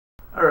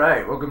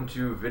Alright, welcome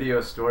to Video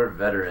Store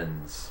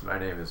Veterans. My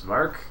name is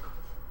Mark.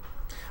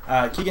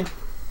 Keegan.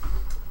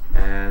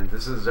 And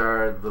this is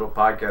our little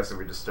podcast that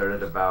we just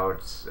started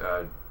about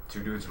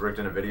two dudes worked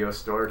in a video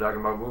store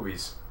talking about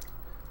movies.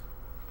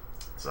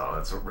 So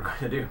that's what we're going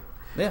to do.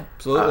 Yeah,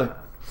 absolutely.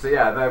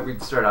 I thought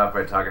we'd start off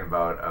by talking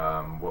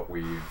about what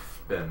we've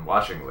been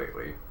watching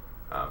lately.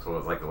 So what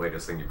was like the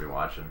latest thing you've been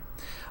watching?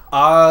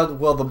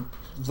 Well, the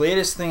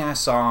latest thing I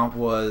saw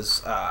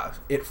was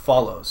It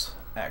Follows,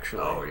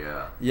 actually. Oh,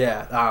 yeah.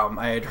 Yeah,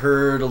 I had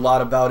heard a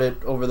lot about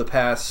it over the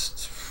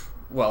past,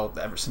 well,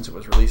 ever since it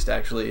was released,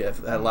 actually. I've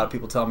had a lot of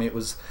people tell me it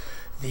was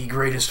the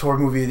greatest horror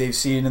movie they've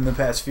seen in the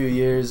past few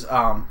years.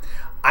 I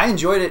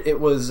enjoyed it. It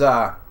was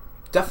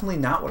definitely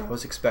not what I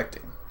was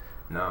expecting.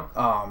 No.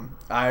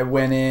 I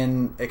went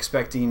in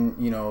expecting,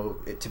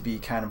 it to be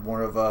kind of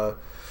more of a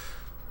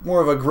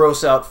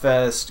gross out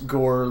fest,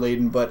 gore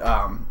laden, but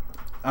I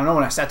don't know,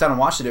 when I sat down and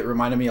watched it, it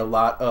reminded me a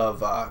lot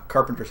of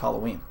Carpenter's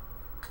Halloween.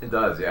 It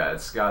does, yeah.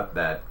 It's got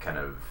that kind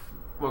of,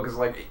 well, because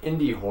like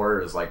indie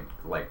horror is like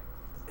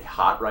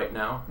hot right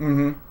now,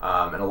 and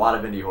a lot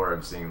of indie horror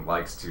I'm seeing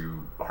likes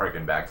to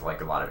harken back to like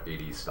a lot of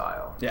 80s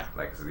style. Yeah.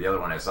 Like, so the other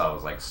one I saw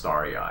was like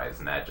Starry Eyes,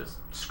 and that just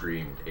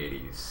screamed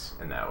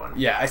 80s in that one.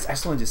 Yeah, I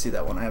still need to see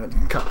that one. I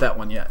haven't cut that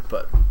one yet,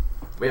 but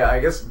yeah, I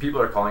guess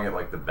people are calling it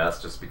like the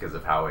best just because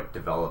of how it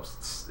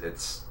develops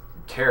its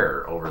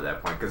terror over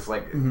that point. Because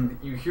like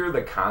you hear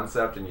the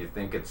concept and you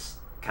think it's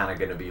kind of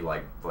going to be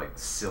like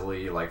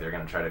silly, like they're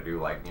going to try to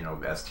do like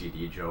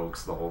STD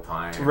jokes the whole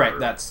time. Right,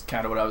 that's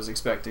kind of what I was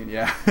expecting.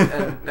 Yeah,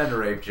 and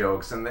rape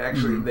jokes, and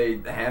they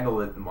handle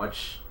it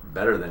much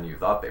better than you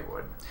thought they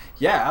would.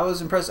 Yeah, I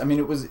was impressed. I mean,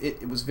 it was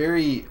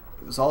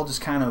all just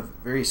kind of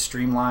very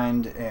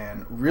streamlined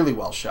and really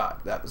well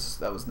shot. That was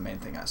the main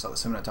thing I saw. The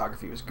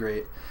cinematography was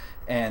great.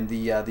 And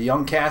the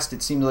young cast,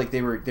 it seemed like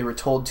they were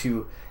told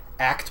to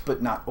act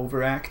but not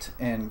overact,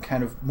 and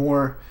kind of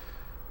more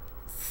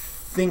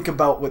think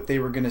about what they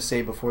were going to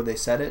say before they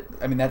said it.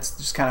 I mean, that's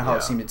just kind of how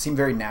it seemed. It seemed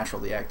very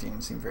natural. The acting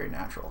seemed very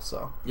natural.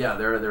 So yeah,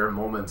 there are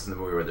moments in the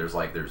movie where there's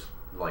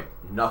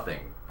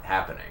nothing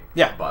happening.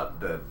 Yeah,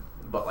 but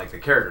like the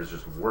characters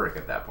just work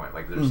at that point.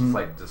 Like there's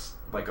just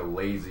like a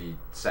lazy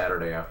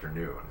Saturday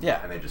afternoon.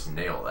 Yeah, and they just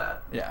nail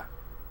that. Yeah.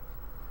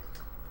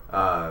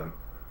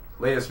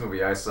 Latest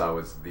movie I saw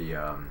was the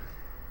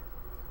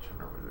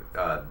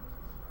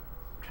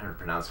trying to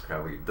pronounce it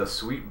correctly, The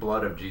Sweet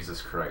Blood of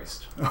Jesus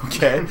Christ.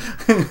 Okay.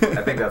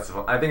 I think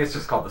it's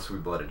just called The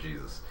Sweet Blood of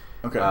Jesus.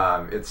 Okay.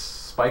 It's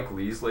Spike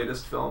Lee's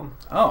latest film.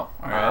 Oh,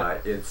 all right.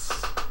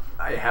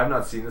 I have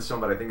not seen this film,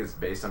 but I think it's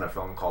based on a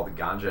film called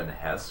Ganja and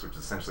Hess, which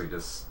essentially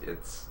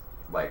it's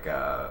like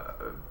not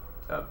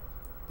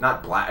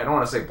black. I don't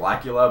want to say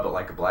Blackula, but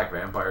like a black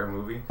vampire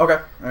movie. Okay.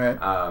 All right.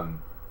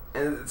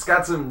 And it's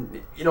got some,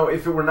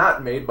 if it were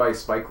not made by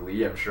Spike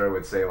Lee, I'm sure I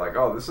would say like,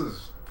 oh, this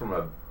is from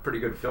a pretty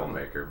good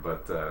filmmaker.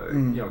 But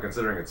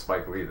considering it's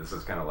Spike Lee, this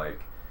is kind of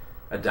like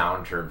a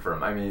downturn for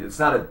him. I mean, it's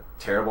not a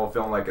terrible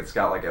film. Like, it's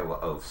got like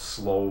a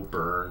slow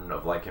burn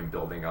of like him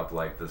building up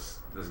like this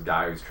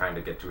guy who's trying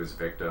to get to his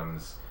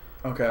victims.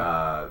 Okay.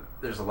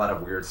 There's a lot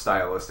of weird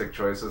stylistic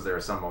choices. There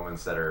are some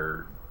moments that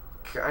are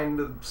kind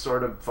of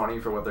sort of funny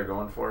for what they're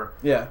going for.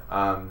 Yeah.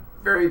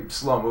 Very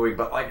slow moving,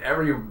 but like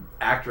every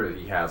actor that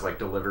he has like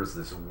delivers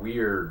this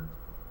weird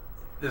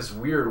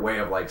way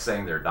of like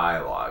saying their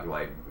dialogue,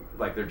 like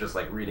they're just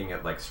like reading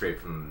it like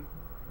straight from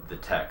the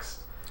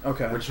text.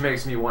 Okay. Which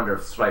makes me wonder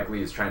if Spike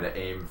Lee is trying to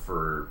aim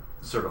for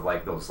sort of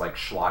like those like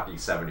schlocky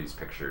 70s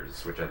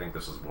pictures, which I think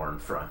this was born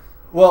from.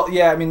 Well,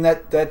 yeah, I mean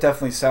that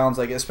definitely sounds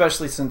like it,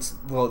 especially since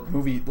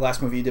the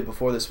last movie he did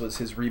before this was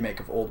his remake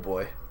of Old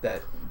Boy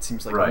that it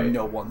seems like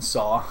no one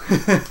saw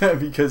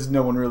because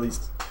no one really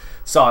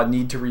saw a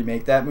need to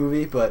remake that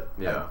movie. But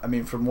yeah, I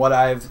mean, from what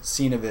I've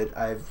seen of it,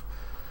 I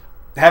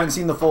haven't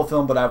seen the full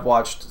film, but I've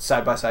watched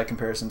side-by-side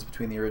comparisons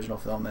between the original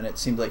film, and it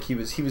seemed like he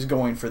was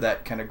going for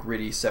that kind of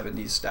gritty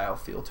 70s style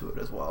feel to it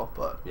as well.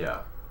 But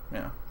yeah.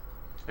 I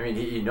mean,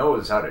 he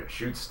knows how to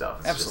shoot stuff.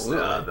 It's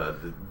absolutely. Just,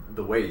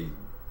 the way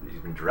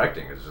he's been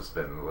directing has just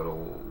been a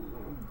little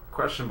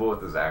questionable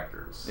with his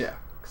actors. Yeah.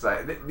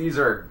 Because these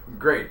are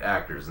great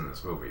actors in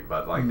this movie,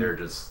 but like they're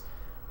just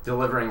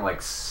delivering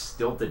like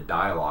stilted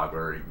dialogue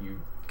where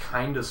you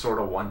kind of sort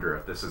of wonder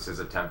if this is his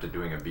attempt at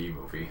doing a B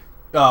movie.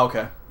 Oh,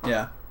 okay.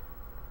 Yeah.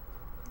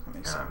 That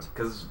makes sense.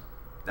 Because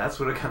that's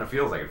what it kind of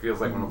feels like. It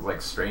feels like one of those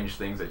like strange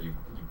things that you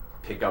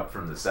pick up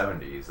from the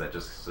 70s that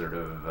just sort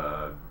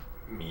of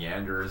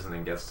meanders and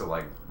then gets to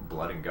like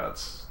blood and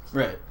guts.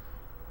 Right.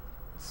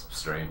 It's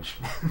strange.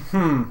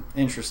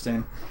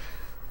 Interesting.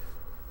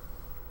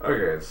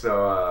 Okay,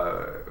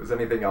 so was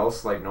anything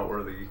else like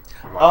noteworthy you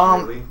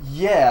watched lately?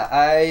 Yeah,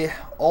 I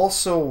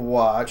also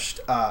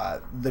watched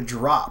The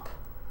Drop.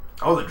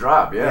 Oh, The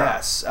Drop, yeah.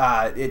 Yes.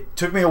 It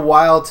took me a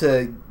while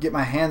to get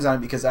my hands on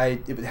it because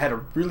it had a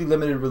really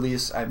limited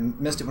release. I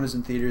missed it when it was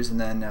in theaters,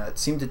 and then it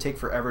seemed to take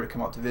forever to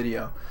come out to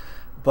video.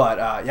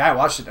 But yeah, I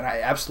watched it and I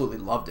absolutely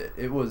loved it.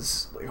 It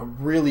was like a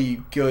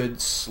really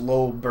good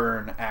slow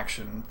burn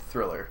action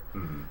thriller,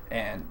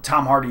 and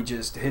Tom Hardy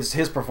just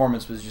his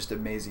performance was just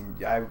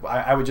amazing.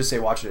 I would just say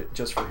watch it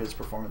just for his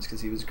performance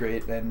because he was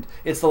great, and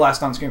it's the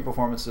last on screen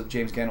performance of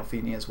James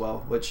Gandolfini as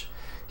well, which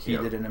he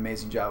did an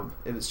amazing job.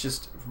 It was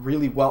just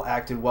really well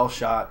acted, well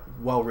shot,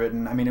 well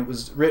written. I mean, it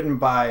was written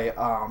by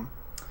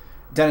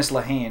Dennis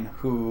Lehane,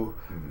 who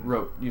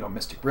wrote,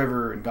 Mystic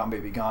River and Gone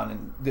Baby Gone,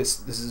 and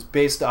this is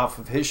based off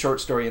of his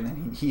short story, and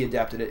then he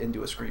adapted it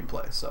into a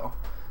screenplay. So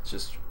it's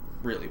just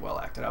really well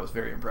acted. I was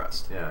very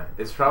impressed. Yeah,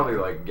 it's probably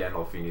like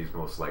Gandolfini's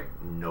most like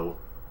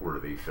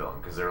noteworthy film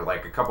because there are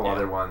like a couple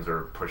other ones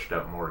are pushed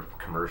up more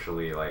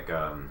commercially. Like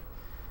I'm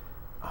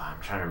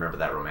trying to remember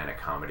that romantic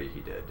comedy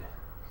he did.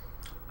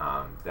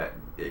 That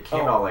it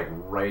came out like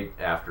right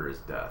after his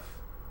death.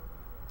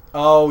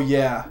 Oh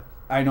yeah.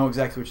 I know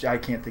exactly which. I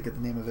can't think of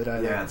the name of it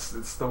either. Yeah,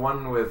 it's the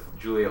one with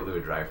Juliette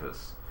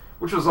Louis-Dreyfus,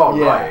 which was all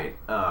right.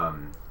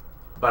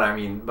 But I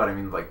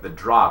mean, like The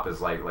Drop is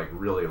like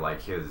really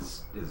like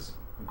his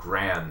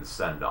grand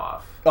send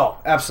off. Oh,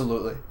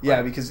 absolutely.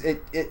 Yeah, because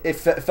it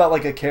felt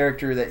like a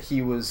character that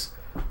he was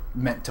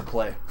meant to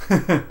play.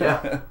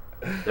 Yeah,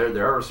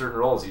 there are certain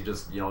roles he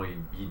just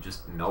he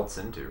just melts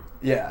into.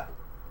 Yeah.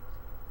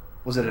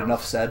 Was it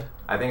enough said?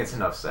 I think it's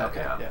enough said. Okay,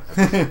 yeah.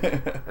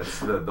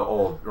 It's the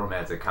old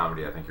romantic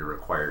comedy I think you're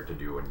required to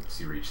do when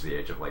you reach the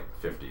age of like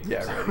 50.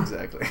 Yeah, right,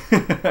 exactly.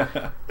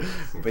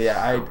 But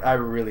yeah, I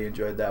really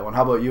enjoyed that one.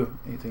 How about you?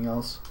 Anything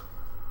else?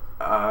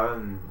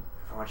 I'm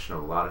watching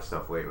a lot of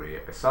stuff lately.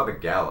 I saw The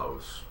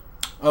Gallows.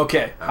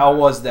 Okay, how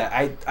was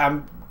that?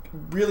 I'm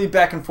really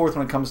back and forth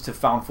when it comes to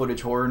found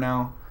footage horror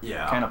now.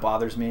 Yeah, kind of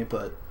bothers me,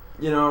 but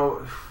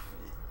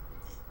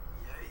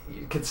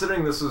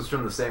considering this was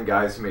from the same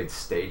guys who made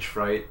Stage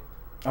Fright,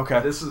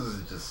 this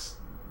is just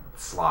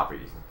sloppy.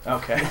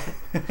 Okay.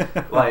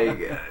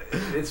 Like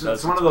it's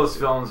one of those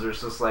films where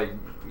it's just like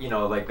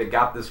like they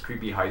got this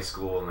creepy high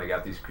school and they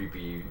got these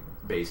creepy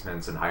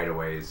basements and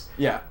hideaways.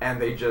 Yeah.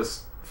 And they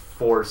just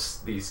force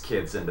these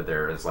kids into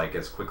there as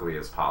quickly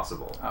as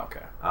possible.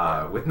 Okay.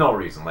 With no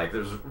reason. Like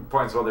there's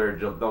points where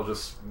they'll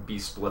just be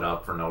split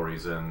up for no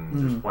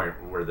reason. There's a point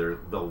where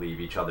they'll leave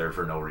each other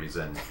for no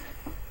reason.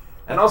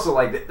 And also,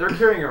 like, they're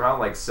carrying around,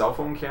 like, cell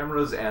phone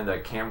cameras and a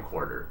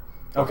camcorder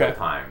the whole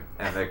time.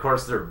 And, of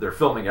course, they're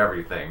filming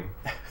everything.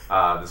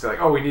 It's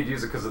like, oh, we need to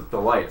use it because of the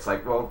light. It's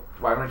like, well,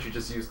 why don't you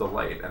just use the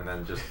light and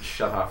then just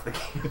shut off the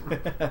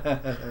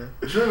camera?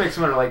 Which really makes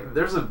me wonder, like,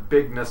 there's a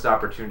big missed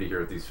opportunity here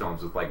with these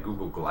films with, like,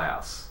 Google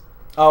Glass.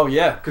 Oh,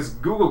 yeah. Because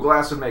Google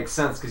Glass would make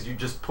sense because you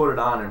just put it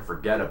on and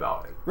forget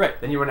about it. Right.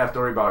 Then you wouldn't have to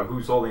worry about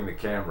who's holding the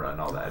camera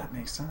and all that. That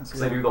makes sense. Because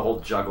they do the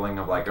whole juggling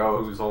of like, oh,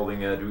 who's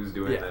holding it, who's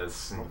doing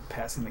this.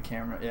 Passing the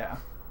camera, yeah.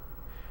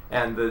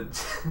 And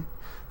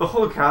the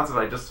whole concept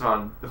I just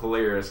found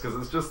hilarious because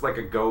it's just like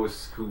a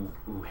ghost who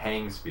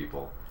hangs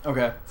people.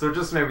 Okay. So it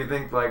just made me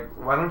think like,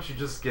 why don't you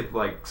just get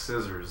like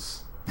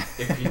scissors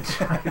if he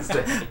tries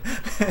to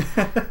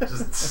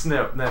just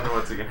snip, then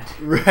what's he gonna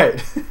do?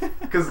 Right.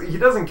 Because he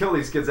doesn't kill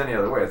these kids any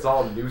other way. It's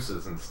all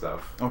nooses and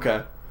stuff.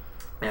 Okay.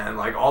 And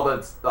like all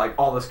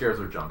the scares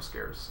are jump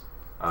scares.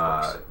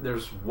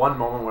 There's one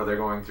moment where they're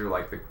going through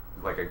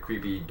like a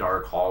creepy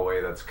dark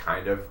hallway that's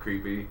kind of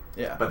creepy.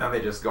 Yeah. But then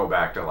they just go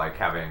back to like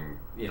having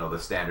the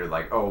standard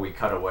like, oh, we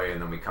cut away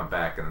and then we come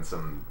back and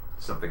then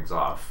something's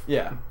off.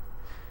 Yeah.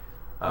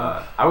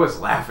 I was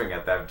laughing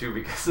at that too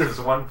because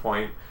there's one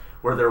point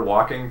where they're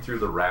walking through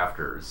the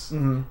rafters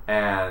and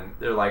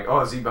they're like,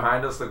 oh, is he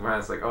behind us? Look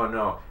behind us. Like, oh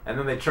no. And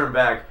then they turn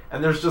back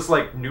and there's just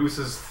like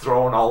nooses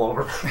thrown all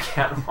over the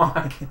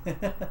catwalk.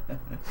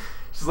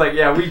 She's like,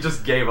 yeah, we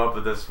just gave up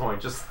at this point.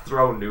 Just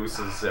throw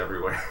nooses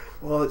everywhere.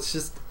 Well, it's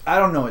just, I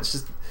don't know. It's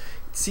just,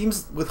 it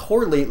seems with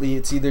horror lately,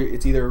 it's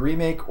either a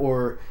remake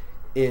or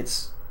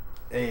it's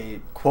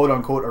a quote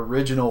unquote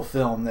original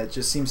film that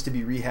just seems to be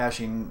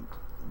rehashing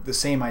the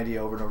same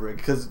idea over and over again.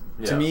 Because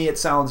to me, it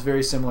sounds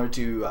very similar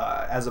to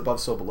As Above,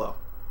 So Below.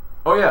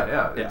 Oh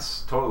yeah.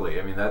 It's totally.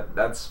 I mean,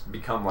 that's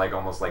become like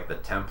almost like the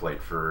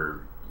template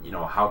for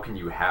how can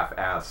you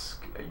half-ass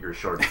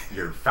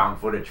your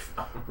found footage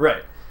film.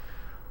 Right.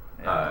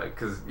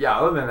 Because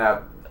other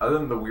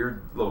than the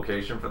weird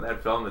location for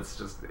that film,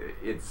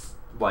 it's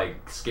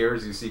like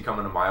scares you see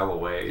coming a mile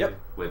away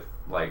with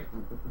like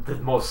the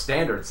most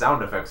standard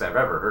sound effects I've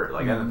ever heard.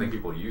 Like I don't think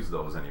people use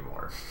those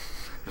anymore.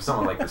 For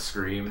someone like the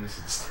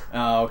screams.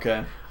 Oh,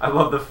 okay. I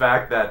love the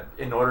fact that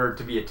in order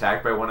to be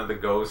attacked by one of the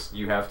ghosts,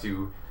 you have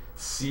to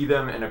see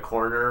them in a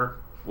corner,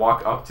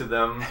 walk up to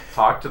them,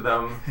 talk to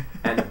them,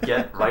 and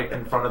get right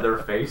in front of their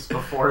face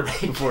before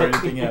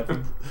anything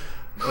happens.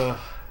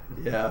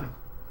 Yeah.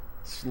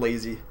 It's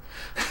lazy.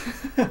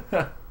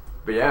 But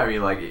yeah, I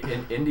mean, like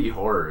indie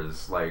horror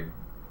is like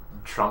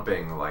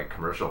trumping like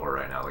commercial horror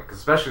right now. Like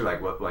especially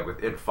like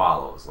with It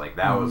Follows. Like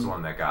that was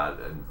one that got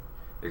an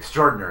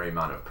extraordinary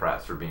amount of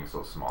press for being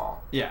so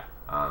small. Yeah.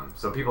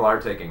 So people are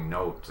taking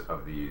note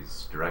of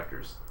these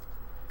directors.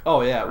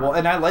 Oh yeah. Well,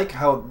 and I like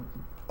how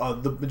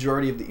the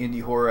majority of the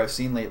indie horror I've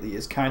seen lately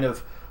is kind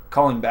of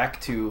calling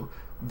back to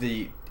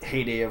the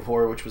heyday of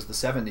horror, which was the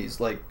 70s.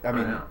 Like, I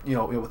mean, you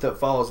know, with It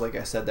Follows, like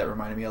I said, that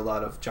reminded me a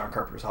lot of John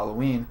Carpenter's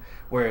Halloween,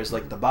 whereas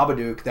like the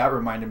Babadook, that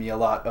reminded me a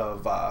lot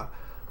of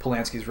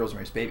Polanski's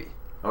Rosemary's Baby.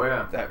 Oh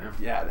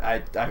yeah,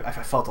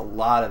 I felt a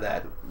lot of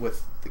that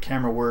with the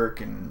camera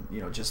work and,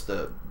 you know, just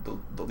the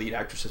lead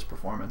actress's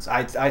performance.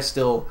 I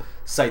still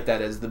cite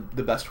that as the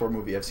best horror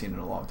movie I've seen in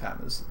a long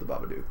time, is the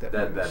Babadook. That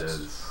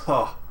is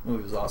the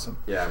movie was awesome.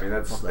 Yeah, I mean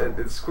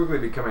it's quickly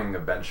becoming a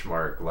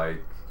benchmark.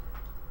 Like,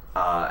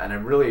 and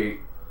I'm really,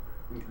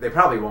 they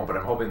probably won't, but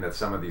I'm hoping that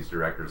some of these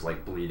directors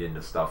like bleed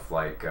into stuff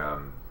like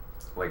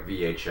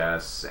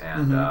VHS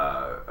and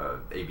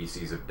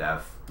ABCs of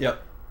Death.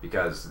 Yep.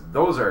 Because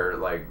those are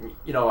like,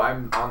 you know,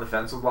 I'm on the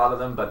fence with a lot of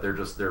them, but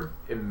they're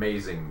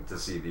amazing to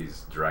see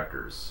these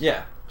directors.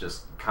 Yeah.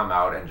 Just come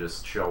out and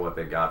just show what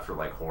they got for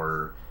like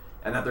horror,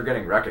 and that they're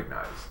getting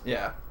recognized.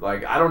 Yeah.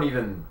 Like, I don't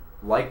even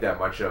like that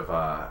much of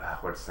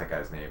what's that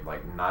guy's name?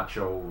 Like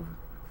Nacho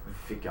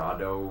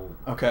Figado.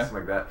 Okay. Something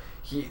like that.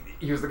 He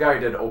was the guy who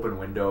did Open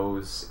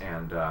Windows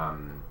and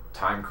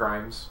Time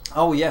Crimes.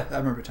 Oh yeah, I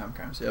remember Time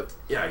Crimes. Yep.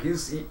 Yeah, he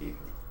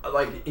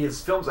like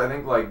his films, I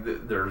think like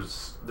their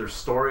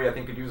story I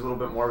think could use a little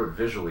bit more, but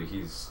visually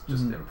he's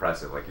just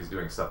impressive. Like, he's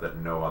doing stuff that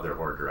no other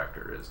horror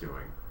director is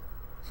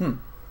doing.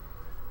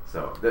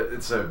 So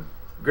it's a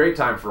great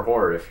time for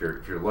horror if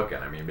you're looking.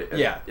 I mean,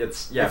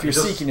 if you're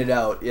seeking it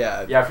out,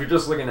 if you're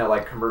just looking at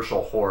like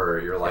commercial horror,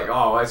 you're like,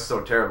 oh, that's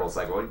so terrible. It's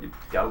like, well, you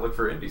gotta look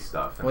for indie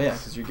stuff. And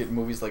because you're getting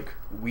movies like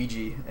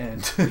Ouija and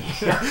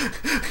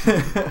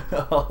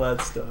all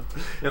that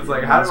stuff. It's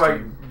like, how do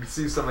I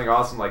see something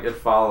awesome like It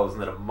Follows,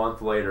 and then a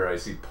month later I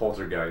see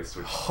Poltergeist,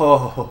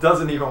 which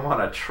doesn't even want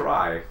to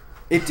try.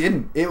 It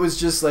didn't. It was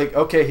just like,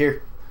 okay,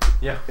 here.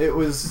 Yeah. It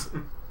was.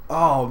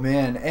 Oh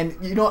man, and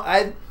you know,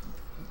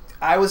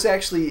 I was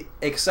actually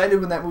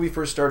excited when that movie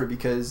first started,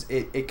 because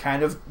it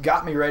kind of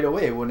got me right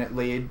away when it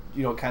laid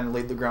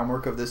the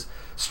groundwork of this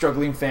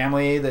struggling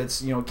family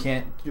that's, you know,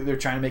 they're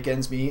trying to make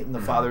ends meet, and the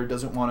father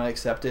doesn't want to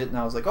accept it, and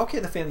I was like, okay,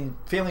 the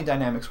family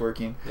dynamic's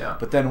working. Yeah.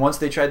 But then once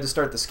they tried to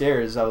start the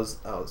scares, I was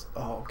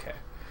oh, okay,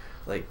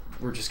 like,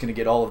 we're just gonna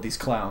get all of these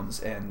clowns,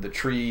 and the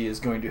tree is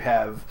going to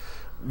have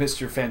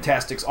Mr.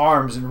 Fantastic's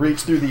arms and reach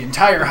through the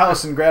entire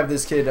house and grab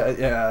this kid.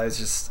 It's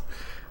just.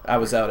 I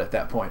was out at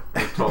that point.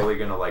 They're totally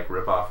gonna like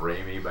rip off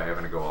Raimi by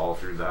having to go all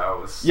through the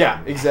house.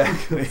 Yeah,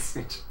 exactly.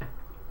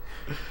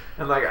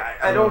 And like,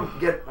 I don't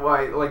get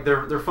why, like,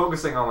 they're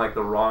focusing on like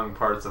the wrong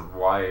parts of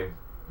why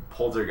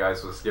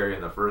Poltergeist was scary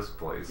in the first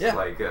place. Yeah.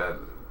 Like,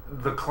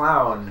 the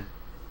clown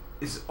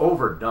is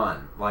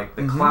overdone. Like,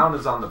 the clown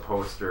is on the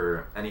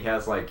poster, and he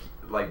has like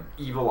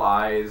evil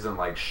eyes and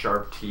like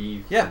sharp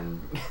teeth. Yeah. And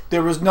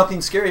there was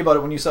nothing scary about it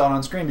when you saw it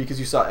on screen, because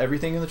you saw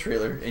everything in the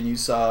trailer and you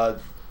saw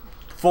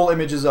full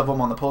images of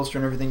him on the poster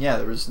and everything. Yeah,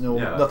 there was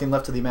nothing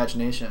left to the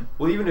imagination.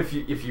 Well, even if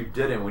you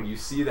didn't, when you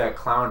see that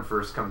clown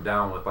first come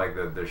down with like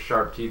the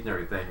sharp teeth and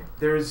everything,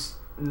 there's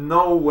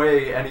no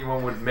way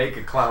anyone would make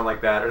a clown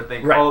like that or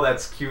think, oh,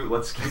 that's cute,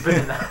 let's keep it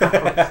in the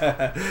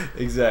house.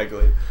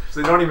 Exactly.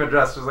 So they don't even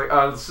address, just like,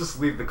 oh, let's just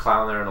leave the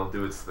clown there and it'll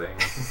do its thing.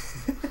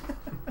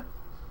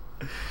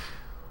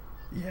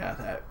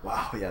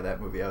 That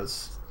movie,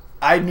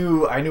 I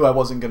knew I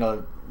wasn't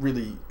gonna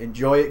really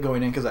enjoy it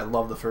going in, because I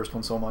love the first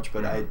one so much,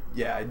 but I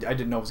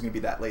didn't know it was gonna be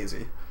that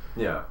lazy.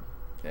 Yeah,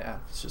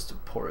 it's just a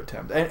poor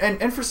attempt,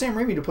 and for Sam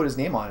Raimi to put his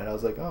name on it, I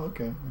was like, oh,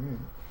 okay.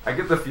 I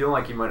get the feeling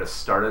like he might have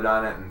started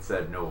on it and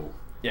said, no,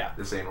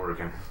 this ain't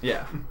working.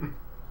 Yeah,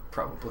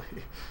 probably.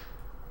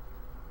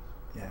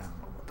 Yeah, I don't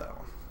know about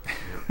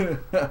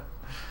that one.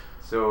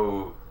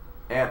 So,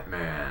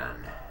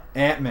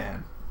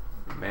 Ant-Man.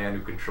 The man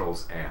who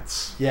controls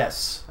ants.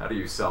 Yes. How do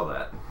you sell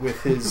that?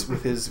 With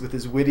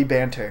his witty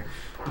banter.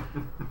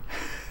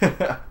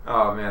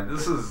 Oh man,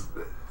 this is,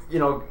 you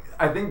know,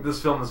 I think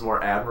this film is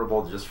more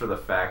admirable just for the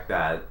fact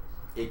that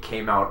it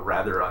came out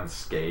rather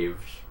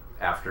unscathed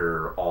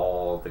after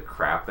all the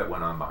crap that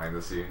went on behind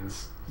the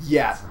scenes.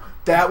 Yeah.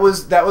 That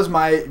was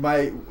my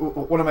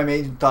one of my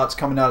main thoughts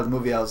coming out of the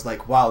movie. I was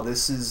like, wow,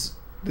 this is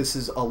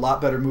a lot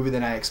better movie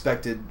than I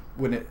expected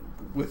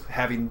with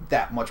having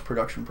that much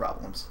production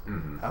problems.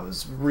 I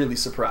was really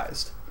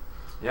surprised.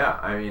 Yeah,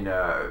 I mean,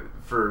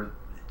 for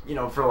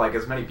like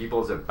as many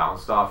people as it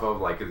bounced off of,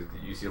 like,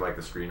 you see like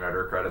the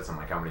screenwriter credits and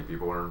like how many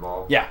people were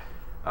involved. Yeah.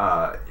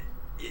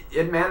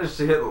 It managed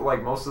to hit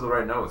like most of the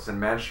right notes and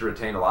managed to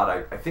retain a lot.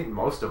 I think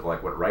most of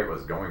like what Wright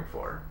was going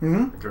for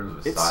in terms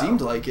of his style. It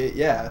seemed like it,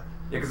 yeah.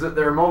 Yeah, because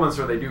there are moments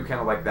where they do kind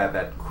of like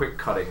that quick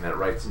cutting that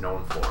Wright's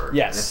known for.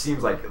 Yes. And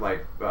it seems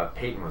like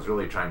Peyton was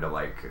really trying to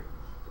like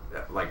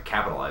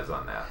capitalize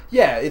on that.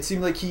 Yeah, it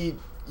seemed like he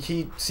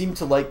seemed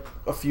to like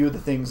a few of the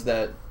things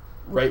that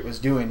Wright was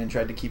doing and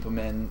tried to keep them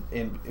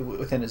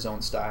within his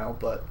own style.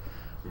 But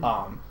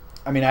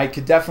I mean, I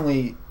could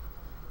definitely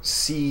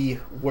see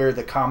where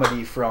the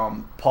comedy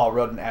from Paul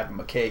Rudd and Adam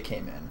McKay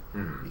came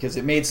in, because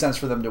it made sense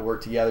for them to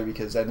work together,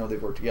 because I know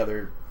they've worked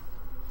together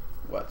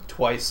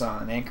twice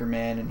on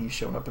Anchorman, and he's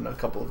shown up in a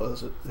couple of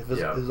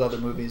his other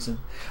movies, and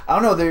I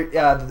don't know,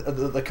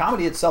 the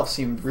comedy itself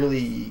seemed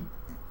really,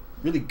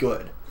 really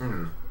good.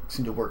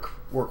 seem to work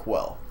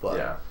well. But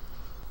yeah.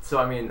 So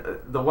I mean,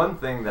 the one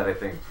thing that I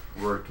think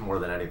worked more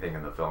than anything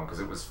in the film, because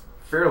it was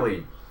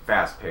fairly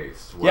fast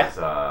paced, was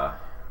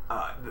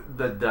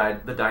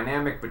the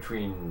dynamic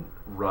between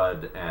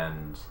Rudd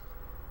and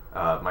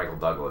Michael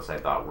Douglas. I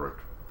thought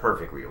worked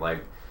perfectly.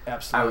 Like,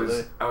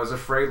 absolutely, I was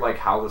afraid like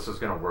how this was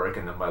going to work,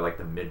 and then by like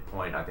the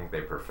midpoint, I think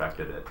they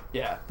perfected it.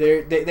 Yeah,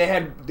 they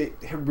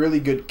had really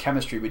good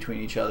chemistry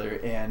between each other,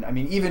 and I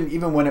mean,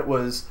 even when it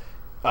was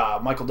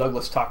Michael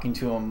Douglas talking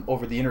to him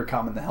over the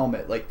intercom in the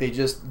helmet, like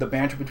the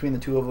banter between the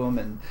two of them,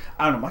 and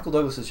I don't know, Michael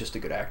Douglas is just a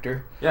good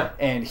actor. Yeah,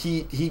 and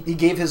he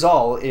gave his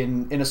all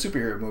in a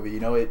superhero movie.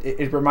 You know,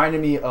 it reminded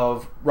me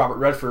of Robert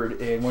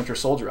Redford in Winter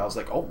Soldier. I was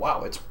like, oh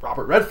wow, it's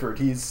Robert Redford.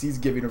 He's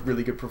giving a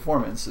really good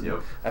performance.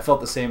 And I felt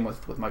the same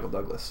with Michael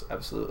Douglas.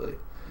 Absolutely.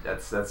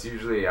 That's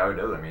usually how it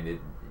does. I mean,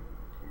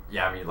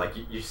 like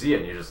you see it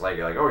and you're just like,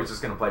 oh, he's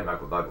just gonna play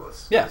Michael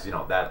Douglas. Yeah, you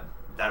know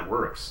that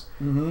works.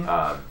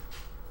 Mm-hmm.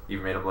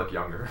 Even made him look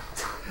younger.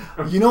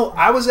 You know,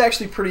 I was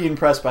actually pretty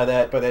impressed by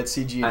that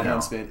CG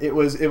enhancement. It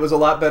was a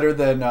lot better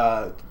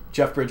than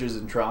Jeff Bridges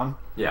and Tron.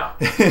 Yeah.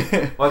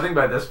 Well, I think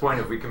by this point,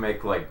 if we can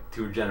make like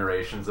 2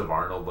 generations of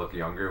Arnold look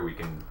younger, we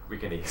can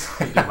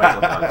easily do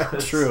Michael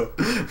Douglas. True.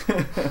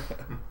 Because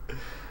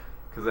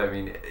I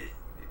mean,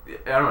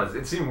 I don't know.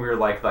 It seemed weird,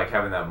 like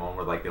having that moment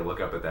where like they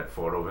look up at that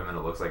photo of him and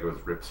it looks like it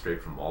was ripped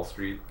straight from Wall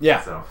Street.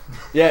 Yeah. So.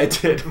 Yeah, it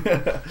did.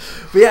 But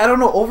yeah, I don't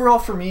know. Overall,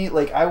 for me,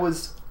 like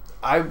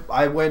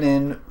I went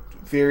in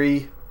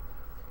very,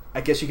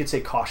 I guess you could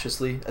say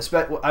cautiously,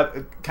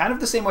 kind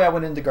of the same way I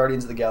went into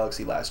Guardians of the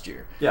Galaxy last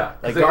year. Yeah,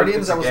 like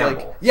Guardians, I was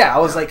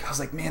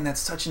like, man, that's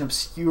such an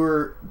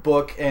obscure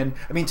book, and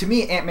I mean, to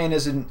me, Ant-Man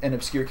is an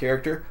obscure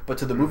character, but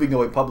to the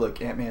movie-going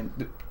public,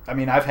 Ant-Man. I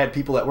mean, I've had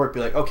people at work be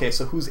like, okay,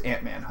 so who's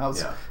Ant-Man?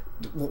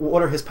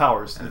 What are his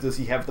powers? Does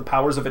he have the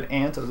powers of an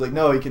ant? I was like,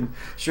 no, he can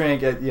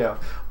shrink it,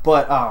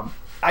 but.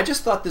 I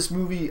just thought this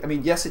movie, I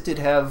mean, yes, it did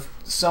have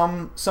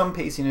some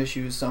pacing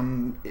issues,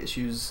 some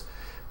issues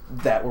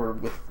that were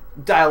with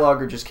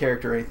dialogue or just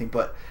character or anything,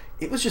 but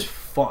it was just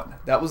fun.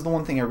 That was the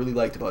one thing I really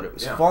liked about it. It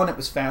was fun, it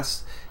was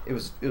fast, it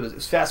was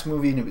fast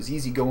moving, it was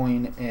easy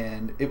going,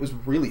 and it was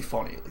really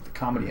funny. Like, the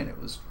comedy in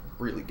it was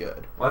really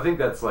good. Well, I think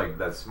that's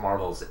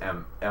Marvel's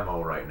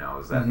MO right now,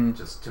 is that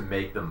just to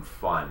make them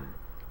fun.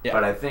 Yeah.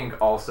 But I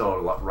think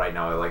also right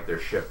now, like, they're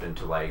shifting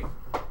to like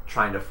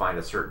trying to find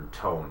a certain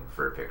tone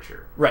for a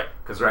picture. Right.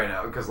 Because right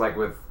now, like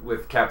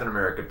with Captain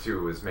America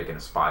 2 was making a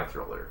spy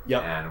thriller.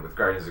 Yep. And with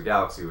Guardians of the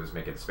Galaxy was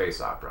making a space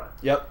opera.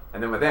 Yep.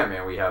 And then with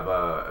Ant-Man we have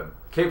a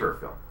caper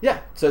film. Yeah.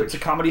 So it's a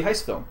comedy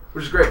heist film.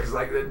 Which is great because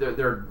like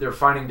they're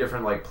finding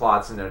different like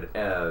plots and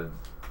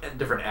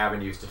different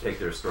avenues to take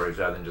their stories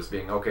rather than just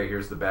being, okay,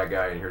 here's the bad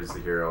guy and here's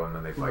the hero and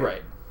then they fight.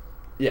 Right.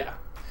 Yeah.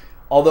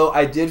 Although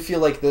I did feel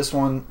like this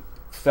one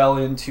fell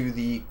into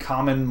the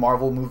common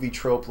Marvel movie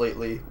trope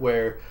lately,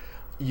 where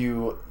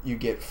you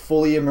get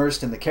fully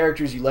immersed in the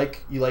characters. You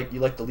like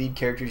the lead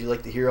characters, you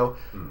like the hero,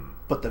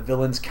 but the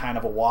villain's kind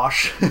of a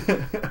wash.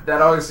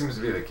 That always seems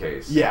to be the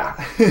case. Yeah.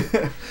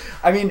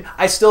 I mean,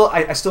 I still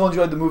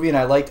enjoyed the movie, and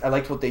I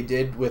liked what they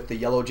did with the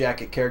Yellow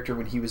Jacket character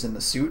when he was in the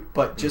suit,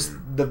 but just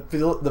the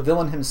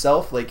villain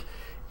himself, like,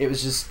 it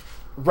was just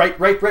right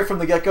from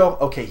the get-go,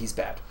 okay, he's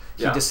bad.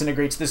 He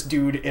disintegrates this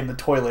dude in the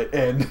toilet,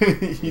 and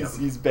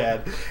he's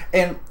bad.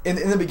 And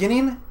in the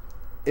beginning,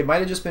 it might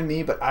have just been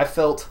me, but I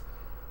felt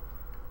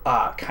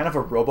kind of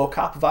a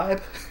RoboCop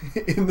vibe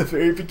in the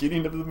very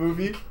beginning of the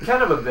movie.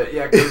 Kind of a bit,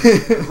 yeah.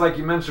 Because like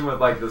you mentioned with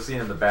like the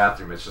scene in the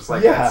bathroom, it's just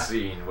like that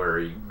scene where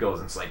he goes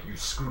and it's like, you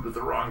screwed with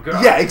the wrong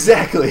guy. Yeah,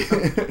 exactly.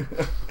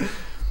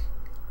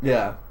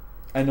 Yeah,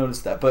 I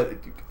noticed that. But,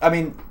 I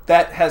mean,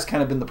 that has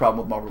kind of been the problem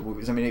with Marvel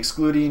movies. I mean,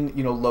 excluding,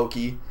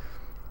 Loki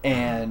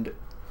and...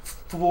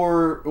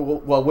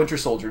 Winter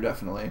Soldier,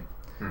 definitely.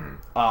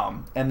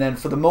 And then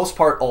for the most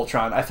part,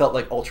 Ultron. I felt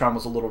like Ultron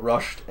was a little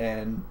rushed,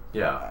 and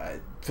I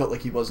felt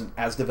like he wasn't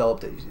as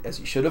developed as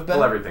he should have been.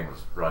 Well, everything was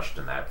rushed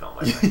in that film,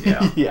 I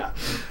think.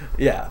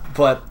 Yeah.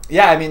 But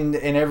yeah, I mean,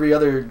 in every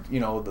other,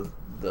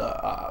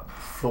 the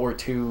Thor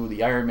 2,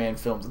 the Iron Man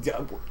films,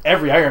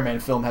 every Iron Man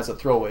film has a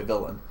throwaway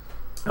villain.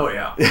 Oh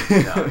yeah.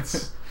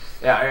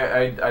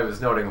 I was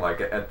noting,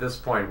 like, at this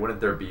point,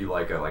 wouldn't there be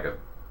like a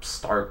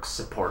Stark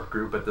support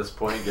group at this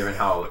point, given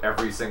how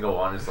every single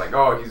one is like,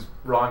 oh, he's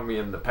wronged me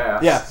in the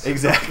past. Yeah,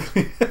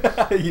 exactly.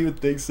 You would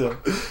think so.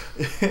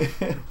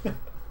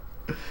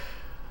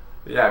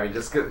 Yeah, I mean,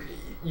 just cause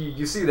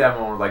you see that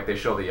moment where, like, they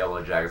show the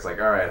Yellow Jackets, like,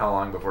 all right, how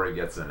long before he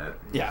gets in it?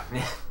 Yeah.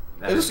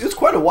 It was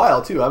quite a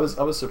while too. I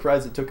was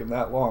surprised it took him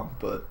that long,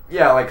 but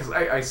yeah, like, cause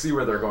I see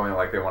where they're going.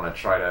 Like, they want to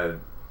try to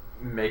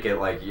make it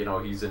like,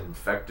 he's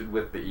infected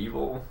with the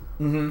evil,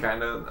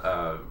 kind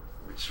of.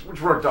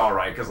 Which worked all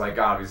right, because, like,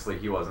 obviously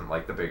he wasn't,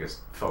 like, the biggest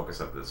focus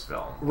of this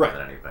film more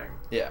than anything.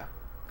 Yeah.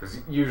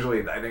 Because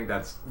usually I think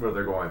that's where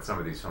they're going with some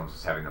of these films,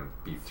 is having them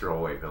be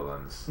throwaway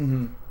villains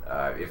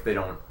if they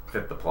don't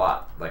fit the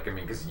plot. Like, I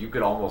mean, because you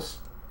could almost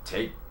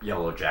take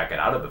Yellow Jacket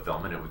out of the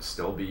film and it would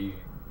still be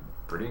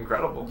pretty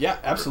incredible. Yeah,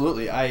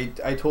 absolutely. I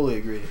totally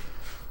agree.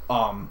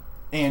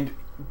 And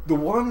the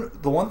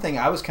one thing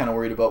I was kind of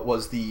worried about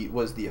was the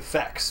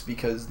effects,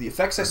 because the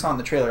effects I saw in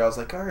the trailer, I was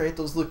like, all right,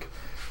 those look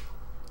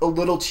a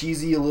little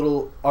cheesy, a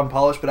little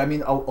unpolished, but I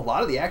mean, a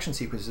lot of the action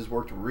sequences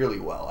worked really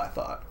well, I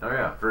thought. Oh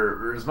yeah,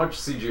 for as much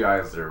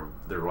CGI as there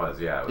was,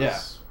 yeah, it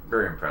was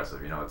very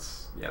impressive. You know,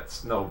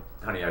 it's no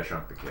Honey, I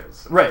Shrunk the Kids.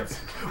 So.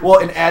 Right. Well,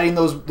 and adding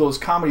those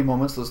comedy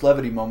moments, those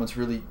levity moments,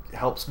 really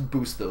helps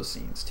boost those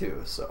scenes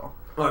too. So.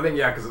 Well, I think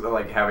because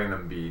like having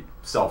them be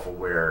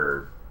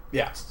self-aware,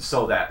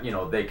 so that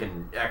they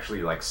can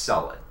actually like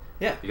sell it.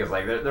 Yeah. Because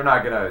like they're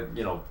not gonna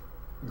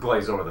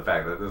glaze over the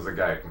fact that this is a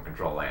guy who can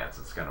control ants.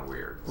 It's kind of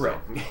weird. So.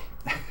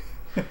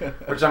 Right.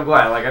 Which I'm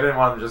glad. Like I didn't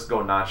want them to just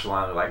go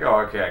nonchalantly like,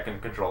 oh, okay, I can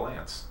control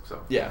ants. So.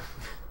 Yeah.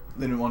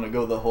 They didn't want to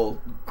go the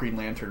whole Green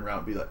Lantern route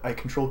and be like, I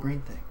control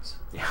green things.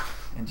 Yeah.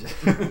 And just...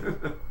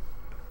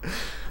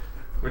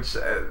 Which,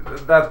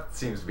 that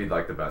seems to be,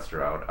 like, the best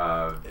route.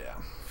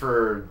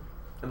 For,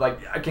 like,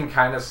 I can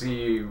kind of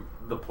see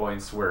the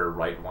points where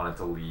Wright wanted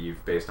to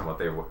leave based on what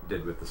they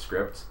did with the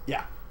script.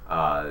 Yeah.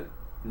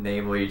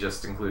 Namely,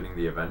 just including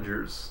the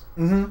Avengers.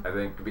 Mm-hmm. I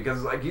think,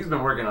 because, like, he's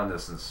been working on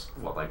this since,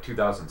 what, like,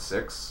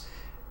 2006?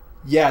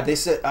 Yeah, they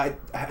said,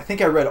 I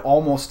think I read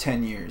almost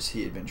 10 years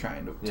he had been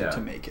trying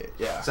to make it.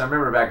 Yeah. So I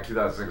remember back in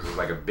 2006 it was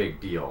like a big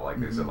deal. Like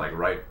they said, like,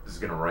 Wright is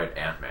going to write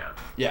Ant-Man.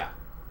 Yeah.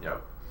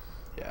 Yep.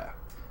 Yeah.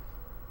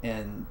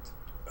 And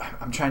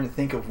I'm trying to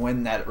think of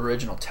when that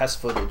original test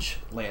footage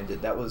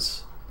landed. That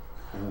was...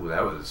 Ooh,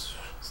 that was...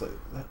 It's like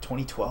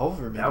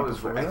 2012 or maybe that was,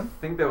 before I then?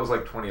 think that was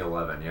like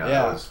 2011. Yeah,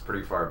 that was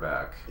pretty far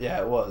back.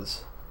 Yeah, it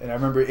was. And I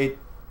remember it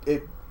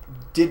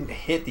didn't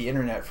hit the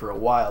internet for a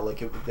while.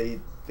 Like,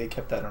 they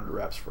kept that under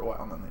wraps for a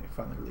while, and then they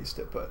finally released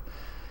it. But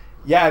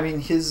yeah, I mean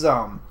his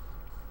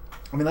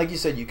like you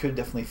said, you could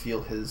definitely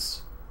feel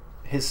his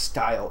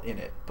style in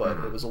it, but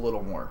it was a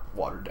little more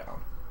watered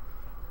down.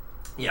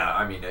 Yeah,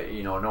 I mean,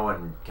 no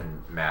one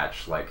can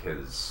match like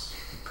his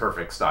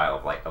perfect style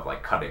of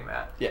like cutting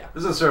that. Yeah,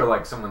 this is sort of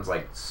like someone's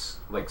like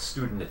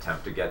student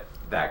attempt to get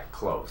that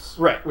close,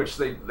 right? Which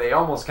they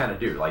almost kind of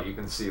do. Like you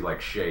can see like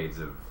shades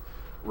of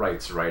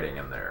Wright's writing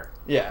in there.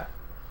 Yeah.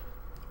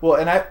 Well,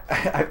 and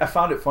I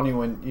found it funny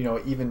when,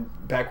 even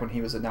back when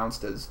he was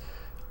announced as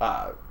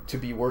to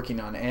be working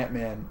on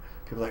Ant-Man,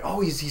 people were like,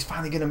 oh, he's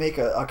finally going to make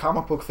a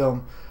comic book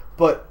film.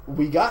 But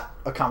we got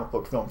a comic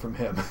book film from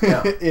him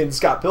in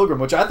Scott Pilgrim,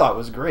 which I thought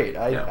was great.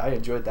 I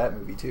enjoyed that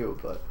movie too,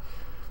 but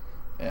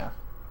yeah.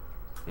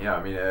 Yeah,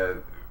 I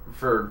mean,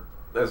 for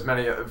as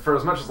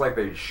much as like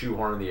they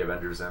shoehorn the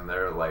Avengers in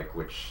there, like,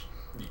 which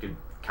you could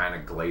kind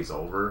of glaze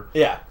over.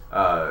 Yeah.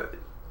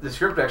 The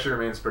script actually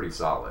remains pretty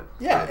solid.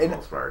 Yeah, for the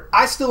most part.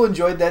 I still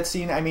enjoyed that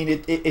scene. I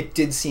mean, it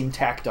did seem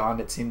tacked on.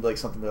 It seemed like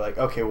something they're like,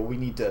 okay, well, we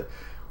need to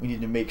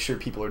make sure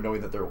people are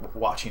knowing that they're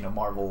watching a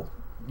Marvel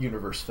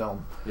Universe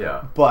film.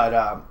 Yeah. But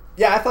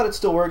I thought it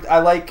still worked. I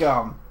like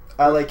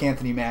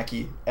Anthony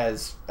Mackie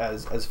as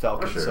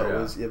Falcon, sure,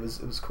 so it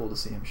was cool to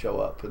see him show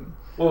up. And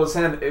well,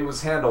 it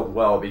was handled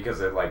well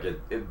because it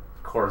of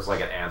course, like,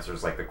 it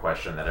answers like the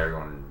question that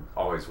everyone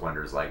always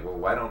wonders, like, well,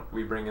 why don't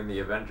we bring in the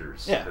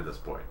Avengers at this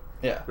point?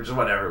 Yeah, which is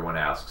what everyone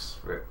asks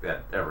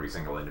at every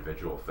single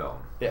individual film.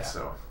 Yeah.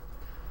 So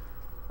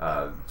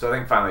I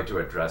think finally to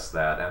address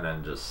that, and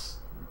then just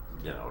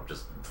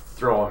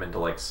throw them into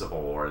like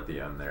Civil War at the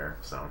end there.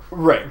 So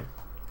right.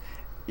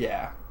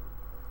 Yeah,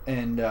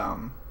 and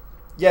the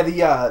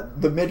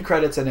mid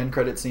credits and end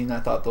credit scene, I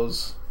thought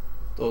those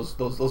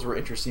were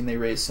interesting. They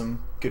raised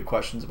some good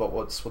questions about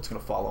what's going to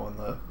follow in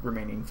the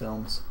remaining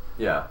films.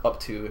 Yeah. Up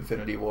to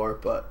Infinity War,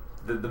 but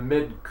the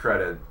mid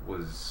credit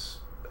was,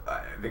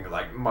 I think,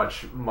 like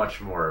much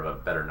more of a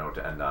better note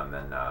to end on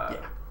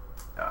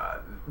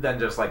than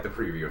just like the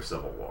preview of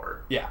Civil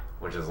War. Yeah.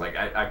 Which is like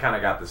I kind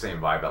of got the same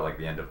vibe at like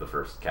the end of the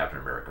first Captain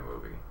America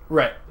movie.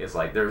 Right. It's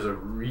like there's a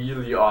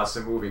really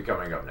awesome movie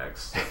coming up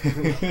next.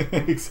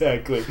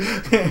 Exactly.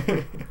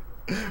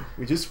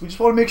 we just want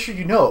to make sure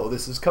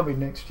this is coming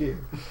next year.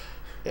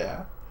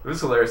 Yeah. It was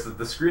hilarious.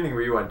 The screening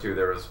we went to,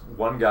 there was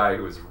one guy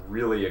who was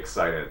really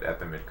excited at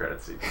the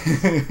mid-credit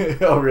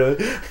sequence. Oh, really?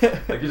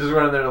 Like, he just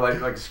went in there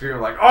like screaming,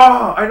 like,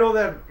 oh, I know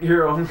that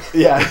hero.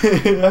 Yeah,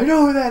 I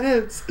know who that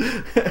is.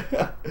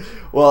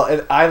 Well,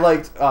 and I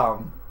liked,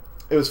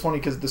 it was funny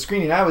because the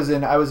screening I was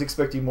in, I was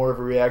expecting more of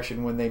a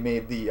reaction when they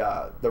made the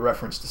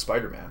reference to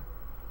Spider-Man.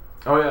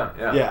 Oh, yeah,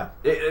 yeah. Yeah.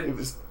 It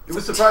was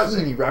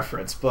surprising. Teeny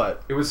reference,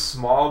 but it was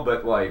small,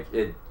 but like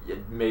it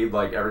made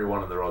like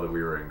everyone in the row that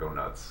we were in go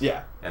nuts.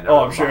 Yeah. And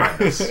I'm sure.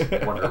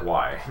 Wondered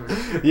why.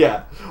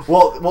 Yeah.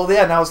 Well,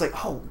 yeah. And I was like,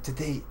 oh, did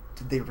they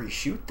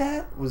reshoot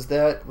that? Was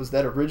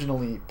that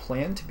originally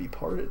planned to be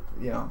part of?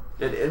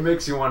 It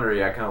makes you wonder.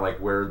 Yeah, kind of like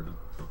where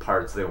the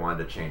parts they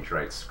wanted to change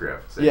Wright's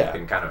script. So you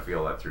can kind of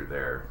feel that through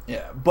there.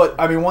 Yeah, but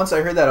I mean, once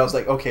I heard that, I was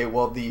like, okay,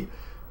 well, the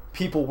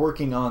people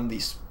working on the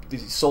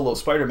solo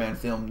Spider-Man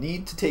film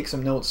need to take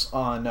some notes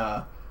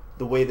on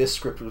the way this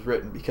script was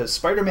written, because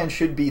Spider-Man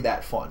should be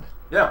that fun.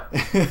 Yeah.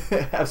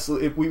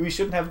 Absolutely. We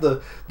shouldn't have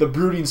the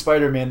brooding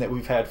Spider-Man that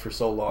we've had for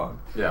so long.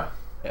 Yeah.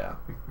 Yeah.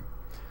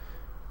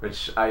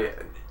 Which I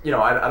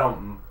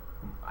don't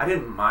I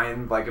didn't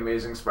mind like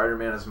Amazing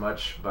Spider-Man as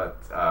much, but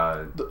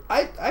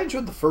I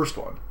enjoyed the first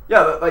one.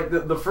 Yeah,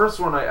 the first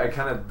one I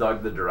kind of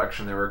dug the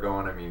direction they were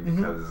going. I mean,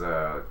 because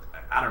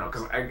I don't know,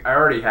 because I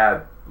already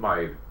had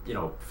my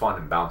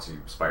fun and bouncy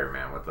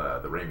Spider-Man with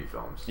the Raimi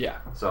films. Yeah.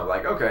 So I'm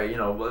like, okay,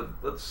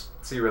 let's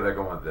see where they're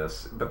going with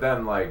this. But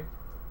then like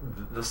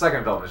the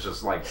second film is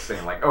just like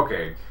saying like,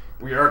 okay,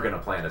 we are gonna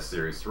plan a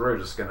series. So we're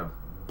just gonna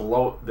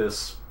bloat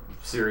this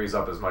series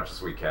up as much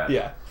as we can.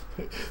 Yeah.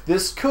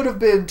 This could have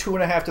been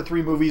 2.5 to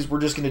 3 movies. We're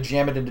just going to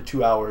jam it into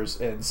 2 hours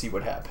and see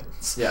what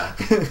happens. Yeah.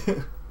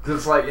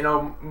 It's like,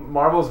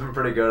 Marvel's been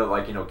pretty good at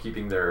like,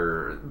 keeping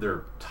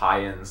their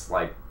tie-ins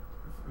like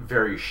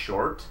very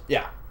short.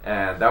 Yeah.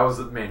 And that was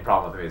the main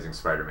problem with Amazing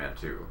Spider-Man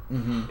 2.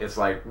 Mm-hmm. It's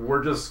like,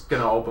 we're just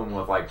going to open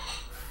with like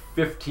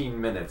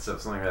 15 minutes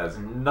of something that has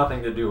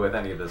nothing to do with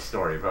any of this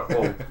story, but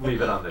we'll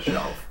leave it on the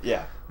shelf.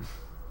 Yeah.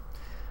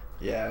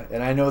 Yeah,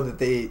 and I know that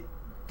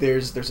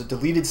there's a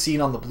deleted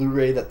scene on the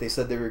Blu-ray that they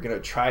said they were going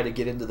to try to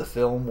get into the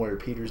film where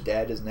Peter's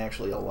dad isn't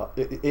actually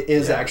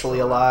actually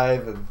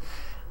alive, and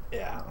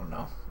I don't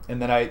know.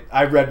 And then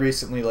I read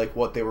recently like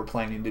what they were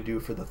planning to do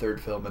for the third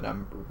film, and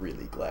I'm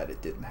really glad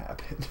it didn't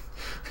happen.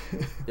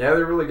 Yeah,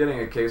 they're really getting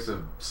a case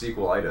of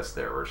sequelitis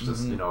there, where it's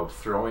just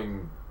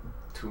throwing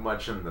too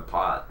much in the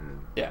pot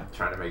and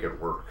trying to make it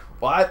work.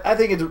 Well, I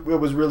think it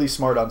was really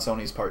smart on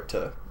Sony's part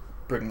to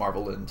bring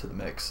Marvel into the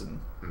mix and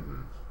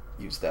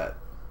use that.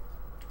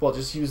 Well,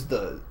 just use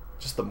the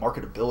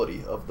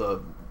marketability of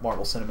the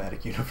Marvel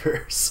Cinematic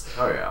Universe.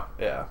 Oh yeah,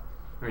 yeah.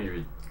 I mean, you'd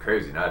be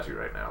crazy not to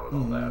right now with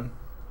all that.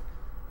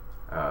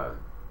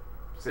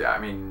 So yeah, I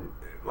mean,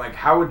 like,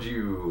 how would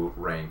you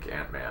rank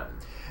Ant-Man?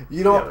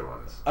 The other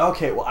ones.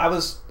 Okay, well, I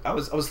was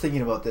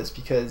thinking about this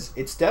because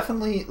it's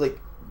definitely like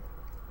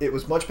it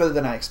was much better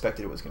than I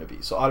expected it was going to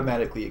be. So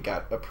automatically, it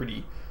got a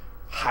pretty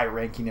high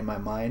ranking in my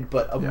mind.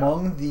 But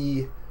among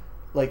the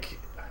like.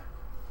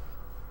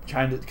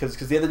 Because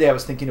the other day I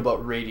was thinking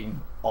about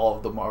rating all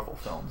of the Marvel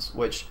films,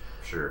 which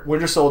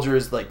Winter Soldier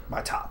is like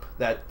my top.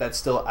 That's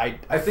still I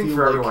think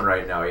for everyone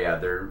right now,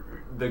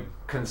 the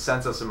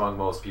consensus among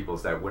most people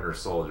is that Winter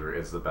Soldier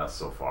is the best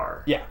so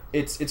far. Yeah,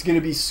 it's going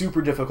to be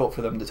super difficult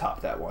for them to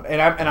top that one, and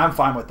I'm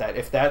fine with that.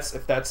 If that's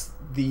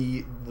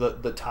the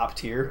top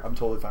tier, I'm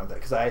totally fine with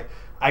that because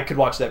I could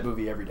watch that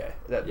movie every day.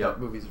 That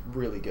movie's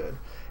really good.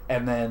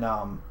 And then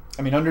I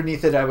mean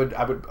underneath it I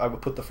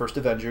would put the first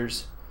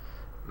Avengers.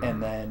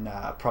 And then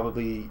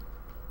probably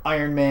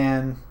Iron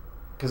Man,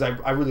 because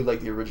I really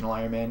like the original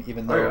Iron Man,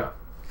 even though...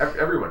 I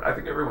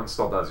think everyone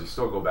still does. You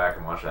still go back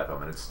and watch that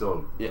film, and it's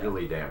still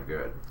really damn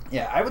good.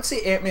 Yeah, I would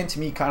say Ant-Man to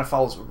me kind of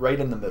falls right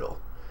in the middle.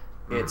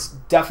 It's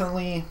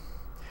definitely...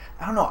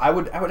 I don't know, I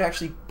would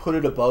actually put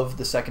it above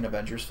the second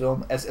Avengers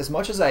film. As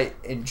much as I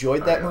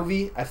enjoyed that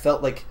movie, I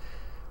felt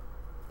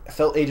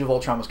Age of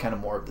Ultron was kind of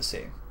more of the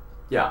same.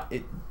 Yeah.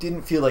 It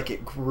didn't feel like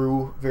it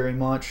grew very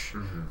much.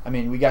 I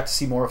mean, we got to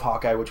see more of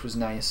Hawkeye, which was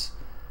nice.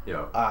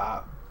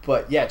 Yeah.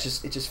 But yeah, it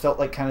just felt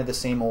like kind of the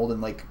same old, and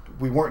like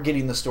we weren't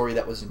getting the story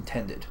that was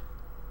intended.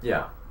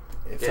 Yeah.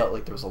 It felt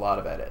like there was a lot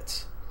of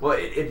edits. Well,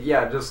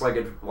 just like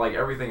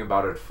everything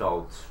about it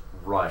felt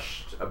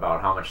rushed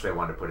about how much they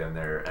wanted to put in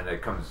there, and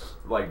it comes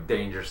like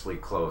dangerously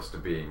close to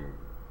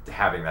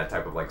having that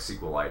type of like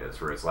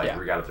sequelitis, where it's like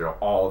we got to throw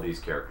all these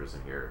characters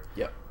in here.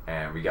 Yep.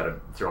 And we got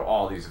to throw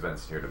all these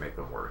events in here to make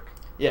them work.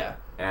 Yeah.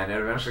 And it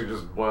eventually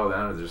just boiled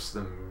down to just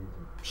them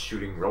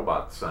shooting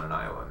robots on an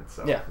island.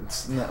 So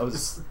that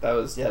was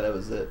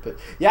it. But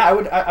yeah, I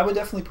would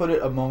definitely put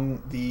it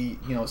among the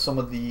some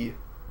of the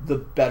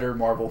better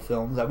Marvel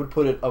films. I would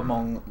put it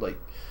among like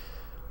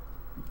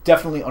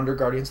definitely under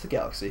Guardians of the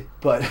Galaxy,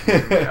 but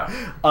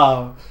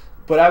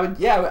but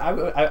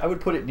I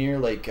would put it near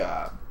like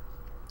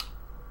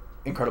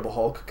Incredible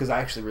Hulk, because I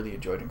actually really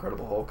enjoyed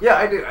Incredible Hulk. Yeah,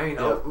 I do. I mean,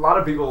 a lot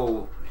of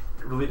people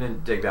really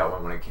didn't dig that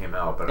one when it came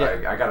out, but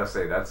I gotta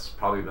say that's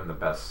probably been the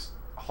best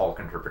Hulk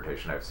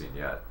interpretation I've seen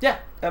yet. Yeah,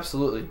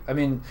 absolutely. I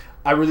mean,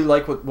 I really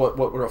like what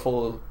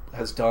Ruffalo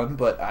has done,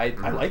 but I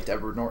liked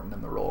Edward Norton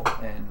in the role,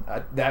 and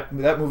that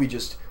movie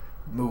just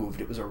moved.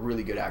 It was a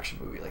really good action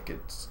movie. Like,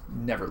 it's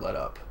never let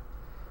up.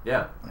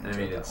 Yeah, I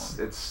mean,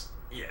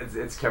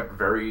 it's kept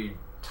very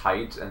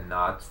tight and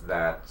not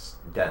that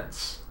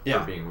dense for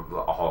being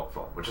a Hulk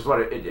film, which is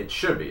what it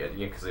should be,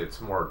 because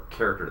it's more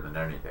character than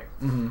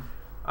anything.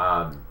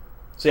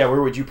 So yeah,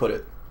 where would you put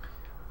it?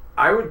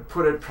 I would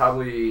put it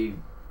probably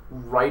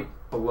right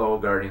below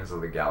Guardians of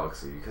the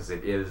Galaxy, because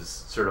it is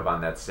sort of on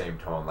that same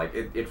tone. Like,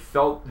 it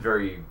felt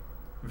very,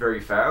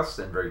 very fast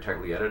and very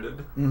tightly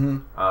edited.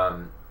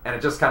 And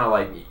it just kind of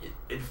like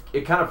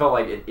it kind of felt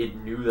like it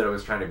knew that it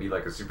was trying to be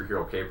like a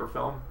superhero caper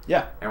film.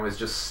 Yeah. And was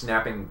just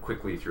snapping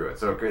quickly through it.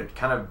 So it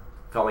kind of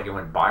felt like it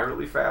went by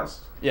really fast.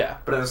 Yeah.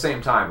 But at the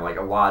same time, like,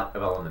 a lot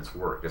of elements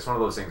worked. It's one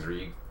of those things where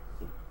you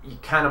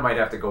kind of might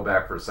have to go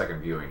back for a second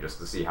viewing just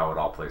to see how it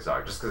all plays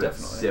out, just because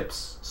it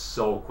zips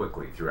so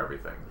quickly through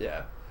everything.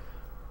 Yeah.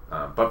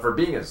 But for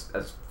being as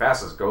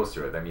fast as it goes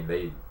through it, I mean,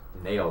 they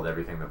nailed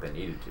everything that they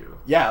needed to.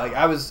 Yeah, like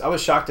I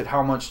was shocked at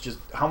how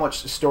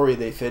much story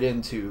they fit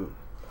into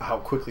how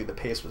quickly the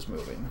pace was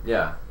moving.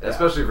 Yeah,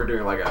 especially if we're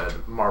doing like a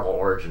Marvel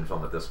origin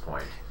film at this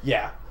point.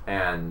 Yeah.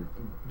 And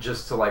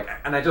just to like,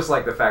 and I just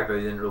like the fact that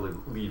they didn't really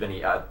leave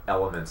any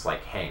elements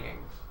like hanging.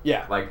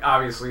 Yeah. Like,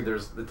 obviously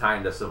there's the tie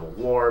into Civil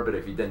War, but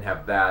if you didn't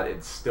have that,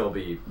 it'd still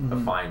be a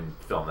fine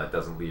film that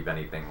doesn't leave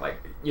anything like,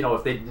 you know,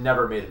 if they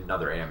never made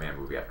another Ant-Man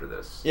movie after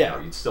this, you know,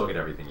 you'd still get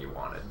everything you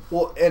wanted.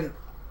 Well, and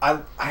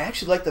I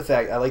actually like the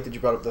fact, I like that you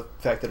brought up the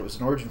fact that it was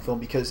an origin film,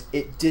 because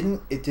it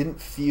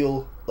didn't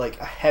feel like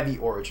a heavy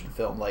origin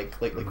film,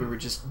 like we were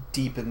just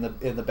deep in the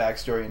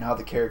backstory and how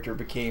the character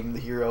became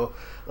the hero.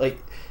 Like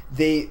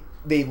they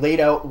laid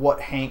out what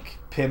Hank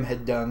Pym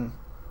had done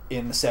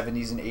in the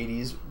 70s and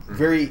 80s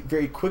very,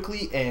 very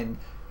quickly and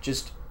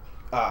just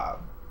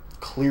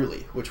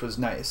clearly, which was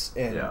nice.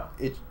 And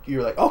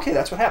you're like, okay,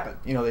 that's what happened.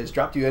 You know, they just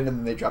dropped you in and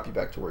then they dropped you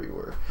back to where you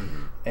were.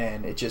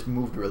 And it just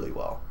moved really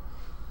well.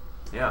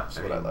 Yeah. That's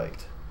what I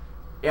liked.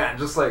 Yeah, and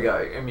just like,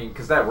 I mean,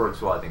 because that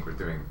works well, I think, with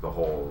doing the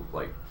whole,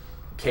 like,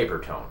 caper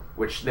tone,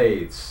 which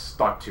they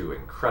stuck to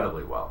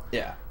incredibly well.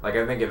 Yeah. Like,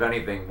 I think, if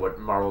anything, what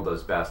Marvel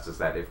does best is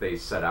that if they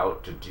set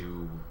out to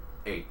do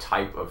a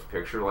type of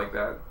picture like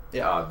that,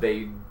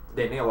 they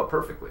nail it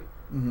perfectly.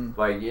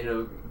 Like, you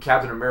know,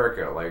 Captain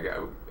America, like,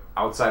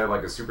 outside of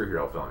like a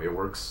superhero film, it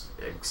works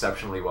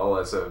exceptionally well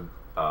as a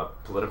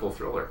political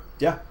thriller.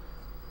 Yeah.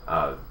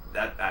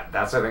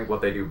 That's I think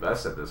what they do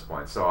best at this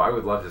point. So I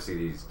would love to see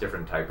these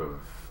different type of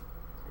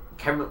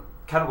kind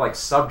of like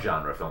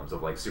subgenre films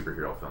of like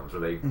superhero films,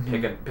 where they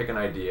pick an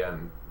idea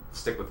and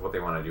stick with what they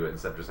want to do it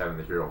instead of just having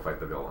the hero fight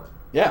the villain.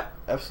 Yeah,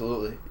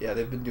 absolutely. Yeah,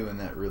 they've been doing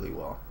that really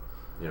well.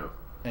 Yeah.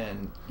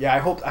 And yeah, I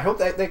hope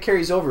that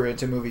carries over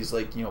into movies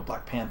like, you know,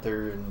 Black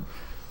Panther and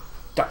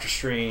Doctor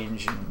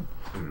Strange, and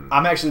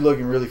I'm actually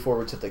looking really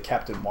forward to the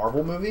Captain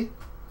Marvel movie.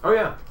 Oh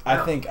yeah,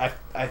 I think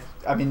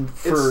I mean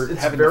for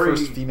it's having very, the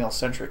first female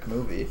centric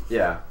movie.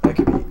 Yeah, that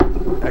could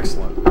be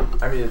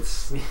excellent. I mean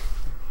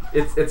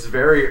it's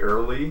very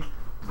early,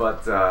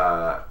 but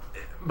I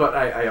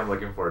am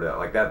looking forward to that.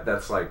 Like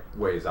that's like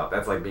ways out.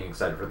 That's like being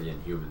excited for the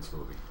Inhumans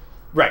movie.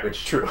 Right.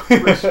 Which true.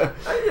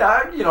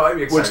 Yeah, you know, I'd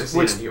be excited to see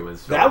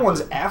Inhumans. That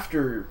one's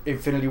after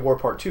Infinity War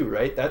Part 2,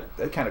 right?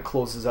 That kind of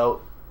closes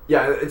out.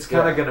 Yeah, it's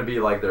kind of going to be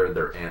like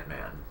their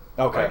Ant-Man.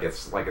 Okay. Like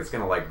it's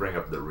going to like bring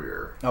up the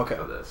rear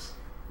of this.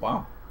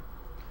 Wow.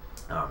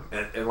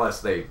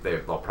 Unless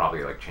they'll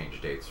probably like change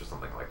dates or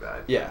something like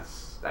that. Yeah.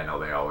 I know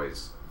they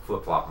always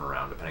flip-flop them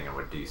around depending on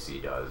what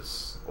DC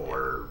does,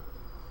 or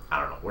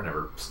I don't know,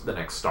 whenever the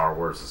next Star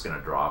Wars is going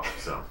to drop.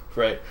 So.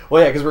 Right.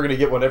 Well, yeah, because we're going to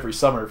get one every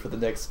summer for the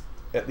next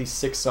at least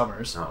 6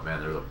 summers. Oh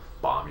man, there's a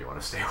bomb you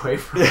want to stay away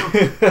from.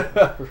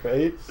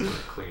 Right?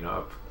 Clean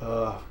up.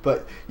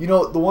 But you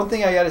know, the one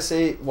thing I got to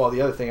say, well,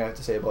 the other thing I have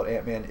to say about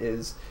Ant-Man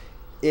is,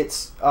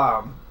 it's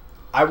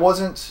I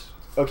wasn't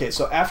okay.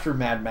 So after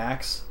Mad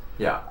Max,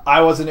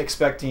 I wasn't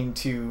expecting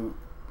to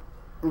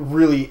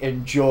really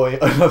enjoy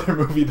another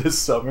movie this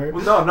summer.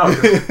 Well, no,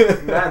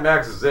 Mad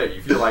Max is it.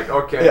 You feel like,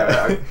 okay,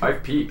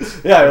 I've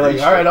peaked. Yeah, you're like,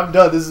 all right, I'm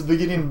done. This is the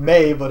beginning of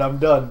May, but I'm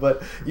done.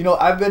 But you know,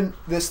 I've been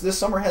this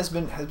summer has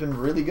been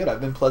really good.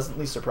 I've been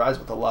pleasantly surprised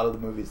with a lot of the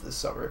movies this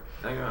summer.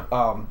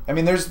 I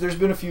mean, there's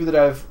been a few that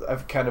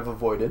I've kind of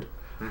avoided,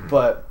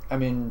 but I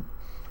mean,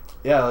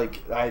 yeah,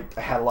 like I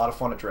had a lot of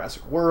fun at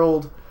Jurassic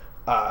World.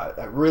 I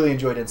really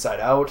enjoyed Inside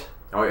Out.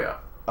 Oh yeah.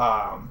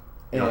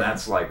 You know,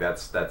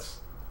 that's.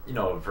 You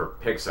know, for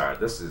Pixar,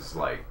 this is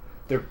like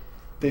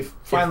they've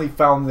finally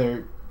found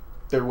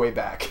their way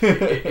back.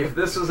 If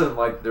this isn't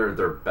like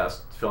their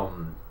best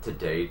film to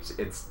date,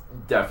 it's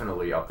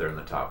definitely up there in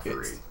the top 3.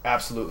 It's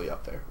absolutely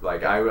up there.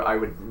 Like I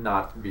would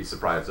not be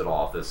surprised at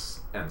all if this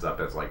ends up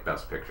as like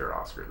Best Picture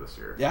Oscar this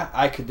year. Yeah,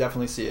 I could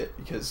definitely see it,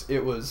 because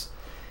it was,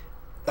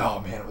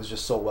 oh man, it was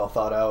just so well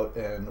thought out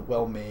and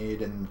well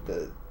made, and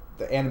the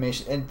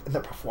animation and the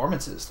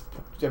performances.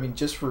 I mean,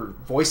 just for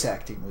voice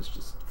acting was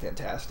just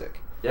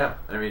fantastic. Yeah,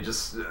 I mean,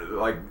 just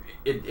like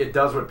it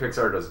does what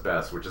Pixar does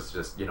best, which is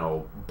just, you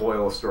know,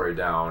 boil a story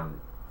down,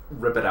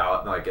 rip it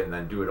out, like, and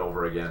then do it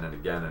over again and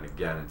again and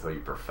again until you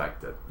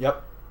perfect it.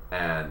 Yep.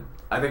 And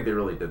I think they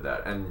really did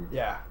that. And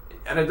yeah,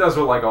 and it does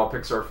what like all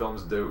Pixar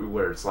films do,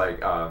 where it's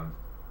like,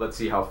 let's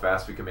see how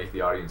fast we can make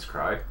the audience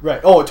cry.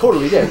 Right. Oh, it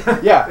totally did.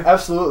 Yeah,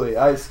 absolutely.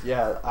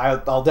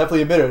 I'll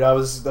definitely admit it. I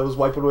was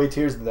wiping away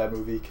tears in that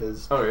movie,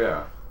 because. Oh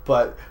yeah.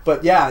 But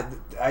yeah,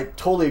 I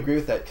totally agree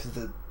with that,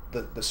 because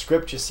the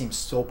script just seems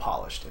so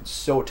polished and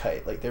so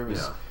tight. Like there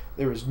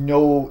was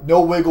no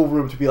wiggle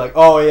room to be like,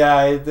 oh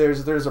yeah,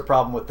 there's a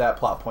problem with that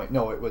plot point.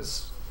 No, it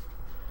was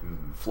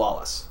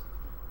flawless.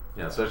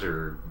 Yeah,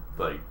 especially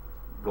like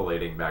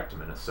relating back to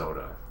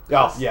Minnesota.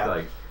 Oh yeah,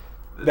 like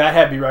that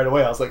had me right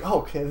away. I was like,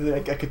 oh, okay,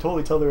 I could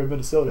totally tell they're in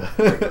Minnesota.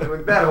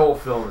 like that whole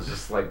film is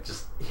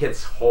just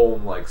hits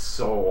home like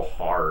so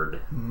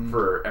hard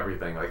for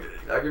everything. Like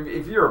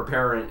if you're a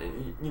parent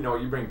and you know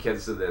you bring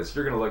kids to this,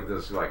 you're gonna look at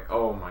this like,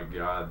 oh my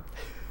god,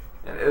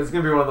 and it's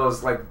gonna be one of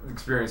those like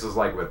experiences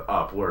like with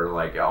Up, where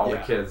like all the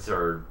kids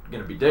are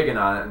gonna be digging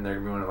on it, and they're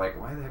gonna be like,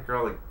 why the heck are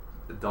all like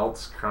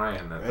adults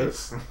crying at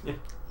this?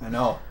 I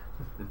know.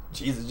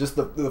 Jesus, just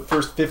the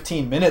first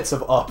 15 minutes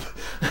of Up.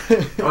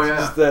 Oh yeah,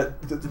 just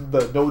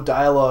the no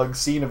dialogue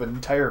scene of an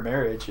entire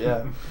marriage.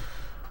 Yeah,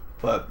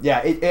 but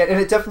yeah,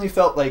 it definitely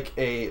felt like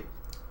a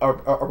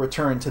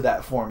return to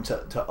that form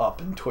to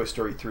Up in Toy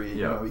Story 3.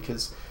 You know,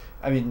 because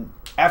I mean,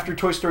 after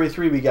Toy Story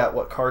 3, we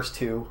got Cars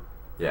 2.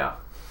 Yeah,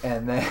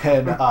 and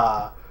then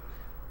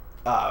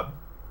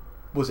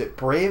was it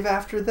Brave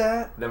after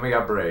that? Then we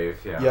got Brave,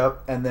 yeah.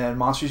 Yep, and then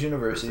Monsters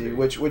University,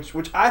 which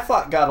I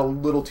thought got a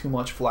little too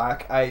much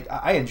flack.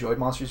 I enjoyed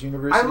Monsters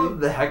University. I loved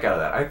the heck out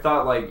of that. I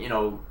thought, like, you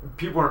know,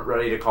 people weren't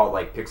ready to call it,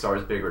 like,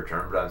 Pixar's big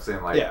return, but I'm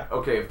saying, like,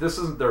 okay, if this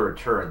isn't their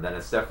return, then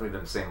it's definitely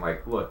them saying,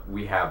 like, look,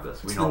 we have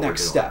this. We know what we're doing.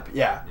 It's the next step.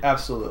 Yeah,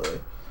 absolutely.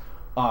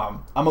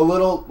 I'm a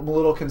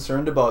little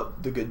concerned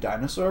about The Good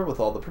Dinosaur with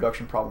all the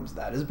production problems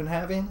that has been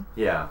having.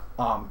 Yeah.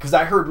 Because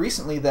I heard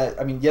recently that,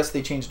 I mean, yes,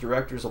 they changed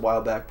directors a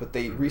while back, but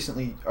they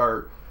recently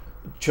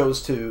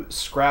chose to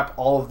scrap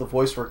all of the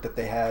voice work that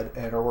they had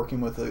and are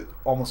working with a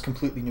almost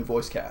completely new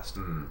voice cast.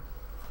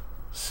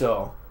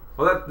 So.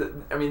 Well,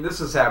 I mean, this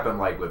has happened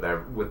like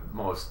with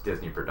most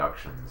Disney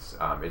productions.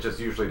 It just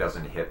usually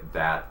doesn't hit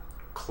that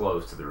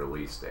close to the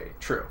release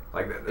date. True.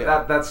 Like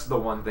that's the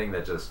one thing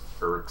that just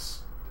irks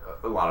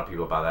a lot of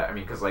people about that. I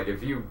mean, because like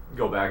if you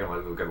go back and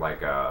look at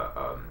like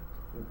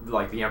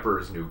The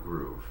Emperor's New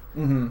Groove,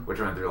 which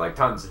went through like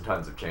tons and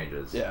tons of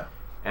changes. Yeah.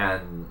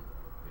 And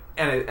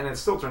it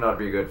still turned out to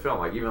be a good film.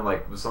 Like even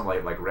like some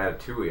like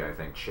Ratatouille, I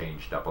think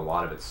changed up a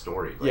lot of its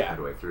story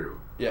midway through.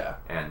 Yeah.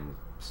 And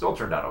still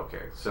turned out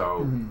okay.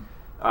 So,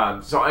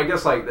 so I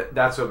guess like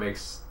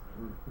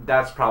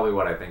that's probably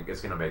what I think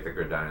is going to make The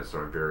Good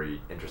Dinosaur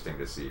very interesting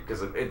to see,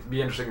 because it'd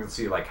be interesting to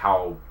see like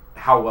how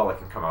well it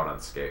can come out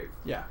unscathed.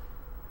 Yeah.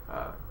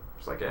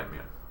 Just like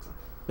Ant-Man.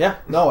 Yeah.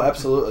 No,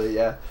 absolutely.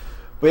 Yeah.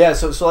 But yeah,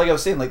 so like I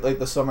was saying, like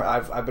the summer,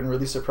 I've been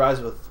really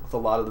surprised with a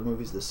lot of the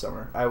movies this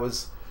summer. I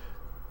was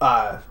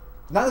not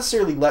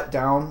necessarily let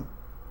down,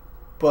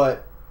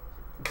 but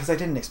because I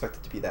didn't expect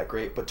it to be that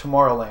great. But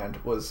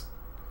Tomorrowland was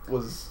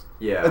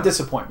a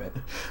disappointment.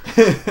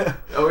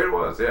 Oh, it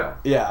was, yeah.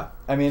 Yeah,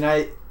 I mean,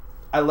 I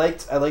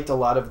liked a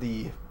lot of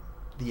the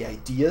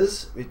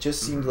ideas. It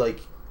just seemed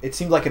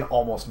like an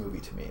almost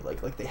movie to me.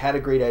 Like they had a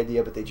great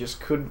idea, but they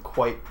just couldn't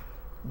quite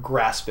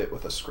grasp it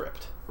with a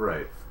script.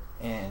 Right.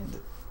 And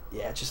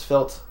yeah, it just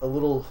felt a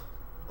little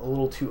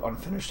too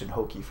unfinished and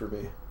hokey for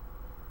me.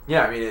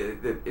 Yeah, I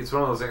mean, it's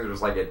one of those things where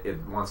it's like it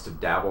wants to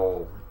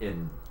dabble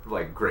in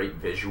like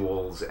great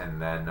visuals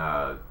and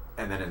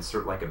then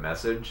insert like a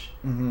message.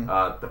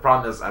 The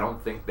problem is I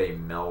don't think they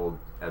meld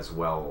as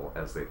well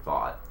as they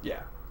thought.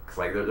 Yeah. Cause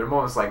like there are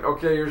moments like,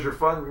 okay, here's your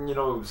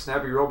fun,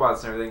 snappy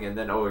robots and everything, and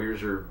then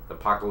here's your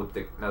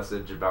apocalyptic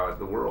message about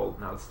the world.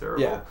 Now it's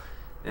terrible. Yeah.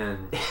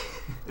 And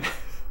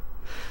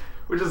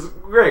which is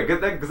great,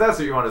 because that's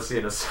what you want to see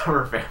in a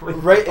summer family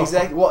film. Right,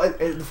 exactly. Well,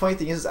 the funny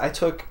thing is, I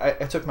took my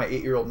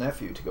 8-year-old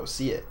nephew to go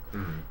see it,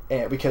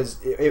 and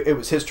because it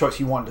was his choice,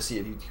 he wanted to see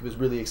it. He was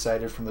really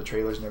excited from the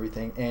trailers and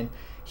everything, and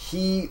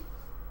he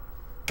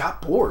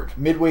got bored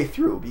midway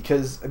through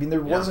because I mean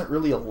there wasn't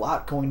really a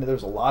lot going. There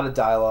was a lot of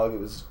dialogue. It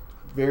was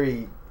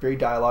very very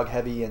dialogue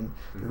heavy, and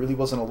there really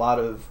wasn't a lot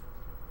of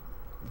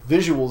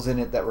visuals in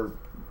it that were,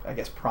 I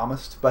guess,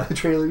 promised by the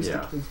trailers.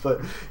 Yeah.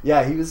 But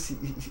yeah,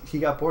 he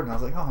got bored, and I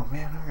was like, oh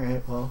man, all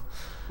right, well.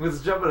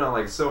 It's jumping on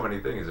like so many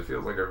things. It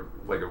feels like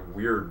a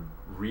weird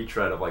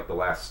retread of like The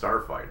Last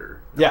Starfighter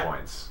at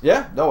points.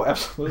 Yeah, no,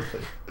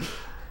 absolutely.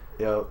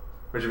 Yeah.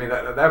 Which I mean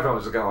that film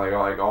was just kind of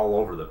like all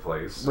over the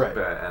place, right?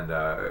 And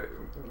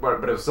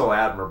but it was still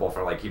admirable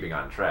for like keeping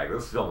on track.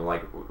 This film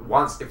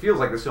it feels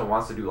like this film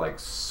wants to do like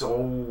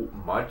so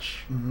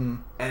much,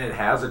 and it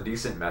has a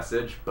decent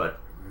message, but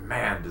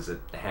man, does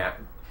it have.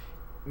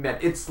 Man,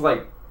 it's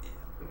like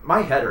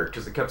my head hurt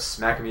because it kept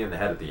smacking me in the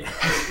head at the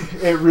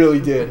end. It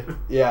really did.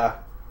 Yeah.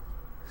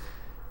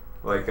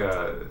 Like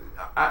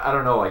I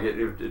don't know. Like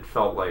it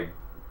felt like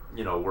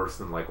worse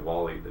than like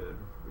WALL-E did.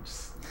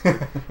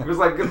 It was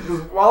like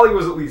WALL-E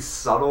was at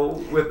least subtle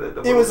with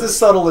it. It was as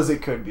subtle as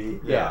it could be.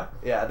 Yeah.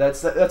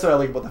 That's what I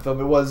like about the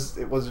film. It was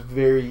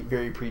very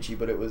very preachy,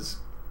 but it was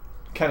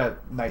kind of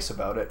nice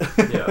about it.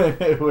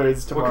 Yeah.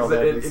 Whereas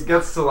Tomorrowland, it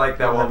gets to like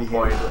that one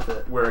point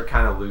where it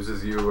kind of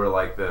loses you, where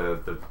like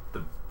the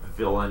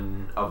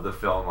villain of the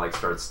film like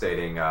starts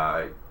stating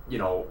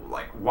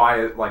like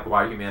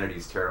why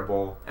humanity's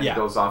terrible, and it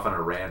goes off on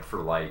a rant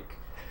for like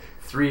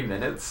 3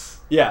 minutes.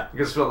 Yeah.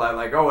 Because feel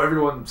like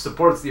everyone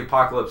supports the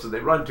apocalypse and they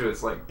run to it.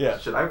 It's like,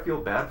 should I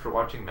feel bad for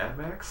watching Mad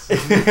Max?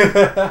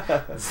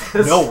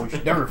 No, we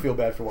should never feel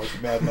bad for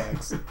watching Mad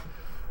Max.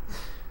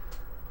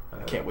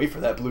 I can't wait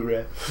for that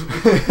Blu-ray.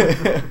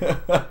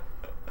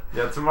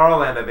 Yeah,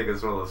 Tomorrowland I think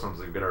is one of those films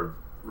we're gonna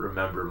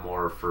remember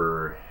more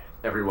for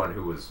everyone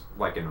who was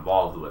like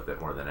involved with it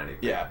more than anything.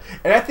 Yeah,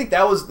 and I think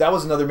that was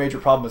another major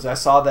problem. Is I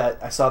saw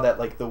that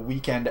like the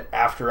weekend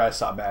after I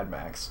saw Mad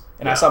Max,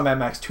 and I saw Mad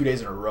Max 2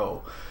 days in a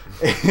row.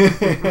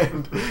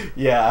 And,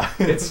 yeah,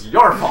 it's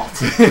your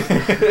fault.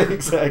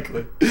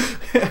 Exactly.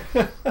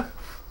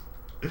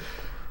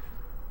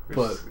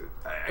 But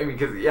I mean,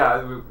 because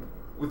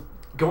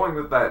going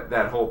with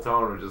that whole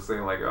tone of just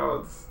saying like,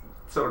 oh, it's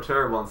so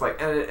terrible. And it's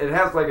like, and it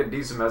has like a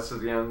decent message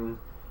at the end.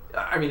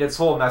 I mean, its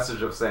whole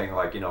message of saying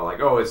like, like,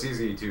 oh, it's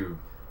easy to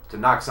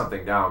knock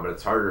something down, but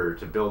it's harder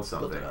to build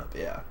something. Build it up,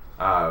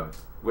 yeah.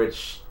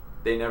 Which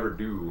they never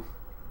do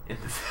in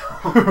the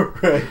film.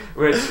 Right.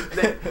 Which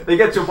they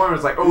get to a point where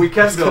it's like, oh, we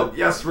can build.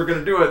 Yes, we're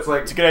gonna do it. It's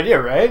like, it's a good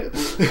idea, right?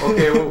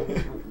 Okay, well,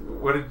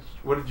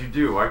 what did you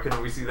do? Why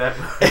couldn't we see that?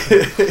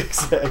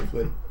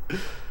 Exactly.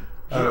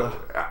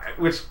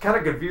 Which kind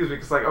of confused me,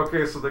 because like,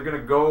 okay, so they're gonna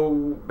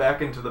go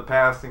back into the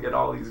past and get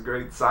all these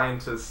great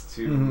scientists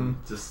to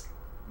just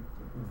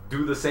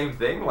do the same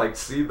thing, like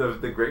see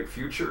the great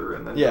future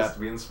and then just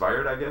be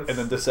inspired, I guess, and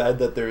then decide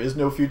that there is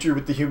no future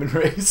with the human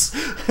race.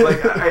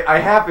 Like I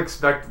half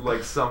expect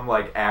like some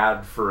like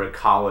ad for a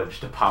college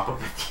to pop up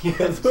at the end.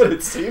 That's what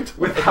it seemed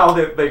with like. How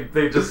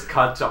they just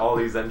cut to all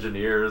these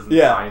engineers and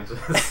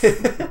scientists.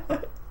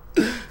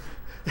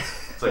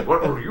 It's like,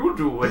 what will you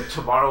do at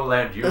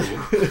Tomorrowland U?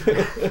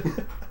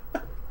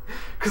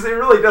 Because it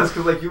really does,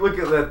 because like you look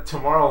at that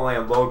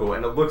Tomorrowland logo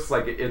and it looks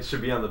like it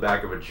should be on the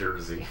back of a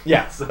jersey.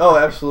 Yeah. So. Oh,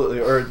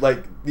 absolutely. Or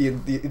like the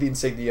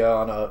insignia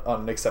on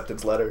an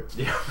acceptance letter.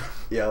 Yeah.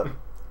 Yeah.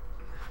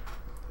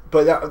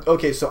 But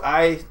okay, so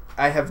I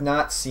have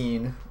not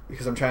seen,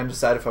 because I'm trying to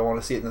decide if I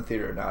want to see it in the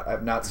theater or not.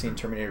 I've not seen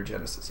Terminator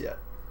Genesis yet.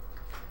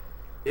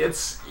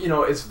 It's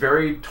it's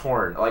very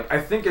torn. Like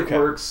I think it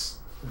works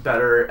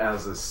better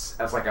as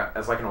like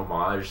an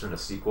homage than a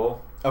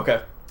sequel.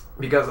 Okay.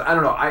 Because, I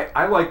don't know,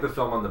 I like the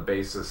film on the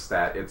basis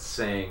that it's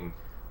saying,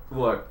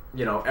 look,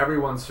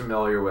 everyone's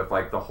familiar with,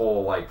 like, the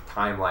whole, like,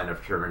 timeline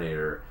of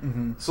Terminator.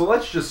 Mm-hmm. So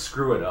let's just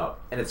screw it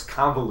up. And it's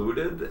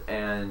convoluted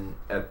and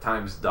at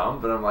times dumb,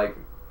 but I'm like,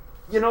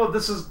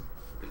 this is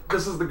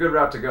the good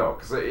route to go.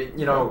 Because,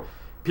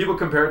 people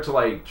compare it to,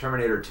 like,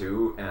 Terminator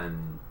 2,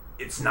 and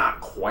it's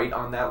not quite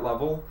on that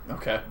level.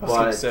 Okay. I was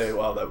going to say,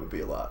 wow, that would be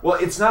a lot. Well,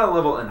 it's not a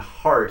level in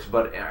heart,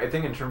 but I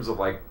think in terms of,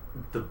 like,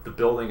 the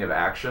building of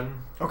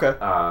action, okay,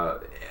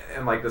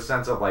 and like the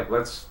sense of like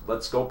let's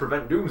go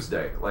prevent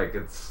doomsday, like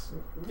it's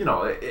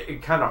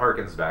it kind of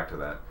harkens back to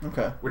that,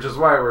 okay, which is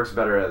why it works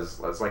better as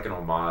like an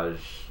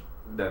homage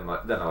than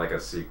like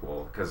a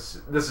sequel,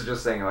 because this is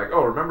just saying like,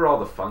 oh, remember all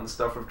the fun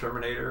stuff of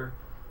Terminator?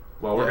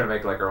 Well, we're gonna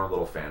make like our own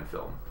little fan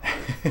film,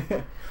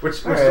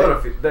 which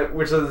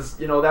is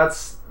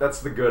that's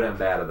the good and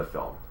bad of the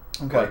film.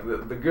 Okay, like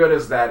the good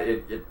is that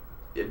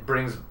it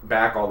brings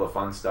back all the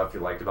fun stuff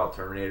you liked about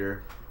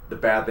Terminator. The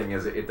bad thing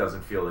is it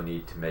doesn't feel the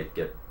need to make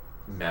it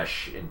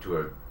mesh into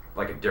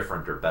a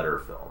different or better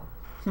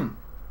film.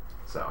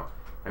 So,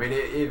 I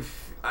mean,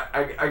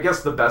 I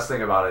guess the best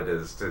thing about it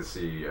is to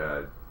see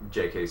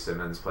J.K.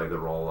 Simmons play the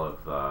role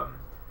of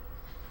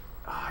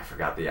I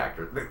forgot the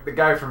actor. The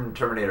guy from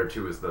Terminator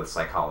 2 is the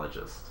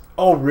psychologist.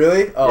 Oh,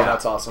 really? Oh, yeah.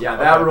 That's awesome. Yeah,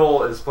 that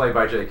role is played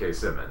by J.K.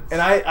 Simmons.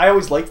 And I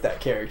always liked that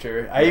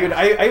character. I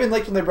even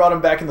liked when they brought him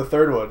back in the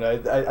third one.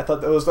 I thought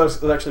that was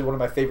actually one of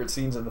my favorite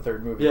scenes in the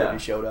third movie when he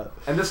showed up.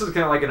 And this is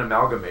kind of like an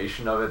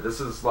amalgamation of it.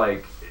 This is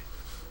like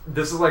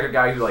a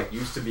guy who like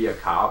used to be a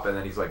cop and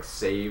then he's like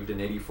saved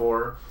in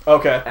 '84.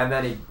 Okay. And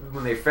then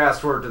when they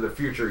fast forward to the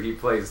future, he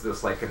plays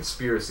this like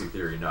conspiracy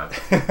theory nut.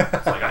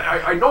 It's like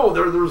I know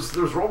there's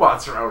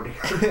robots around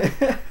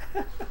here.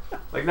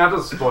 Like, not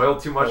to spoil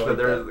too much, but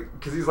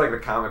because he's like the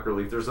comic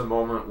relief, there's a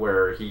moment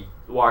where he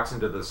walks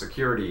into the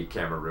security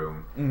camera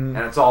room, and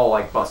it's all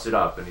like busted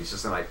up, and he's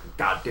just in like,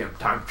 goddamn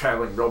time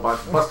traveling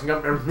robots busting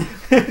up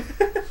everything.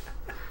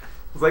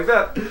 It's like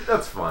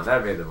that's fun.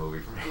 That made the movie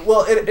for me.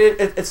 Well,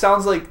 it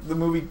sounds like the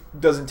movie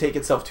doesn't take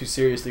itself too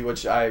seriously,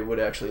 which I would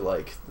actually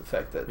like. The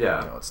fact that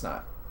it's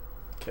not.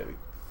 Okay,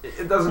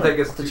 it doesn't take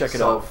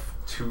itself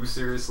too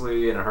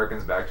seriously, and it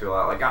harkens back to a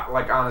lot.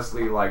 Like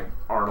honestly, like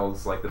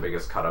Arnold's like the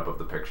biggest cut up of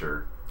the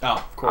picture. Oh,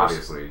 of course.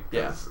 Obviously,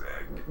 because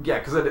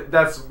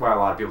that's why a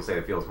lot of people say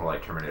it feels more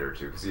like Terminator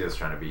 2, because he is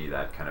trying to be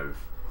that kind of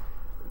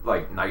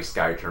like nice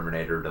guy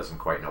Terminator, doesn't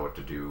quite know what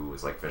to do,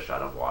 is like fish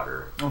out of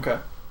water. Okay.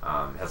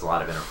 Has a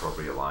lot of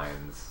inappropriate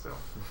lines. So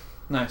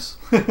nice.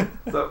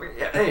 So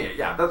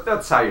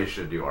that's how you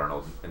should do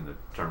Arnold in the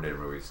Terminator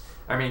movies.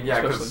 I mean,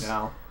 especially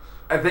now.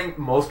 I think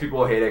most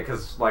people hate it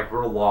because like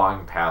we're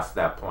long past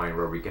that point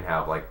where we can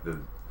have like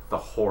the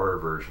horror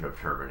version of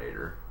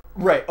Terminator.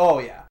 Right. Oh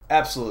yeah.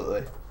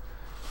 Absolutely.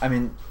 I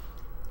mean,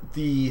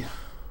 the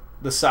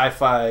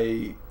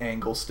sci-fi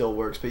angle still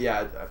works, but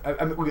yeah,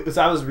 because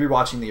I was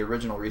rewatching the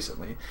original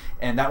recently,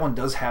 and that one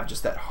does have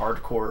just that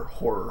hardcore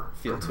horror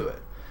feel to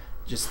it,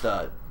 just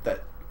that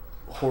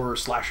horror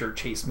slasher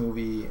chase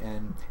movie,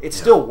 and it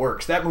still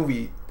works. That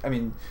movie, I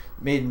mean,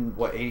 made in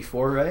what,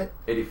 84, right?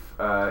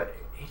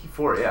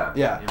 84, yeah.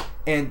 Yeah.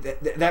 And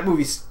that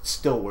movie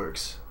still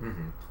works.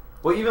 Mm-hmm.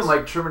 Well, even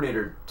like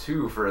Terminator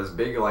 2, for as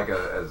big like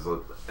as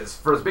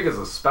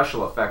a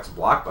special effects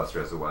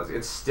blockbuster as it was,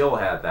 it still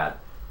had that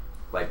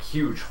like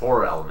huge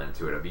horror element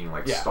to it of being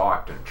like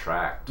stalked and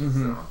tracked.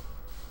 Mm-hmm. So.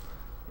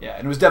 Yeah,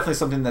 and it was definitely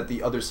something that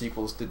the other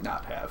sequels did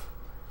not have.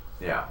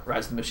 Yeah.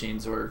 Rise of the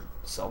Machines or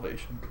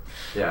Salvation.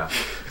 Yeah.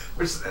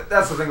 Which,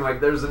 that's the thing,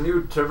 like there's a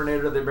new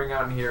Terminator they bring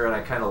out in here, and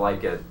I kind of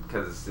like it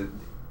because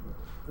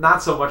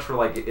not so much for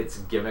like its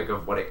gimmick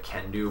of what it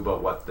can do,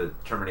 but what the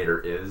Terminator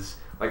is.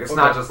 Like it's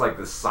not just like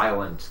this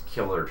silent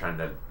killer trying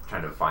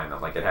to find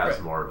them. Like it has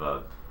more of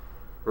a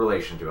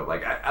relation to it.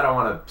 Like I don't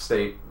want to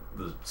state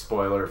the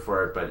spoiler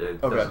for it, but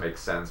it does make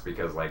sense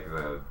because like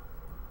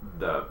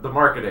the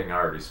marketing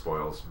already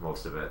spoils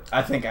most of it.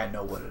 I think I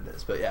know what it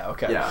is, but yeah,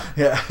 okay. Yeah.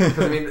 Because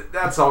I mean,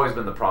 that's always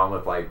been the problem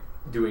with like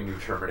doing new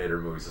Terminator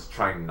movies is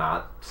trying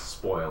not to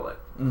spoil it.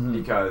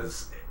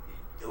 Because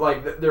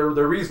like their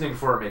reasoning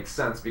for it makes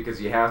sense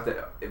because you have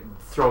to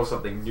throw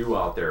something new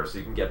out there so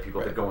you can get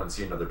people to go and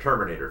see another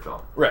Terminator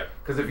film. Right.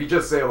 Because if you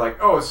just say like,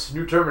 oh, it's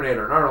new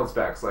Terminator and Arnold's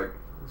back, it's like,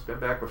 he's been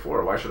back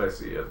before. Why should I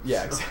see it?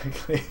 Yeah,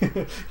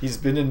 exactly. He's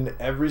been in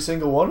every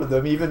single one of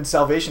them. Even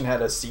Salvation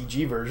had a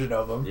CG version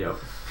of him. Yep.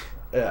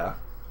 Yeah.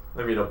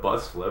 I mean, a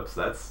bus flips.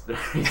 That's the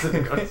reason to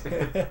go see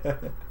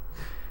it.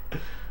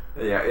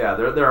 Yeah.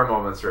 There are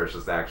moments where it's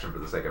just action for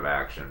the sake of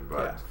action,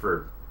 but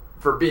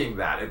for being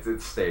that,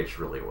 it's staged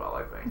really well,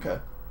 I think. Okay.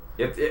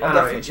 It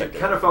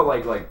kind of felt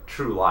like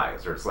True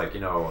Lies, where it's like,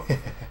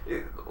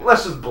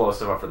 let's just blow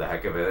stuff up for the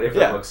heck of it. If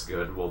it looks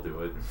good, we'll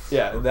do it.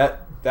 Yeah,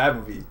 that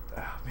movie,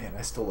 oh man,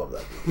 I still love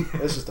that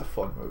movie. It's just a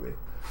fun movie.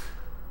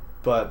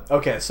 But,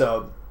 okay,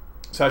 so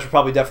I should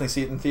probably definitely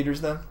see it in theaters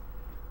then?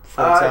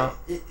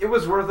 It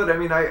was worth it. I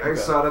mean, I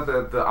saw it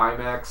at the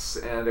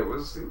IMAX, and it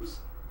was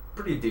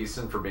pretty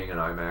decent for being an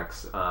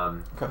IMAX.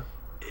 Okay.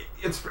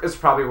 It's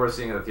probably worth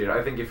seeing in the theater.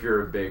 I think if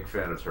you're a big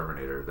fan of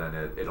Terminator, then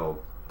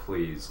it'll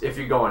please. If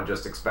you go in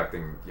just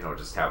expecting,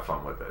 just have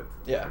fun with it.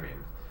 Yeah. I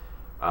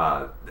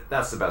mean,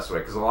 that's the best way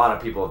because a lot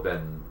of people have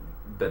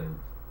been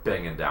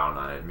banging down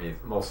on it. I mean,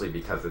 mostly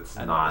because it's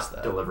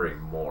not delivering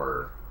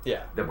more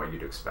than what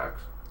you'd expect.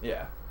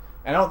 Yeah,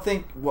 and I don't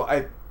think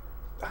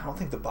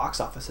the box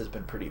office has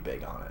been pretty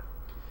big on it.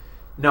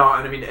 No,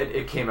 and I mean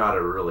it came out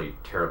at a really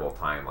terrible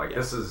time. Like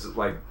this is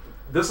like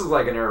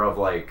an era of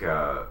like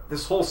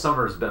this whole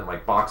summer has been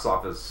like box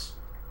office,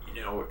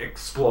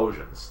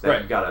 explosions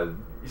that you gotta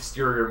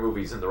steer your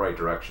movies in the right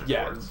direction.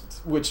 Yeah,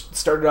 towards. Which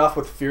started off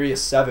with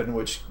Furious 7,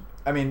 which.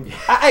 I mean,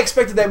 I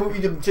expected that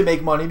movie to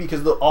make money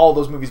because all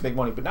those movies make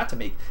money, but not to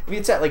make. I mean,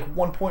 it's at like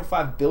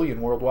 1.5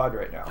 billion worldwide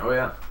right now. Oh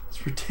yeah,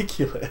 it's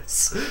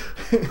ridiculous.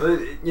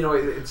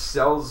 It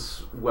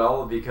sells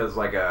well because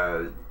like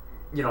I've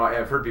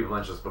heard people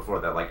mention this before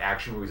that like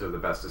action movies are the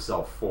best to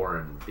sell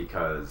foreign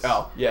because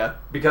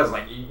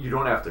like you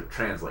don't have to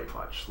translate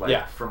much.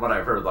 Like from what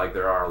I've heard, like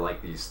there are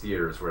like these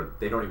theaters where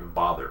they don't even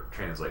bother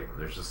translating them.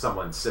 There's just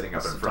someone sitting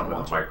up in front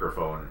of a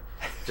microphone.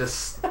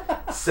 Just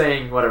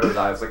saying whatever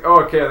that is, like,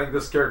 oh, okay, I think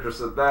this character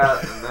said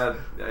that, and that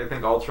I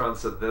think Ultron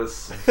said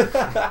this.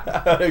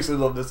 I'd actually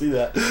love to see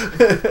that.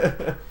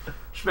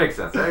 Which makes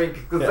sense. I mean,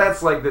 because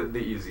that's like the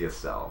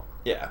easiest sell.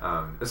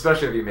 Yeah.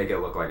 Especially if you make it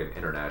look like an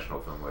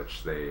international film,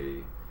 which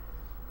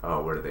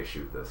where did they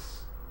shoot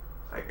this?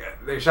 Like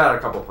they shot it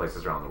a couple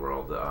places around the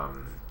world.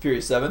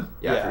 Furious 7.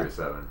 Yeah, Furious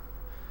 7.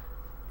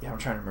 Yeah, I'm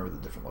trying to remember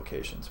the different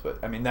locations, but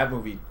I mean that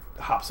movie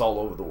hops all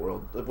over the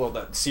world. Well,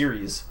 that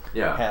series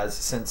has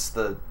since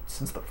the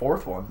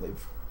fourth one.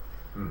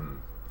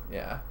 And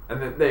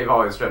then they've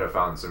always tried to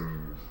find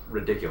some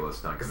ridiculous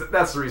stuff because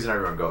that's the reason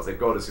everyone goes. They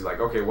go to see like,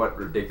 okay, what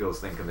ridiculous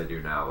thing can they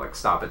do now? Like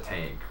stop a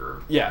tank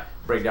or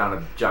break down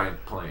a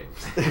giant plane.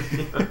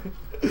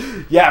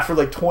 Yeah, for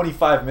like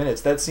 25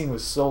 minutes. That scene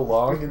was so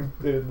long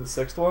in the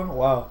sixth one.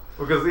 Wow.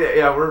 Because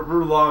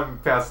we're long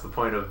past the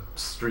point of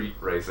street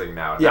racing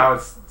now. Yeah. Now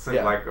it's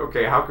like,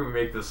 okay, how can we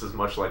make this as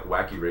much like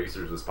Wacky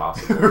Racers as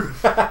possible?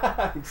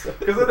 Because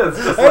it is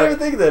just I didn't even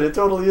think that. It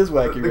totally is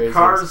Wacky Racers. The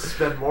cars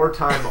spend more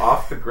time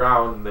off the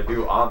ground than they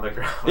do on the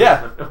ground.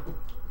 Yeah.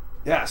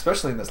 Yeah,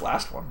 especially in this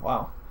last one.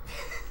 Wow.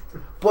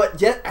 But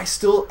yet, I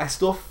still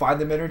find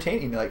them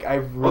entertaining. Like I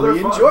really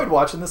enjoyed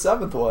watching the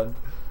seventh one.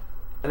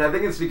 And I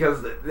think it's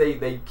because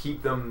they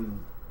keep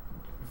them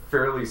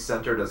fairly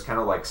centered as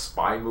kind of like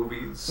spy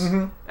movies,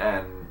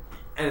 and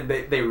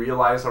they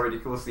realize how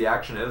ridiculous the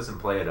action is and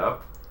play it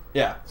up.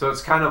 Yeah. So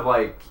it's kind of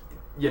like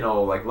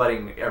like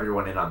letting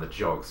everyone in on the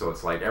joke. So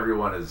it's like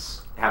everyone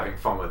is having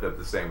fun with it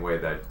the same way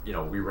that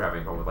we were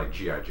having fun with like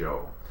G.I.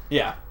 Joe.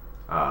 Yeah.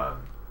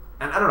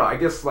 And I don't know. I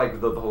guess like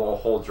the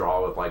whole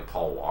draw with like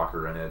Paul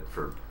Walker in it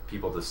for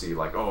people to see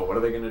like, oh, what are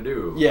they gonna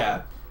do?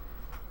 Yeah.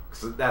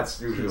 So that's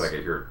usually like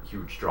a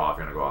huge draw if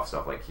you're gonna go off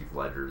stuff like Heath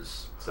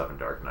Ledger's stuff in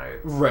Dark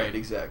Knight. Right,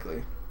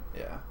 exactly.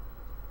 Yeah.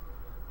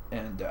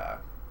 And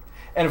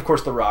of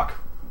course The Rock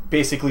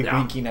basically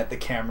winking at the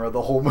camera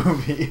the whole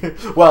movie.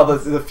 Well,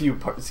 the few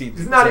scenes.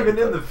 He's not even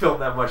in the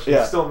film that much. He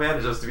still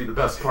manages to be the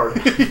best part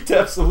of it. He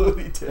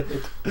absolutely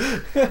did.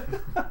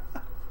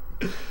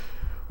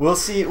 We'll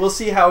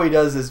see how he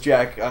does as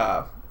Jack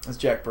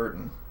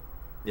Burton.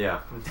 Yeah,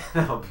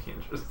 that'll be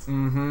interesting.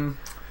 Mm-hmm.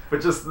 But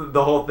just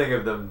the whole thing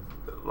of them.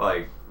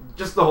 Like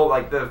just the whole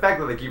like the fact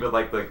that they keep it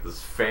like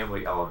this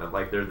family element,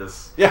 like they're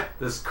this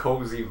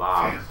cozy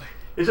mob. Family.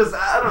 It just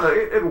I don't know.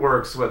 It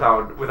works with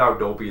how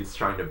dopey it's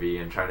trying to be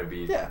and trying to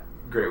be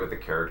great with the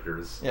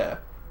characters. Yeah,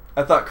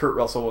 I thought Kurt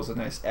Russell was a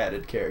nice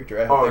added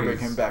character. I hope they bring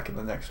him back in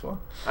the next one.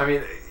 I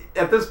mean,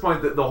 at this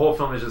point, the whole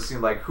film is just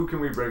seemed like, who can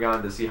we bring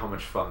on to see how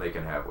much fun they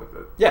can have with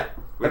it? Yeah,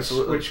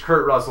 absolutely. Which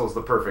Kurt Russell is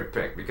the perfect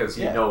pick because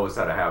he knows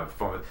how to have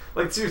fun with.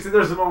 Like, seriously,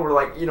 there's a moment where,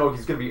 like, he's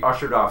going to be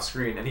ushered off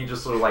screen and he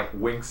just sort of, like,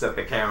 winks at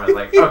the camera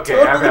like,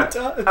 okay,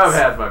 totally I've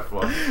had my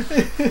fun.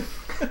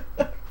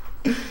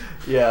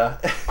 Yeah.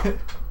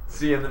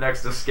 See you in the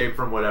next Escape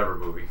from Whatever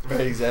movie.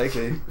 Right,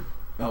 exactly.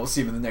 We'll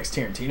see him in the next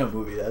Tarantino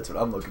movie. That's what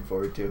I'm looking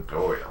forward to.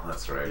 Oh, yeah,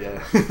 that's right.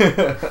 Yeah.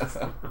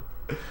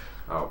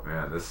 Oh,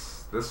 man,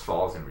 this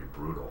fall is going to be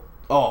brutal.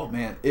 Oh,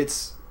 man.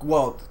 It's,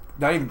 well,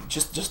 not even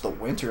just the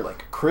winter.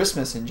 Like,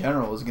 Christmas in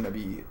general is going to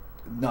be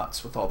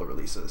nuts with all the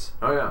releases.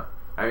 Oh, yeah.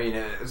 I mean,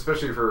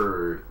 especially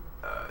for,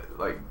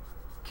 like,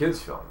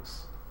 kids'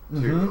 films,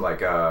 too. Mm-hmm.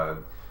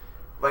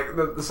 Like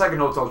the second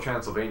Hotel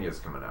Transylvania is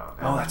coming out.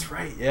 Oh, that's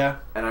right, yeah.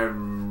 And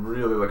I'm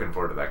really looking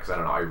forward to that because I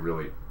don't know, I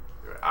really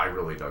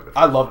dug the first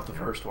one. I loved the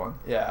first one.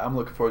 Yeah, I'm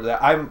looking forward to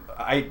that.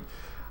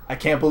 I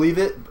can't believe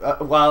it.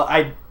 Well,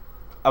 I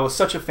was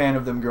such a fan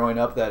of them growing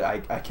up that I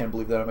can't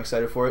believe that I'm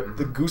excited for it. Mm-hmm.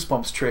 The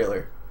Goosebumps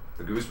trailer.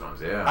 The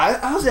Goosebumps,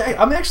 yeah.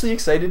 I'm actually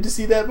excited to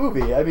see that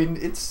movie. I mean,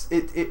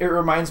 it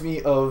reminds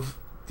me of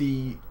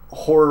the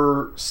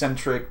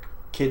horror-centric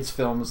kids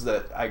films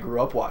that I grew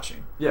up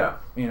watching. Yeah.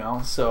 You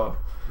know, so...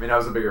 I mean, I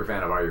was a bigger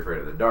fan of Are You Afraid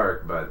of the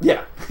Dark, but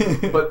yeah,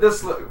 but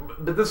this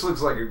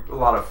looks like a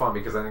lot of fun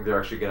because I think they're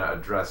actually going to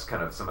address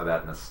kind of some of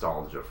that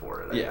nostalgia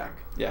for it. I think.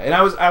 Yeah, and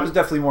I was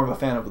definitely more of a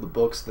fan of the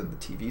books than the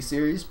TV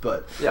series,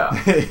 but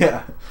yeah,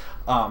 yeah,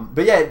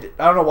 but yeah,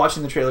 I don't know.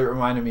 Watching the trailer, it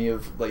reminded me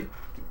of like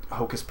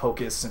Hocus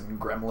Pocus and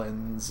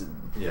Gremlins,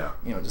 and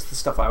you know, just the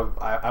stuff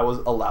I was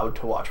allowed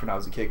to watch when I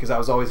was a kid because I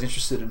was always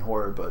interested in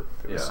horror, but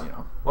it was, you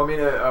know. Well, I mean,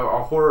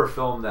 a horror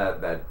film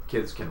that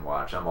kids can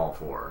watch, I'm all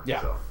for.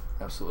 Yeah. So.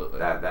 Absolutely.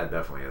 That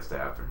definitely has to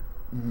happen.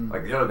 Mm-hmm.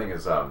 Like the other thing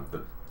is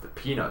the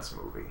Peanuts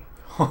movie.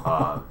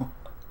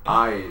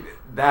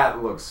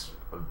 That looks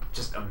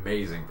just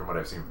amazing from what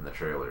I've seen from the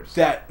trailers.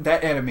 That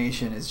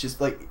animation is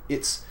just like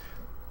it's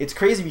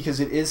crazy because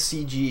it is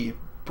CG,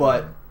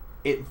 but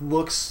it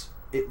looks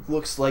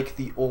like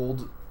the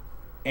old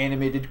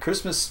animated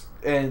Christmas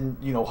and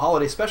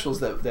holiday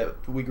specials that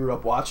we grew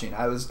up watching.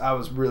 I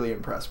was really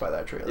impressed by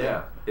that trailer.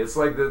 Yeah, it's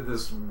like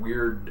this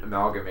weird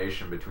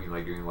amalgamation between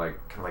like doing like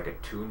kind of like a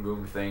Toon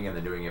Boom thing and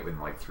then doing it with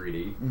like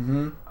 3D.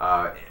 Mm-hmm.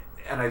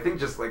 And I think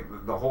just like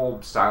the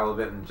whole style of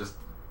it and just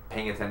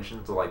paying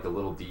attention to like the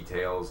little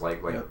details,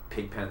 like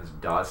Pigpen's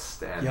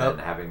dust and then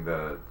having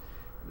the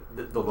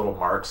little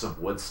marks of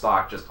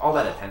Woodstock, just all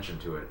that attention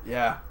to it.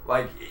 Yeah,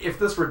 like if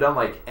this were done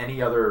like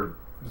any other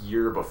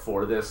year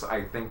before this,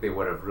 I think they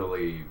would have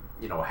really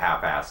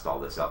half-assed all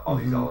these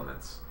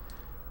elements.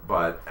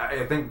 But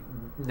I think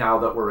now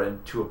that we're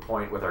to a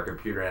point with our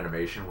computer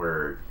animation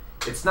where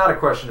it's not a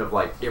question of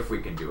like if we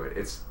can do it,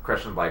 it's a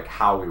question of like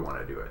how we want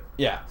to do it.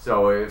 Yeah.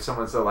 So if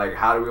someone said like,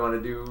 how do we want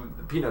to do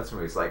the Peanuts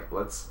movies? Like,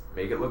 let's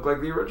make it look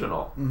like the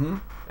original. Mm-hmm.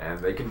 And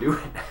they can do it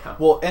now.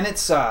 Well, and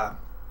it's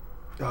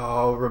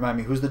remind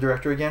me, who's the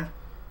director again?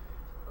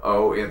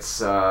 Oh,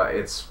 it's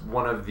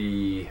one of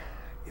the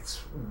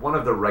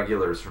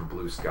regulars from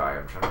Blue Sky.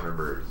 I'm trying to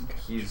remember.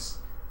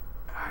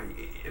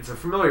 It's a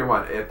familiar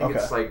one. I think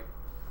it's like,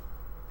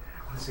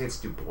 I want to say it's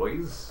Du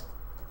Bois.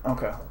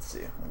 Okay, let's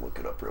see. I'll look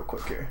it up real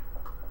quick here.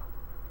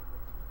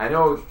 I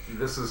know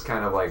this is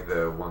kind of like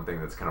the one thing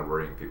that's kind of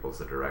worrying people as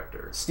the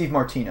director. Steve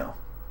Martino.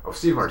 Oh,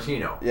 Steve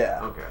Martino.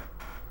 Yeah. Okay.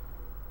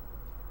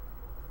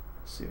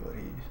 Let's see what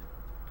he...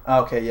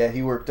 Okay, yeah,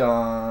 he worked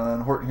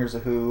on Horton Hears a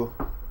Who.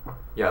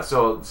 Yeah,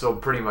 so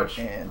pretty much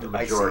and the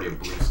majority of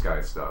Blue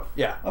Sky stuff.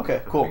 Yeah,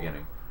 okay, cool. At the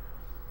beginning.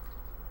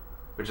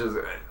 Which is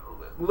a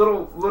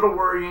little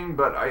worrying,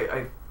 but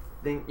I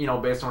think,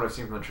 based on what I've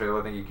seen from the trailer,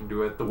 I think you can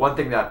do it. The one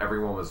thing that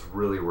everyone was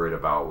really worried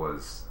about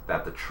was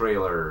that the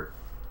trailer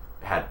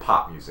had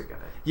pop music in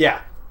it.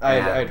 Yeah,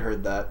 I'd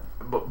heard that.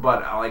 But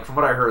like from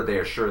what I heard, they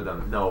assured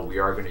them, no, we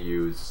are going to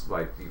use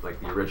like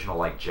the original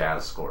like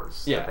jazz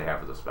scores that they have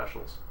for the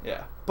specials.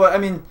 Yeah, but I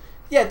mean,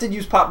 yeah, it did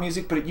use pop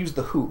music, but it used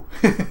the Who.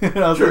 And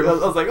I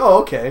was like,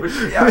 oh, okay. Which,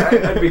 yeah,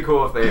 it'd be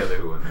cool if they had the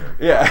Who in there.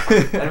 Yeah.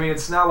 I mean,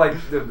 it's not like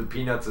the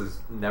Peanuts has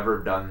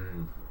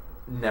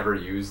never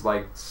used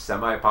like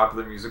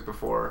semi-popular music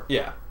before.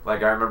 Yeah.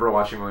 Like I remember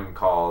watching one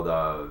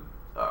called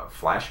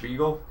Flash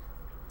Beagle,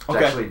 which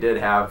actually did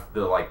have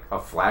a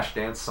Flash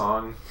dance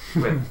song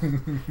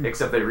with,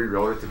 except they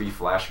rewrote it to be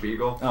Flash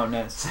Beagle. Oh,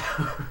 nice.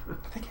 I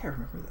think I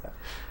remember that.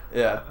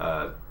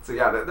 Yeah. So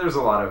yeah, there's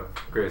a lot of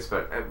great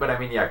stuff, but I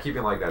mean, yeah,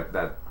 keeping like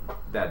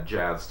that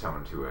jazz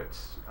tone to it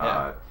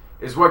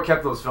is what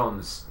kept those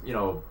films,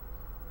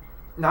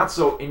 not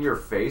so in your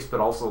face, but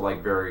also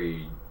like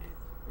very,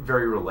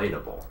 very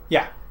relatable.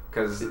 Yeah.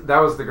 Because that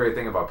was the great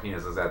thing about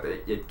Peanuts, is that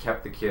it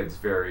kept the kids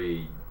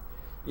very.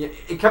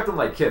 It kept them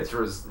like kids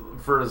for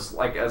as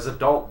like as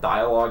adult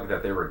dialogue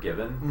that they were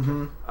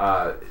given.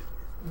 Mm-hmm.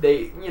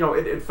 They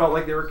it felt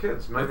like they were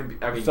kids. I mean,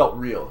 it felt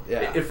real.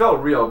 Yeah, it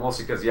felt real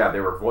mostly because they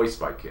were voiced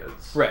by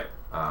kids. Right.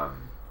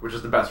 Which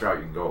is the best route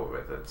you can go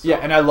with it. So. Yeah,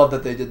 and I love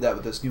that they did that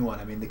with this new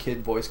one. I mean, the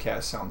kid voice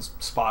cast sounds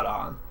spot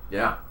on.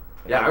 Yeah.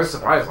 Yeah, I was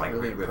surprised. Like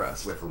really with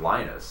impressed with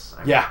Linus.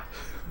 I mean,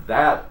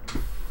 that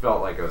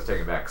felt like I was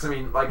taken back. 'Cause, I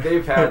mean, like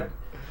they've had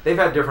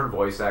different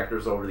voice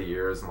actors over the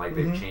years, and like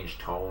they've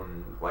changed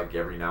tone like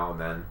every now and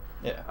then.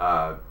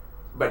 Yeah.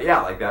 But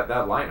yeah, like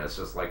that line is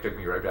just like took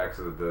me right back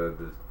to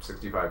the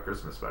 '65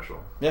 Christmas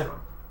special. Yeah. So.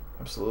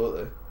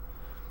 Absolutely.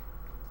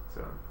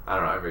 So I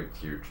don't know. I'm a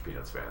huge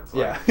Peanuts fan. So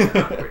yeah. I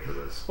cannot wait for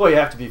this. Well, you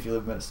have to be if you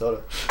live in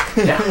Minnesota.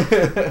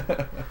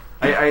 Yeah.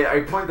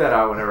 I point that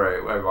out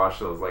whenever I watch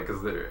those, like,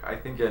 because I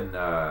think in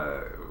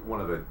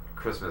one of the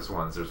Christmas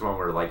ones, there's one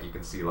where like you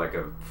can see like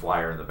a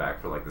flyer in the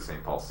back for like the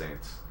St. Paul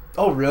Saints.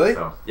 Oh, really?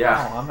 So,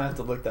 yeah. Oh, I'm gonna have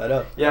to look that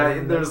up. Yeah,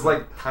 and there's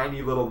like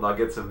tiny little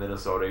nuggets of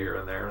Minnesota here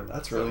and there.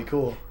 That's really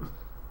cool.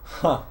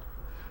 Huh.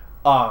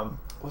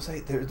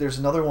 There's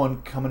another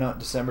one coming out in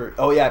December.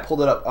 Oh yeah, I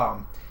pulled it up.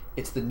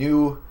 It's the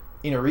new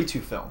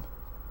Inarritu film.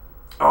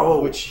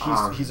 Oh, which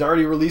he's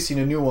already releasing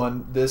a new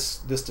one this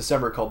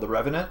December called The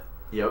Revenant.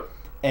 Yep.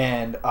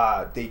 And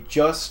they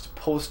just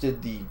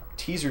posted the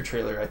teaser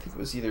trailer. I think it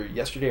was either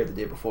yesterday or the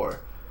day before.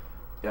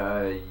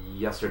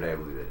 Yesterday I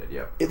believe they did.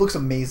 Yep. It looks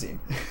amazing.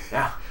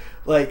 Yeah.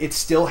 Like it's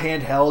still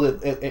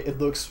handheld. It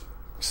looks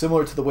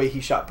similar to the way he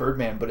shot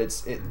Birdman, but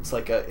it's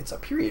like it's a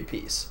period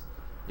piece.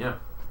 Yeah.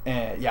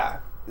 And yeah,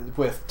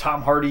 with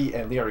Tom Hardy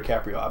and Leonardo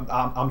DiCaprio,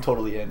 I'm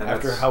totally in. And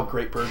after how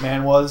great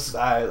Birdman was,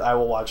 I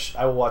will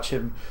watch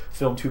him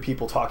film two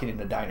people talking in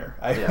a diner.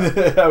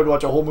 I would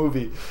watch a whole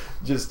movie.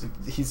 He's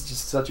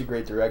just such a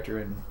great director,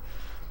 and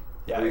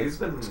yeah, he's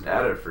been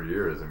at it for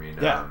years. I mean,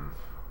 yeah.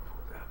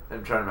 I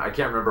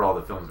can't remember all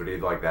the films, but he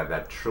had like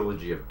that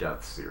Trilogy of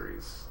Death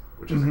series,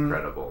 which is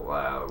incredible.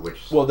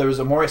 Well, there was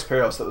Amores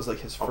Perros that was like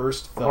his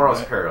first film.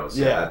 Amores Perros,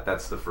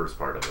 that's the first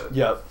part of it.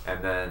 Yep.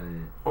 And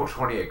then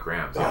 28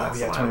 Grams. Yeah,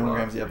 that's 21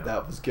 Grams. Yep,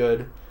 that was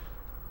good.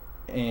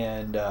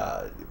 And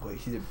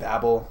he did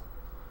Babel.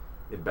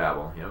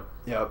 Babel. Yep.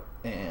 Yep.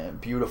 And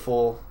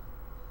Beautiful.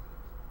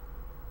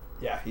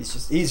 Yeah, he's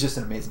just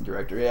an amazing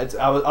director.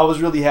 I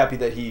was really happy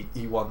that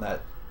he won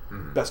that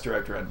Best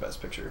Director and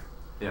Best Picture.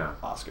 Yeah.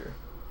 Oscar.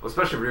 Well,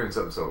 especially for doing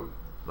something so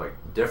like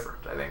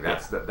different. I think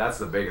that's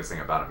the biggest thing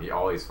about him. He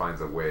always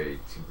finds a way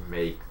to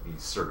make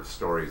these sort of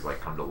stories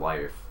like come to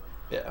life.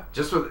 Yeah.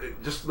 Just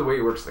the way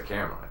he works the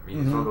camera. I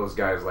mean, he's one of those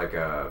guys like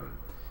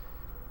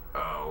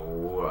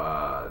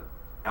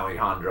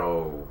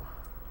Alejandro,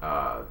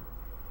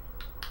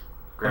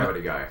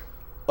 Gravity guy.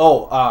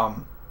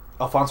 Oh,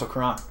 Alfonso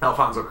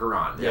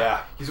Cuarón.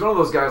 Yeah. He's one of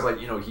those guys like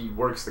he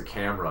works the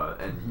camera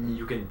and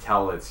you can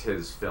tell it's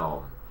his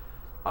film.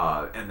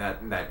 And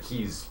that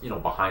he's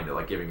behind it,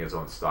 like giving his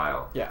own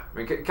style. Yeah, I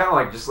mean, kind of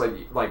like just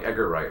like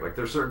Edgar Wright. Like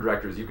there's certain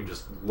directors you can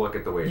just look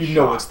at the way it's shot. You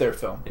know it's their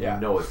film. And you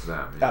know it's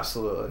them.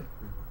 Absolutely.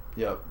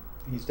 Yep,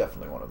 he's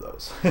definitely one of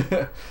those.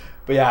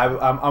 But yeah,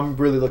 I'm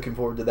really looking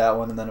forward to that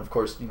one. And then of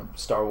course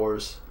Star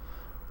Wars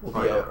will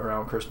be out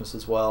around Christmas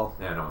as well.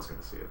 Yeah, no one's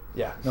gonna see it.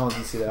 Yeah, no one's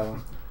gonna see that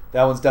one.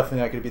 That one's definitely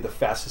not going to be the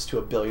fastest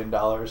to $1 billion.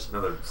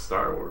 Another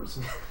Star Wars.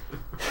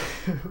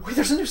 Wait,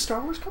 there's a new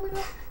Star Wars coming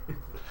out?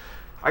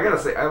 I gotta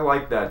say, I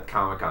like that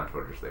Comic-Con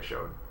footage they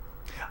showed.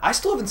 I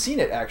still haven't seen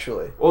it,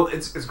 actually. Well,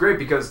 it's great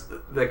because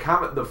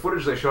the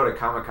footage they showed at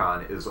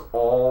Comic-Con is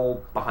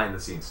all behind the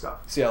scenes stuff.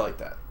 See, I like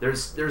that.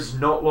 There's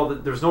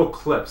no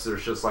clips.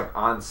 There's just like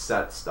on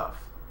set stuff.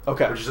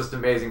 Okay. Which is just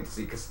amazing to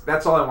see because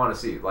that's all I want to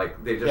see.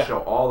 Like they just show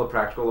all the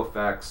practical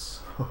effects.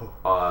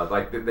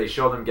 Like they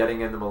show them getting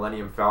in the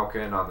Millennium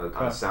Falcon on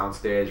the sound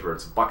stage where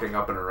it's bucking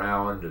up and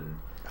around, and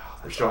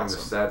they're showing the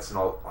sets and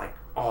all. Like,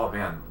 oh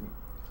man.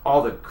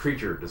 All the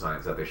creature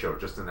designs that they showed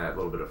just in that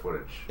little bit of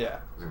footage. Yeah.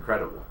 It was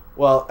incredible.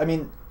 Well, I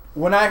mean,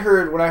 when I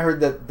heard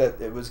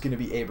that it was going to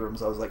be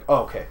Abrams, I was like,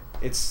 oh, okay.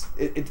 It's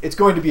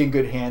going to be in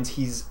good hands.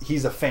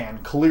 He's a fan.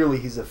 Clearly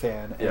he's a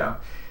fan. And yeah.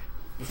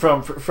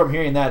 From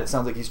hearing that, it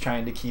sounds like he's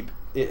trying to keep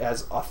it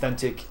as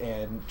authentic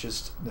and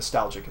just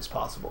nostalgic as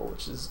possible,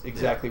 which is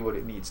exactly what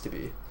it needs to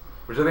be.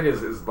 Which I think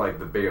is like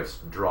the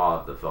biggest draw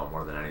of the film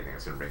more than anything.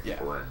 It's going to bring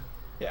people in.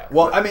 Yeah.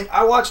 Well, I mean,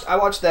 I watched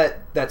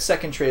that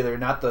second trailer,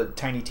 not the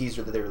tiny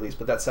teaser that they released,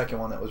 but that second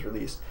one that was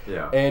released.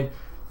 Yeah. And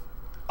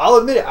I'll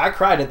admit it, I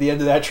cried at the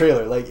end of that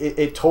trailer. Like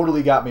it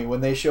totally got me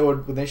when they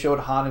showed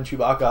Han and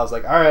Chewbacca. I was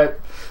like, all right,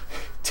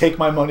 take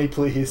my money,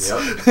 please. Yep.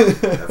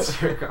 That's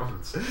here it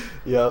comes.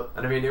 Yep.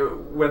 And I mean,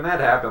 when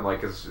that happened,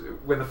 like, 'cause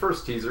when the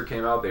first teaser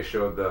came out, they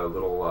showed the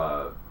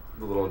little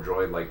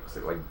droid, like, was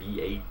it like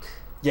B8?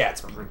 Yeah,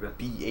 it's like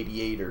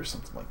B88 or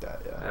something like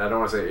that. Yeah. And I don't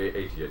want to say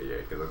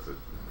AT-88 because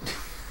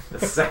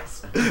that's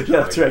assassin.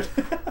 Yeah, that's right.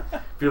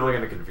 People are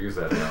going to confuse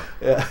that now.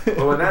 Yeah.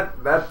 But when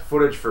that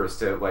footage first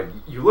hit, like,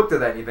 you looked at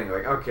that and you think,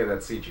 like, okay,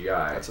 that's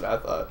CGI. That's what I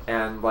thought.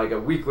 And, like, a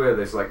week later,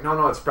 they're like,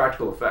 no, it's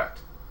practical effect.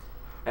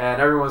 And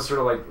everyone's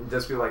sort of, like,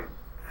 just be like,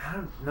 I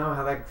don't know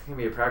how that can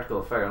be a practical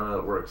effect. I don't know how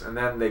it works. And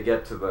then they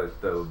get to the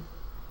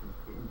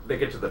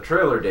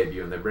trailer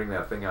debut and they bring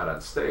that thing out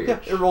on stage. Yeah,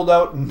 it rolled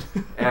out. And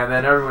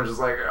then everyone's just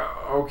like,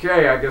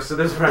 okay, I guess it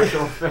is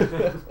practical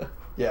effect.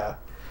 Yeah.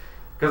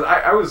 Because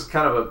I was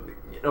kind of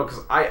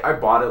because I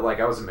bought it, like,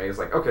 I was amazed,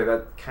 like, okay,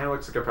 that kind of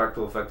looks like a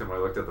practical effect when I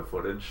looked at the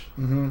footage.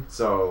 Mm-hmm.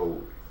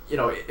 So,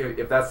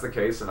 if that's the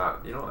case, and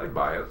I'd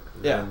buy it.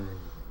 Yeah. And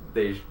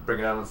they bring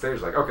it out on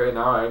stage, like, okay,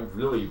 now I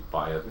really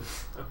buy it.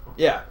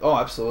 Yeah. Oh,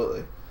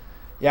 absolutely.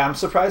 Yeah, I'm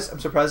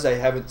surprised. I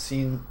haven't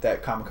seen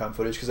that Comic-Con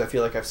footage because I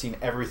feel like I've seen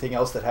everything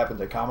else that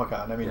happened at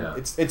Comic-Con. I mean,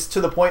 it's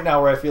to the point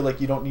now where I feel like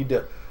you don't need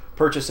to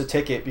purchase a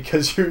ticket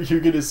because you're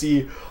going to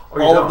see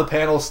all of the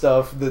panel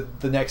stuff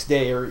the next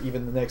day or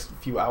even the next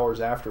few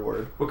hours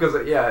afterward. Because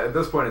at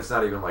this point it's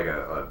not even like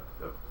a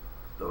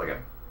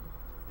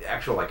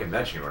actual like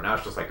convention anymore. Now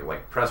it's just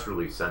like press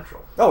release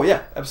central. Oh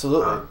yeah,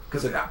 absolutely.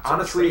 Because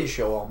honestly, a trade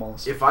show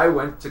almost. If I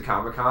went to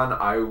Comic-Con,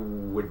 I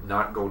would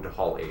not go to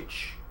Hall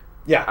H.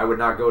 Yeah, I would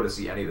not go to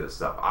see any of this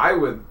stuff. I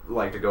would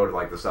like to go to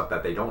like the stuff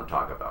that they don't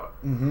talk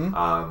about.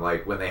 Mm-hmm.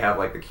 Like when they have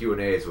like the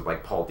Q&As with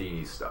like Paul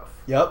Dini's stuff.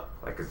 Yep.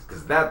 Like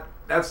because that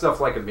stuff's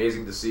like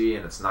amazing to see,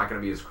 and it's not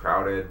going to be as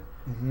crowded,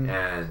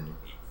 and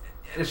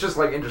it's just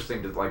like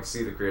interesting to like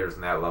see the creators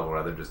in that level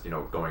rather than just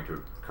going to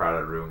a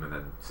crowded room and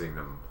then seeing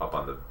them up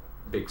on the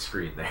big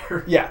screen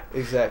there. Yeah,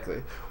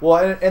 exactly.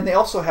 Well, and they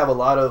also have a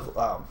lot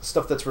of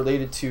stuff that's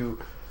related to,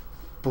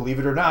 believe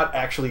it or not,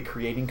 actually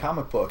creating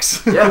comic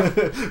books. Yeah.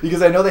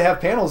 Because I know they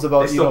have panels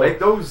about, they still make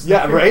those.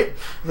 Yeah, right?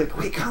 Like,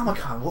 wait,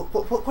 Comic-Con,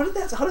 what did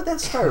that, how did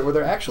that start? Were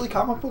there actually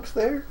comic books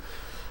there?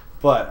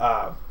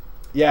 But,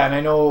 yeah, and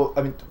I know,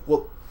 I mean,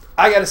 well,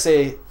 I gotta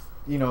say,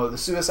 the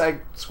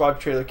Suicide Squad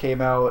trailer came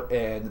out,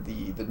 and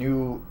the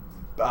new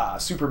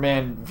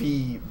Superman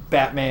v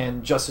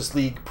Batman Justice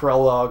League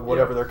prologue,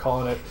 whatever they're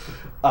calling it,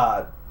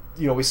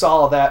 we saw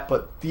all that,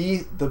 but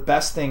the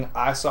best thing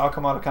I saw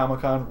come out of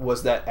Comic-Con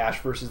was that Ash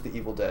versus the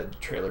Evil Dead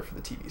trailer for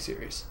the TV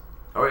series.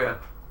 Oh yeah.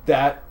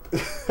 That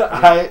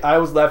I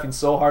was laughing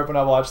so hard when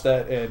I watched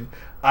that, and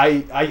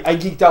I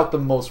geeked out the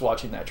most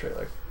watching that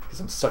trailer because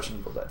I'm such an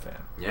Evil Dead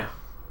fan. Yeah.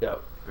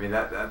 Yep. I mean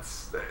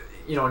that's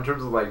in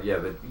terms of like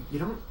you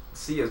don't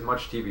see as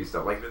much TV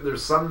stuff. Like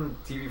there's some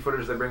TV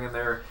footage they bring in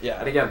there. Yeah.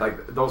 And again,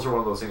 like those are one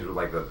of those things with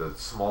like the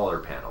smaller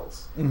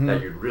panels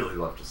that you'd really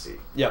love to see.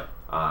 Yep.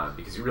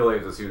 Because you really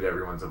have to see that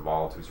everyone's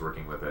involved, who's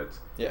working with it.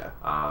 Yeah.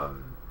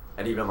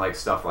 And even like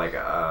stuff like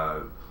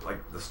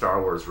the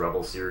Star Wars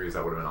Rebel series,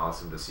 that would have been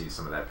awesome to see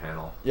some of that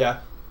panel. Yeah.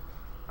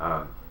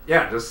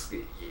 Just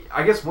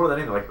I guess more than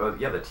anything, like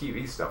the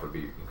TV stuff would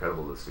be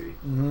incredible to see.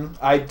 Mm-hmm.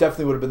 I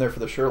definitely would have been there for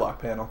the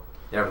Sherlock panel.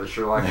 Yeah, for the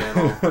Sherlock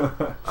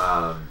panel.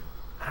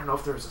 I don't know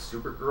if there was a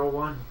Supergirl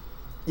one.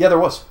 Yeah, there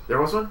was.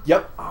 There was one?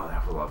 Yep. Oh,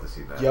 I would love to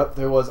see that. Yep,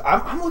 there was.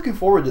 I'm looking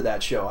forward to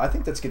that show. I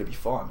think that's going to be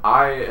fun.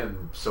 I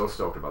am so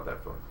stoked about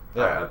that film.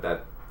 Yeah.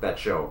 That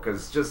show.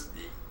 Because just,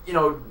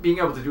 being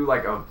able to do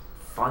like a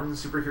fun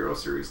superhero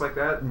series like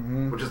that,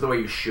 which is the way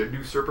you should do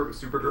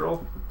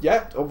Supergirl.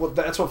 Yeah, well,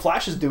 that's what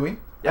Flash is doing.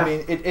 Yeah. I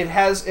mean, it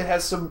has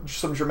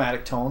some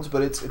dramatic tones,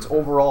 but it's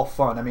overall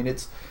fun. I mean,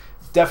 it's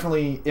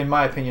definitely, in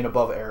my opinion,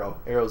 above Arrow.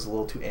 Arrow's a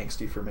little too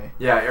angsty for me.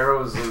 Yeah,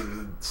 Arrow's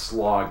a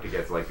slog to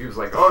get to. Like, people's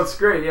like, oh, it's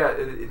great. Yeah,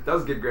 it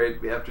does get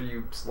great after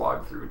you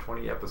slog through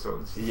 20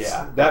 episodes.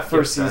 Yeah, that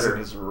first season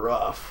is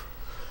rough.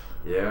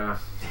 Yeah.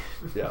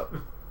 Yeah.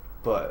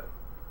 But,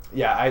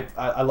 yeah,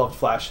 I loved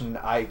Flash, and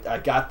I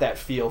got that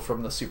feel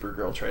from the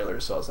Supergirl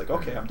trailer, so I was like,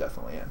 okay, I'm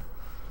definitely in.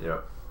 Yeah.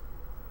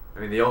 I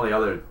mean, the only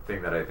other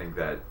thing that I think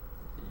that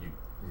you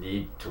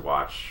need to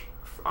watch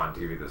on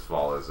TV this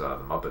fall is the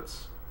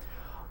Muppets.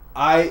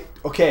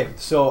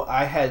 So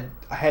I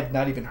had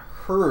not even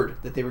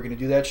heard that they were going to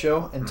do that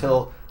show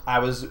until I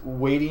was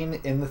waiting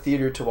in the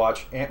theater to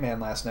watch Ant-Man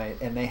last night,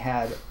 and they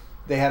had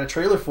a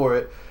trailer for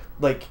it,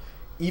 like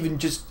even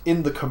just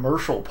in the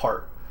commercial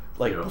part,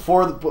 like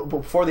before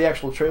the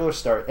actual trailer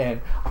start,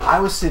 and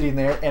I was sitting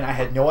there and I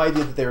had no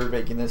idea that they were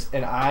making this,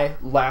 and I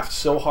laughed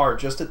so hard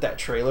just at that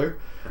trailer.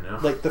 I know.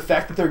 Like the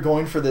fact that they're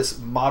going for this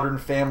Modern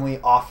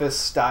Family office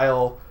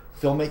style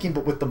filmmaking,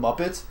 but with the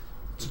Muppets,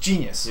 it's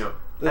genius.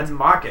 And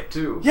mock it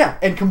too. Yeah,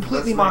 and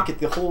completely mock it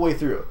the whole way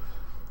through.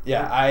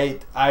 Yeah,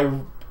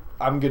 I'm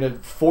gonna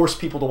force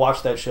people to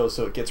watch that show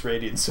so it gets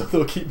ratings, so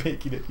they'll keep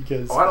making it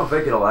because. Oh, I don't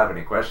think it'll have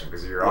any question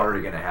because you're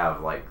already gonna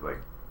have like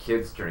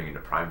kids turning into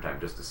primetime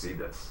just to see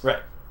this.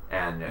 Right.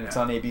 And it's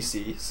on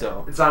ABC,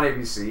 so it's on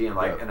ABC,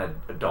 and and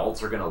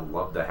adults are gonna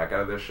love the heck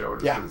out of this show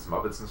just because it's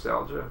Muppets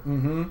nostalgia.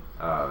 Mm-hmm.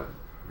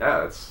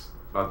 That's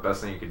about the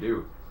best thing you could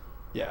do.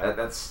 Yeah.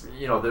 That's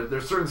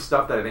there's certain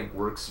stuff that I think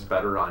works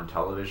better on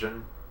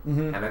television.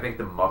 And I think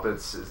the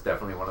Muppets is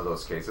definitely one of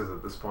those cases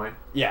at this point.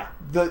 Yeah,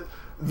 the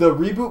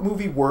reboot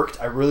movie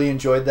worked. I really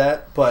enjoyed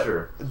that, but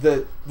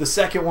the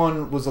second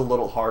one was a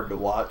little hard to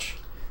watch.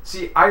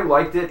 See, I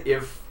liked it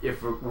if it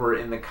were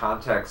in the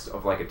context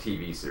of like a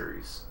TV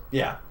series.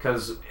 Yeah,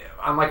 because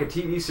on like a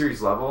TV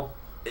series level,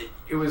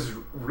 it was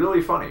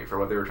really funny for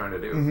what they were trying to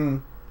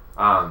do.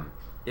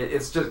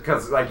 It's just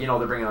because like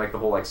they're bringing like the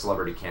whole like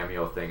celebrity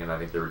cameo thing, and I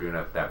think they were doing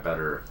that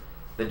better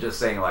than just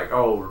saying like,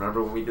 oh,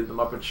 remember when we did the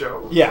Muppet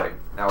Show? Yeah. Like,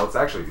 now let's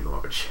actually do the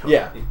Muppet Show.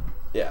 Yeah.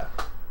 Yeah.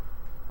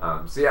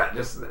 So yeah,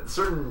 just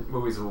certain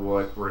movies will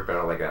work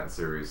better like that in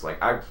series.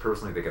 Like I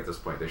personally think at this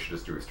point they should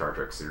just do a Star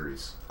Trek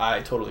series. I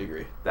totally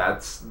agree.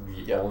 That's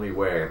the only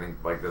way I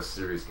think like this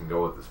series can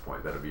go at this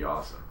point. That'd be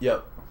awesome.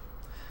 Yep.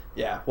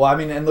 Yeah. Well, I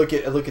mean, and look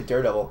at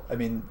Daredevil. I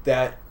mean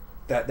that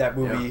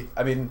movie. Yeah.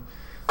 I mean,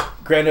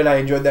 Granted, I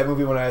enjoyed that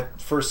movie when I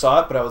first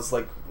saw it, but I was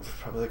like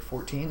probably like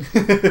 14,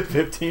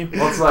 15.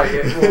 Well, it's like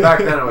back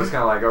then it was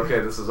kind of like, okay,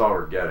 this is all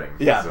we're getting.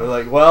 Yeah, so. They're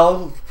like,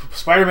 well,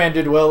 Spider-Man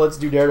did well, let's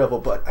do Daredevil.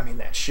 But I mean,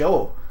 that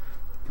show,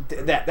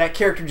 that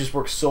character just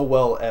works so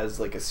well as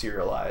like a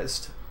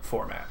serialized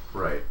format.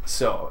 Right.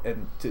 So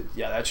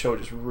that show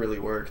just really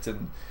worked.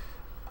 And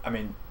I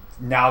mean,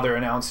 now they're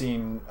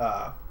announcing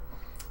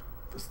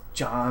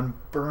John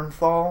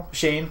Bernthal,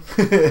 Shane,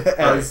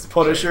 as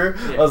Punisher.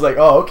 Yeah. I was like,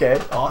 oh,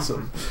 okay,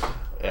 awesome.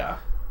 Yeah.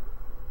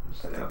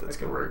 I think that's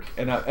gonna work.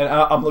 And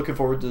I'm looking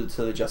forward to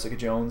the Jessica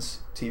Jones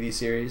TV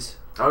series.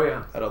 Oh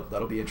yeah,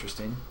 that'll be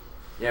interesting.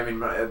 Yeah, I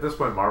mean, at this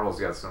point, Marvel's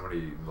got so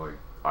many like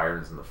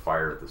irons in the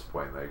fire. At this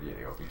point, like you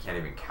can't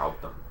even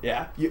count them.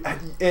 Yeah,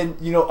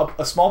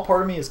 a small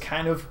part of me is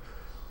kind of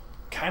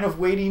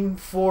waiting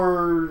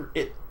for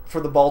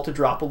the ball to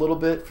drop a little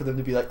bit, for them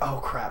to be like, oh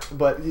crap,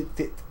 but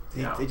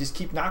they just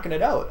keep knocking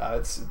it out.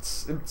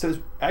 It's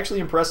actually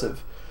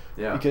impressive.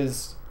 Yeah,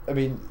 because I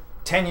mean,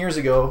 10 years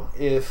ago,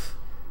 if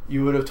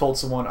you would have told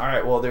someone, all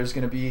right, well, there's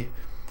gonna be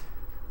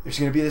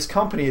this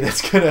company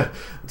that's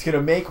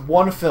gonna make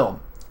one film,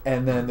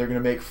 and then they're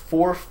gonna make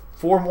four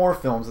more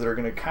films that are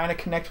gonna kind of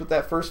connect with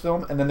that first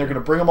film, and then they're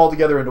gonna bring them all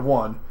together into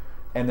one,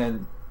 and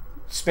then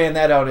span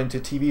that out into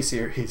TV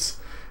series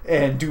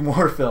and do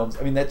more films.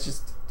 I mean,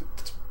 it's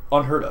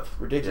unheard of,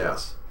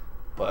 ridiculous,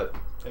 but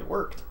it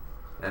worked.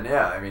 And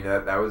yeah, I mean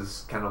that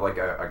was kind of like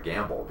a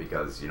gamble,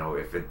 because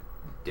if it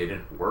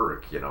didn't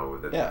work,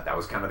 that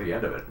was kind of the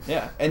end of it.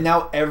 Yeah, and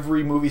now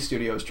every movie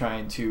studio is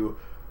trying to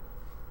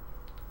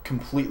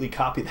completely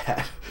copy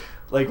that.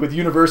 Like with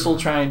Universal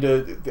trying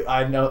to,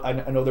 I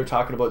know they're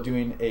talking about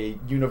doing a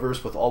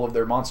universe with all of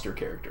their monster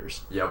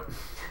characters. Yep.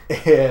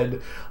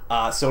 And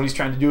Sony's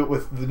trying to do it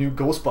with the new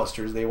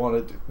Ghostbusters. They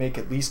want to make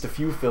at least a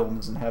few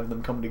films and have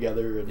them come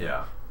together. And,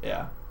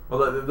 yeah.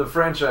 Well, the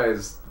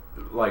franchise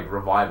like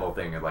revival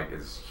thing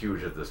is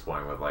huge at this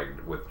point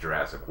with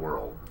Jurassic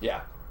World.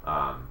 Yeah.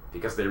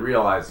 Because they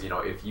realize,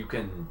 if you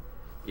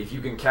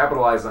can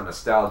capitalize on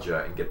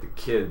nostalgia and get the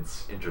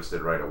kids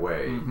interested right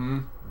away,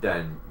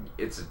 then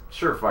it's a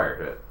surefire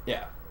hit.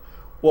 Yeah.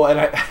 Well, and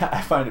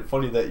I find it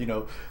funny that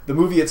the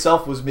movie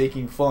itself was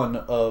making fun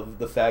of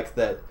the fact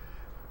that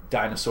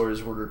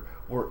dinosaurs were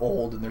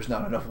old and there's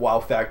not enough wow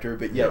factor,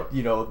 but yet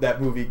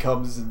that movie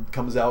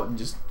comes out and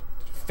just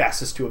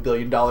fastest to $1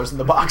 billion in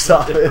the box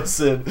office.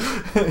 And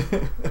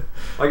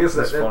I guess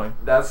that's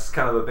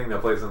kind of the thing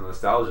that plays on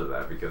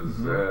nostalgia, because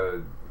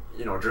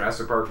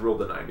Jurassic Park ruled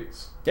the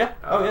 90s. Yeah.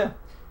 Oh yeah.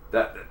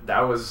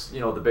 That was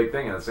the big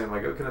thing, and it's saying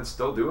like, oh, can it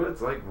still do it?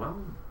 It's like, well,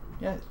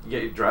 yeah, you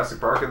get Jurassic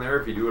Park in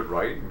there if you do it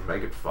right and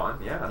make it fun.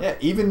 Yeah. Yeah.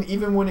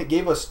 Even when it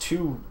gave us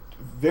two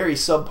very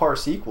subpar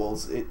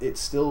sequels, it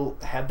still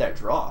had that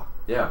draw.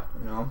 Yeah.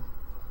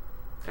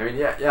 I mean,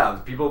 yeah.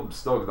 People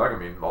still a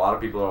lot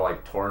of people are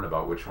like torn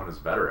about which one is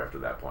better after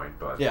that point,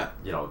 but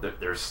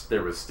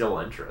there was still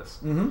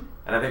interest, and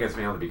I think it's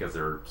mainly because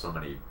there were so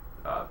many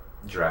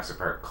Jurassic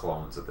Park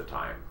clones at the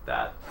time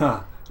that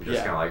you're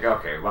just kind of like,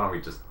 okay, why don't we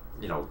just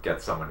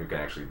get someone who can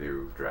actually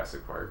do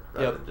Jurassic Park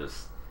rather than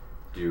just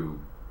do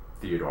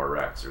Theodore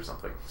Rex or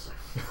something.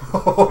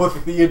 Oh,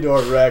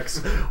 Theodore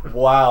Rex!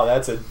 Wow,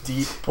 that's a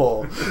deep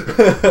pull. I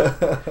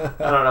don't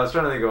know. I was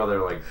trying to think of other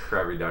like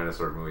crappy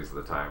dinosaur movies at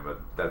the time, but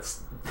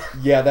that's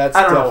I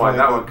don't know why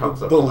that one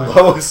comes up. The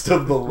lowest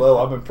of the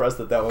low. I'm impressed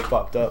that one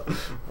popped up.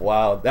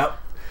 Wow, that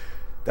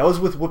was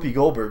with Whoopi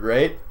Goldberg,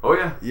 right? Oh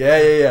yeah.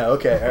 Yeah.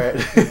 Okay, all right.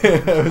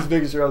 I was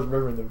making sure I was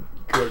remembering the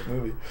correct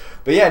movie.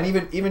 But yeah,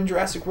 and even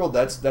Jurassic World,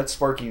 that's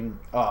sparking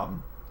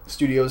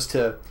studios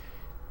to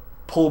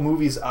pull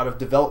movies out of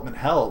development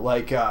hell,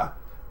 like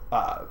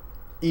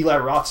Eli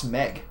Roth's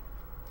Meg.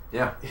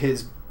 Yeah.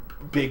 His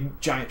big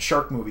giant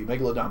shark movie,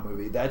 Megalodon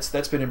movie.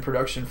 That's been in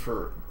production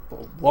for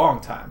a long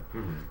time,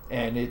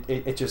 and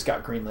it just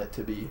got greenlit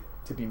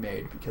to be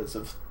made because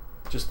of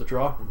just the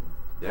draw.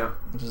 Yeah,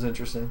 which is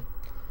interesting.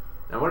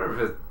 I wonder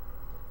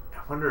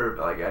if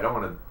like, I don't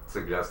want to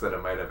suggest that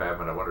it might have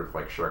happened. I wonder if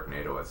like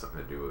Sharknado has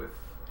something to do with.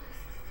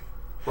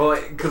 Well,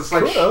 because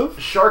like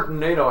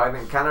Sharknado, I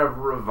think, kind of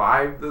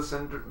revived this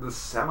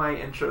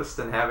semi-interest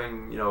in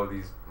having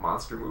these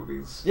monster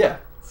movies. Yeah.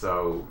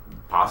 So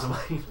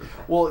possibly.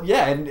 Well,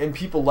 yeah, and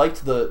people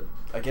liked the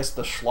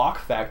schlock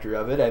factor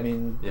of it. I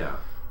mean. Yeah.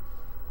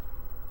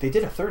 They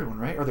did a third one,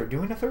 right? Or they're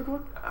doing a third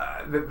one?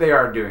 They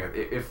are doing it.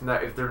 If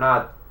they're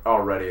not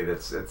already,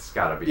 it's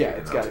got to be. Yeah,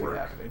 it's got to be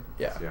happening.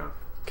 Yeah.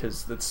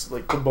 Because that's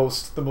like the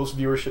most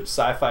viewership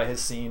sci-fi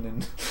has seen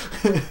in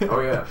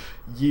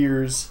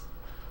years.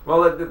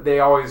 Well,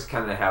 they always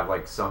kind of have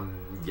like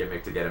some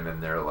gimmick to get him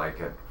in there. Like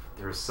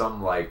there's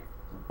some like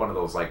one of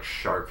those like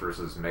shark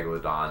versus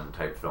megalodon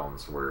type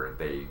films where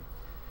they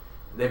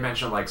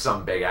mention like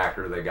some big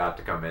actor they got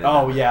to come in.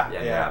 Oh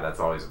yeah. That's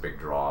always a big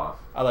draw.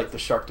 I like the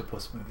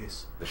Sharktopus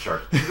movies. The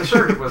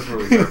Sharktopus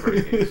movies are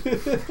pretty neat.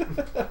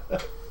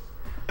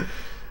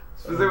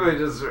 Specifically,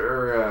 just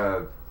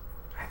I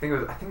think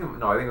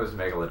it was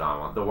Megalodon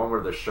one, the one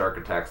where the shark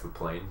attacks the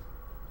plane.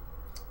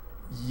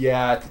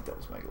 Yeah, I think that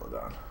was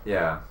Megalodon.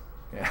 Yeah,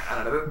 Yeah.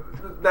 I don't know.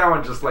 That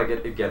one just like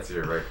it gets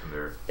you right from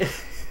there.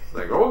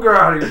 Like, oh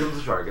god, here comes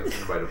the shark. Gets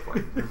invited to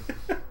plane.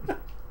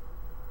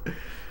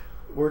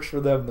 Works for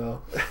them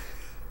though.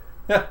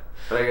 But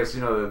I guess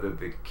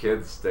the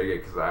kids dig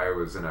it because I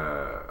was in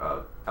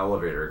a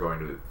elevator going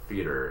to the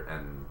theater,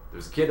 and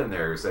there's a kid in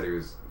there who said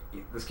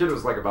this kid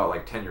was like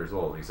about 10 years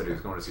old. He said he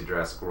was going to see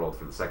Jurassic World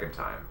for the second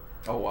time.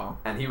 Oh wow!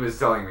 And he was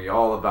telling me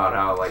all about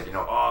how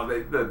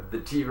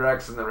the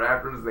T-Rex and the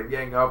Raptors, they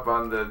gang up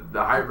on the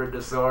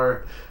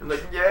Hybridosaur. I'm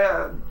like,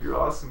 yeah, you're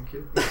awesome,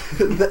 kid.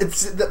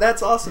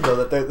 That's awesome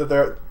though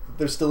that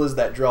there still is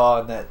that draw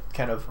and that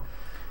kind of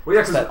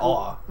that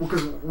awe. Well,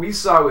 because we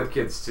saw it with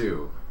kids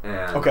too,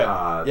 and okay,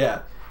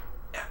 yeah.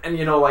 And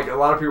a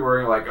lot of people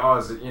were like, oh,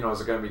 is it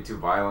going to be too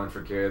violent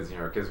for kids?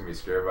 Are kids going to be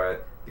scared by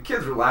it? The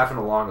kids were laughing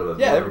along with us.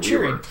 Yeah, they were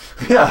cheering.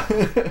 Yeah.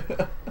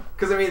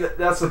 Because,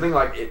 that's the thing,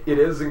 it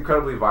is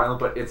incredibly violent,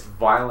 but it's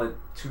violent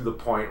to the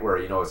point where,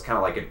 it's kind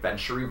of like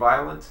adventure-y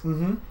violent.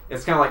 Mm-hmm.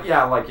 It's kind of like,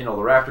 the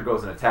raptor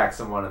goes and attacks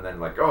someone and then,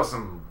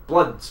 some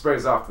blood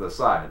sprays off to the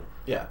side.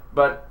 Yeah.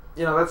 But,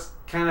 that's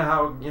kind of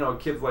how,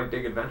 kids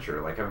dig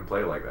adventure, having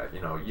played like that.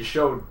 You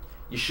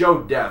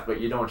show death, but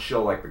you don't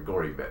show, the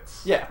gory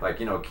bits. Yeah.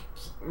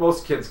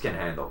 Most kids can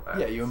handle that.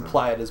 Yeah, you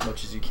imply it as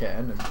much as you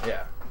can, and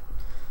yeah.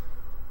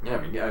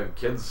 Yeah,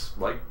 kids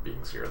like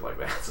being scared like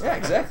that. So yeah,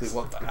 exactly.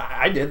 Well,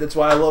 I did. That's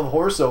why I love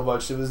horror so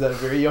much. It was at a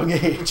very young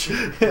age.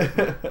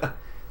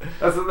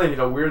 That's the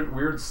thing,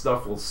 weird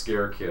stuff will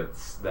scare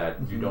kids that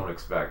you don't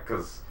expect.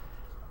 Because,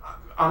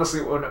 honestly,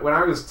 when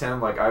I was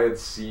 10, I had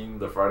seen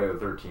the Friday the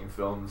 13th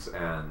films,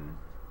 and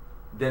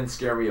didn't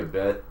scare me a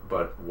bit,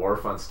 but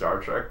Worf on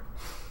Star Trek...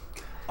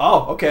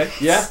 Oh, okay.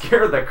 Yeah.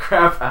 Scared the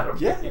crap out of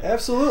me. Yeah,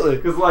 absolutely.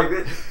 Because,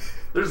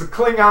 there's a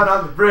Klingon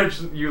on the bridge,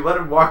 and you let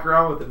him walk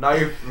around with a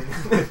knife.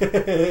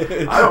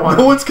 I don't want.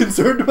 No one's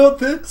concerned about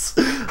this.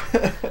 I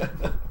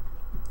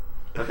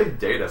think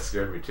Data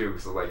scared me too.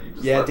 So you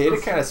just let Data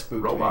kind of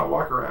spooked robot me.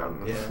 Walk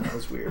around. Yeah, that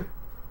was weird.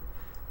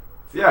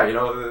 So yeah,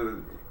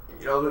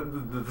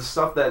 the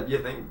stuff that you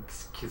think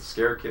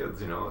scare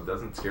kids, it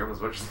doesn't scare them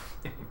as much as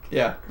they think.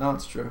 Yeah, no,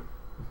 it's true.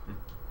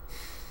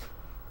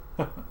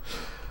 I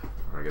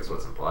guess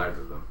what's implied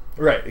with them.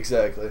 Right,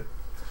 exactly.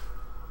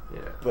 Yeah.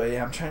 But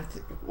yeah, I'm trying to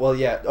think. Well,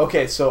 yeah.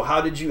 Okay, so how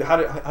did you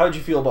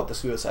feel about the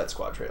Suicide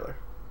Squad trailer?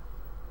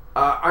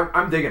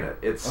 I'm digging it.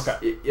 It's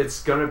okay.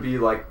 It's gonna be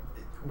what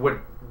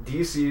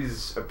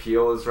DC's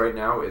appeal is right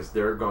now is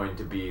they're going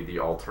to be the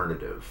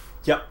alternative.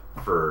 Yep.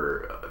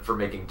 For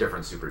making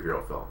different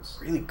superhero films.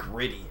 Really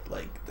gritty.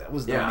 That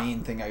was the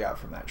main thing I got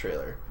from that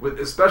trailer. With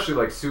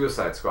especially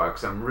Suicide Squad,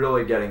 because I'm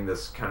really getting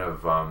this kind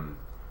of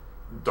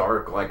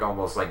dark,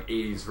 almost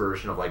 80s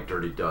version of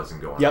Dirty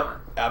Dozen going on. Yep.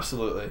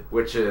 Absolutely.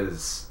 Which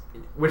is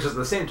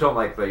the same tone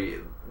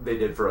they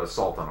did for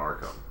Assault on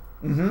Arkham.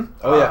 Mm-hmm.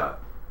 Oh yeah.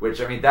 Which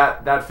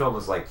that film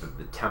is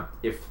the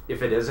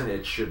if it isn't,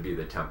 it should be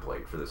the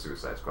template for the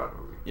Suicide Squad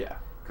movie. Yeah.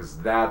 Because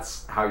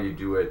that's how you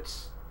do it.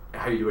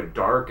 How you do it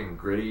dark and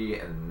gritty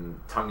and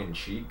tongue in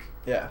cheek.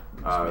 Yeah.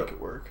 Just make it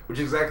work. Which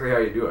is exactly how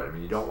you do it.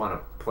 You don't want to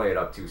play it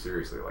up too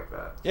seriously like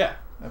that. Yeah.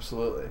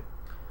 Absolutely.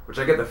 Which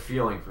I get the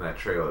feeling from that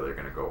trailer they're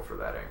going to go for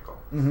that angle.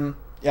 Mm-hmm.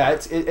 Yeah,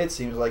 it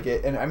seems like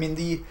it, and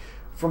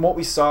from what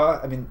we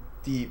saw,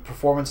 the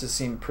performances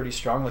seemed pretty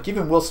strong.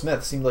 Even Will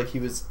Smith seemed like he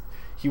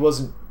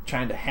wasn't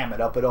trying to ham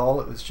it up at all.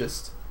 It was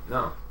just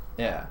no.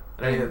 Yeah.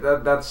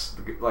 That's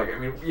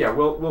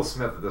Will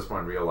Smith at this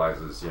point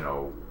realizes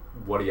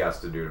what he has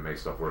to do to make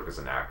stuff work as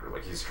an actor.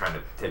 He's trying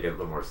to take it a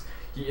little more.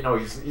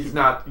 He's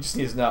not. He just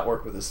needs to not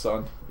work with his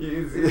son.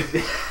 He's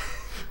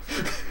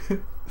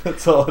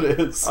That's all it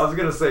is. I was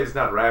gonna say he's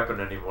not rapping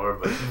anymore,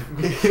 but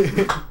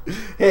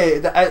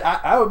hey,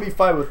 I would be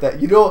fine with that.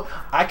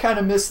 I kind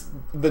of miss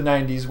the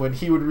 '90s when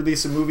he would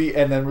release a movie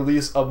and then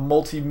release a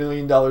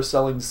multi-million-dollar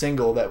selling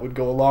single that would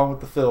go along with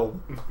the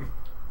film.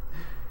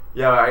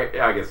 Yeah,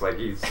 I guess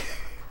he's.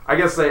 I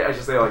guess I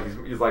should say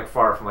he's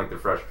far from the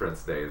Fresh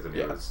Prince days when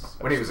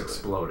he was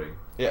exploding.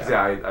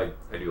 Yeah,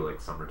 I do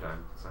like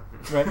Summertime. So.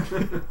 Right.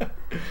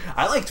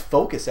 I liked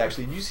Focus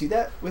actually. Did you see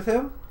that with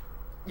him?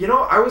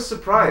 I was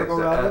surprised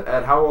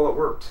at how well it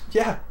worked.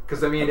 Yeah,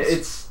 because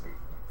its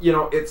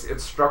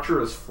structure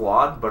is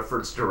flawed, but for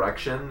its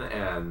direction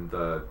and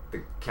the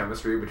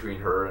chemistry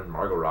between her and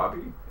Margot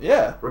Robbie,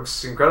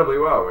 works incredibly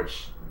well.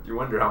 Which you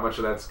wonder how much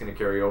of that's going to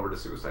carry over to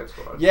Suicide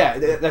Squad. Yeah,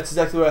 that's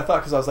exactly what I thought.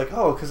 Because I was like,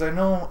 because I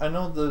know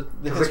the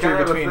history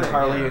between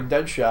Harley and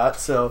Deadshot.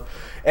 So,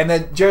 and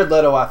then Jared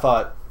Leto, I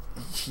thought.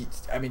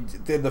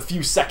 In the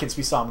few seconds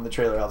we saw him in the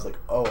trailer, I was like,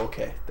 "Oh,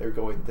 okay, they're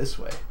going this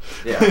way."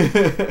 Yeah,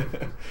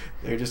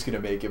 they're just gonna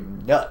make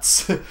him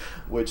nuts,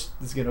 which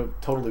is gonna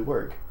totally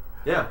work.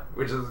 Yeah,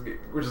 which is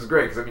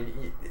great because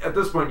at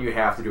this point you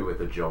have to do it with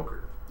the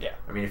Joker. Yeah,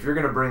 if you're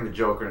gonna bring the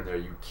Joker in there,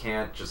 you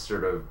can't just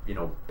sort of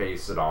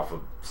base it off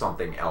of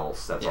something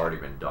else that's already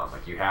been done.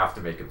 You have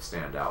to make him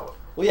stand out.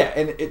 Well, yeah,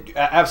 and it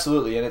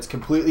absolutely, and it's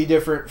completely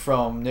different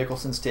from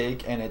Nicholson's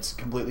take, and it's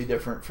completely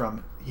different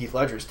from Heath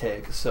Ledger's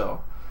take.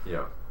 So.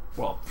 Yeah.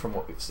 Well, from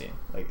what we've seen,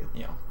 like,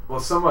 you know. Well,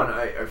 someone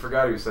I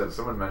forgot who said,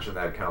 someone mentioned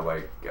that kind of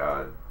like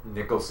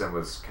Nicholson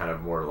was kind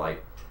of more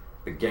like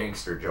the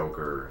gangster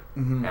Joker,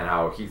 and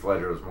how Heath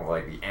Ledger was more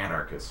like the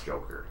anarchist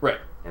Joker. Right.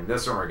 And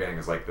this one we're getting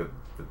is like the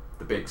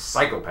big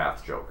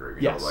psychopath Joker.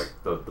 You know, like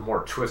the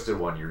more twisted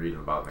one you're reading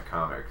about in the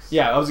comics.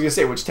 Yeah, I was gonna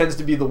say, which tends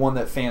to be the one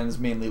that fans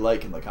mainly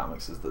like in the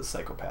comics, is the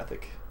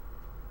psychopathic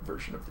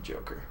version of the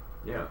Joker.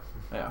 Yeah.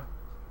 Yeah.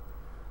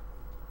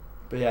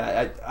 But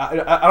yeah,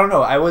 I don't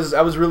know. I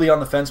was really on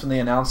the fence when they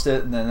announced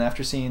it, and then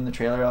after seeing the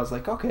trailer, I was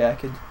like, okay, I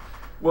could.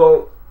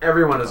 Well,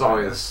 everyone is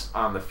always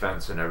on the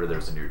fence whenever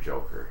there's a new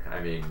Joker.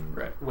 I mean,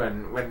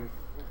 when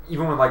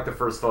even when like the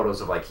first photos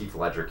of like Heath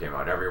Ledger came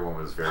out, everyone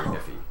was very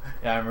iffy.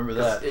 Yeah, I remember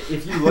that.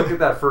 If you look at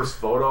that first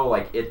photo,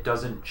 like it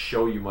doesn't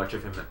show you much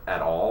of him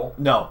at all.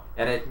 No.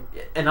 And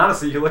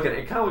honestly, you look at it,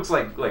 it kind of looks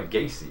like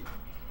Gacy.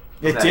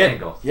 It did.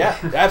 Angle. Yeah,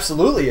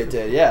 absolutely, it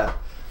did. Yeah.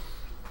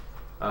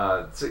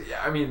 So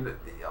yeah, I mean,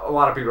 a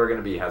lot of people are going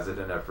to be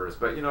hesitant at first,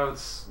 but you know,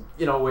 it's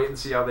wait and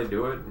see how they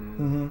do it,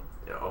 and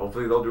you know,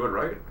 hopefully they'll do it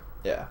right.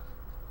 Yeah.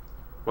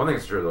 One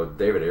thing's true though,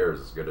 David Ayers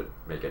is good at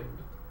making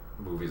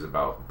movies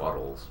about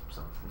buttholes.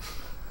 So.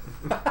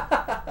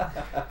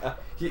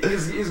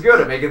 he's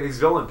good at making these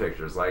villain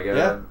pictures. Like,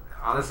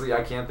 honestly,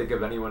 I can't think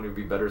of anyone who'd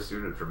be better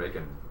suited for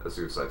making a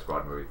Suicide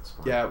Squad movie at this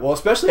point. Yeah, well,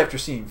 especially after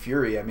seeing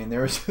Fury. I mean,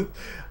 there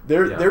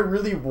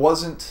really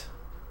wasn't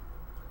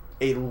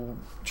a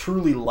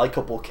truly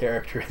likable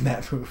character in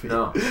that movie.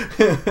 No.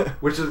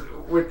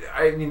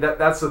 I mean,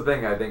 that's the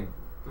thing. I think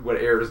what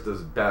Ayers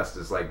does best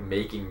is like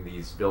making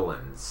these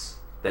villains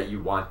that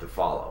you want to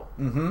follow.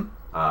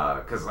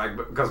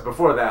 Because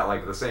before that,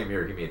 like the same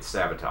year, he made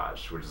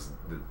Sabotage, which is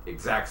the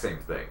exact same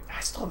thing. I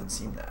still haven't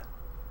seen that.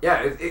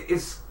 Yeah,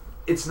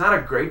 it's not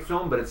a great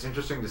film, but it's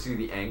interesting to see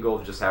the angle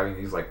of just having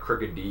these like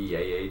crooked DEA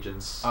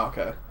agents. Oh,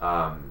 okay.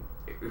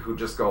 Who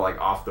just go like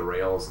off the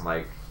rails,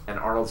 and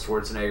Arnold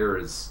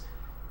Schwarzenegger is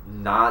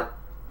not.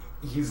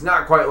 He's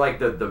not quite like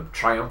the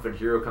triumphant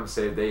hero come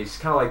save the day. He's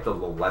kind of like the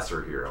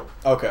lesser hero.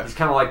 Okay. He's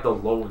kind of like the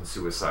lone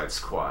Suicide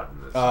Squad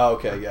in this. Oh,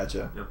 okay,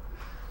 gotcha. Yep.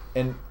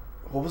 And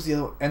what was the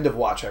other End of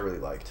Watch? I really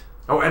liked.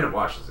 Oh, End of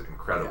Watch is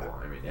incredible.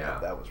 Yeah. I mean, yeah,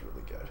 that was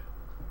really good.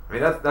 I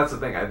mean, that's the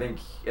thing. I think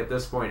at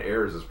this point,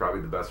 Ayers is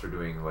probably the best for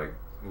doing like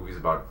movies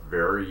about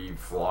very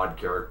flawed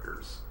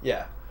characters.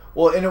 Yeah.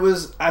 Well, and it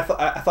was. I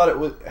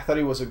thought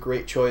he was a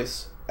great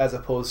choice as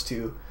opposed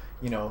to,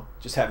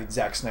 just having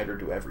Zack Snyder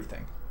do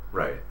everything.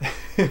 Right.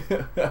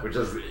 Which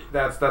is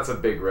that's a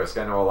big risk.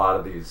 I know a lot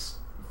of these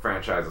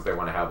franchises, they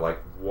want to have like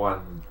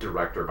one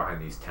director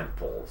behind these tent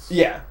poles.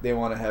 Yeah, they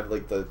want to have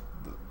like the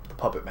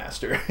puppet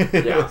master.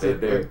 Yeah,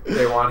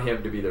 they want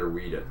him to be their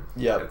Whedon.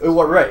 Yeah.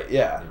 Well, right.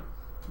 Yeah.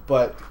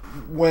 But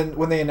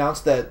when they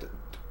announced that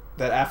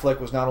Affleck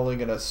was not only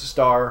going to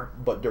star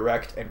but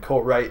direct and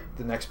co-write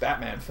the next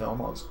Batman film,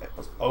 I was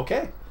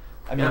okay.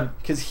 I mean,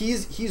 because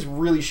he's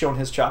really shown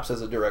his chops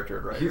as a director,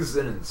 right? He's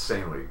an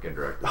insanely good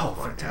director. Oh,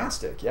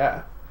 fantastic!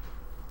 Yeah,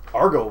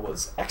 Argo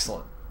was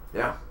excellent.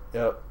 Yeah.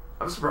 Yep.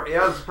 I was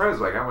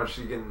surprised like how much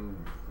he can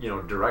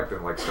direct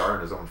and like star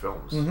in his own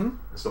films and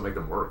still make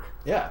them work.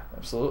 Yeah,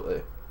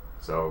 absolutely.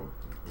 So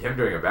him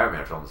doing a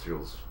Batman film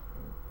feels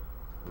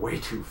way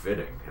too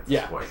fitting at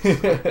this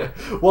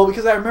point. Well,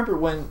 because I remember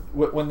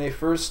when they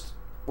first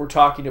were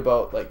talking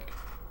about like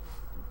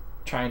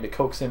trying to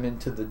coax him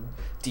into the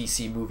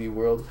DC movie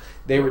world,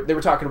 they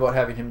were talking about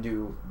having him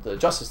do the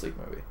Justice League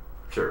movie.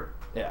 Sure.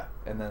 Yeah,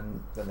 and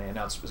then they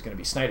announced it was going to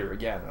be Snyder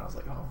again, and I was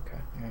like, oh, okay.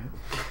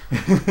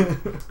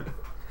 All right.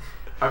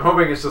 I'm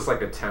hoping it's just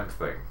like a temp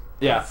thing.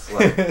 Yeah. It's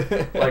like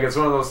it's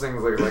one of those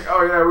things like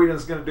oh yeah, we're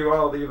just going to do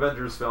all the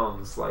Avengers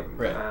films. Like,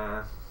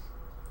 right.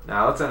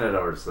 Nah, let's send it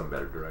over to some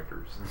better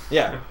directors.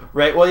 Yeah,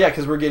 right. Well, yeah,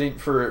 because we're getting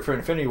for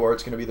Infinity War,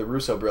 it's going to be the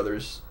Russo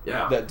brothers.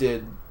 Yeah. That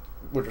did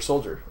Winter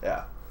Soldier.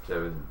 Yeah. They've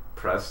been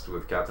pressed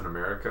with Captain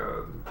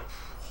America, and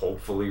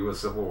hopefully with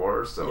Civil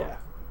War. So yeah.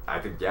 I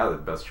think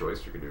the best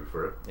choice you could do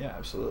for it. Yeah,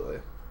 absolutely.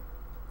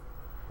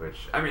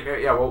 Which I mean,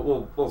 yeah,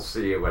 we'll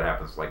see what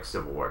happens like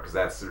Civil War, because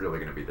that's really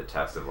going to be the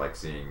test of like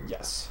seeing.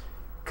 Yes.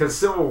 Because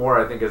Civil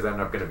War, I think, is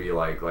end up going to be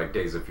like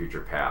Days of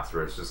Future Past,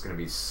 where it's just going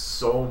to be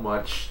so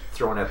much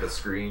thrown at the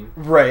screen,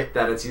 right?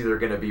 That it's either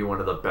going to be one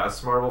of the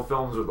best Marvel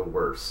films or the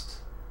worst.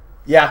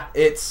 Yeah,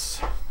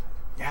 it's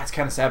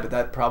kind of sad, but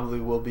that probably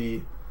will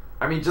be.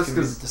 I mean, just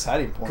because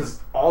deciding point. Because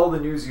all the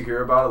news you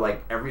hear about it,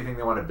 like everything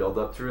they want to build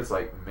up to, it's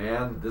like,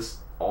 man, this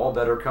all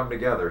better come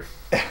together.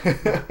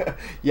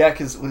 Yeah,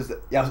 because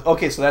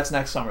okay, so that's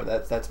next summer.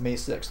 That's May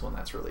 6th when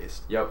that's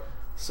released. Yep.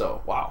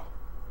 So wow.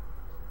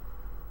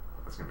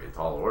 That's gonna be a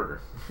tall order.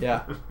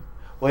 Yeah.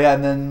 Well, yeah,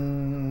 and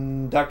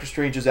then Doctor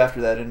Strange is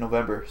after that in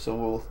November.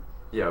 So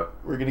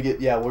we're gonna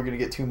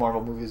get 2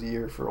 Marvel movies a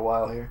year for a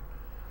while here.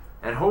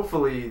 And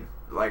hopefully,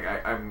 like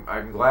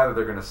I'm glad that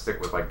they're gonna stick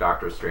with like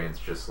Doctor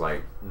Strange, just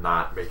like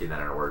not making that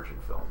an origin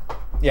film.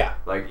 Yeah.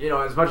 Like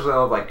as much as I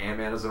love like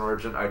Ant-Man as an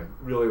origin, I'd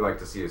really like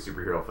to see a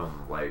superhero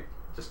film like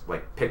just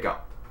like pick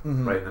up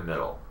right in the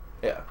middle.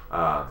 Yeah.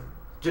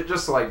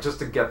 Just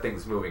to get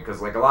things moving,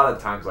 because like a lot of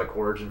times like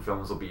origin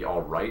films will be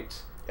all right.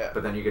 Yeah.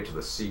 But then you get to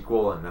the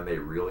sequel, and then they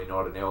really know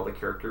how to nail the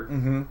character.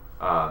 Mm-hmm.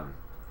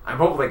 I'm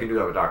hoping they can do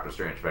that with Doctor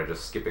Strange by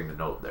just skipping the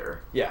note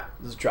there. Yeah,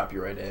 just drop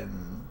you right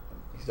in.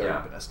 He's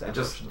already been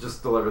established. And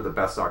just deliver the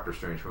best Doctor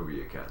Strange movie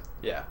you can.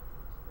 Yeah.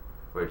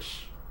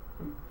 Which,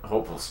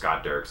 hopefully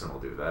Scott Derrickson will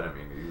do that. I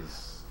mean,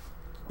 he's...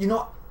 You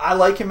know, I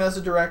like him as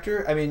a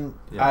director. I mean,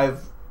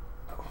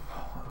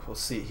 we'll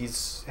see.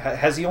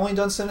 Has he only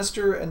done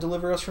Sinister and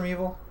Deliver Us from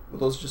Evil? Were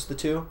those just the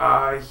two?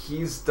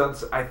 He's done.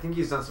 I think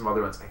he's done some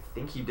other ones. I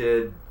think he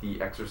did The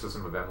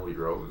Exorcism of Emily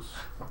Rose.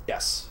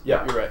 Yes.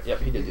 Yep, you're right. Yep,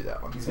 he did do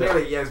that one. He's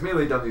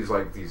mainly done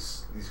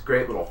these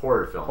great little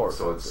horror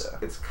films.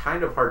 It's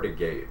kind of hard to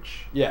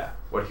gauge. Yeah.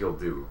 What he'll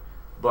do,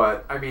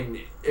 but I mean,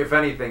 if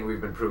anything,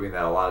 we've been proving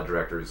that a lot of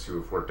directors who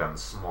have worked on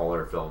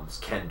smaller films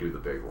can do the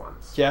big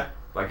ones. Yeah.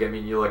 Like, I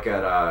mean, you look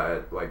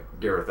at like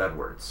Gareth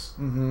Edwards.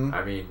 Mm-hmm.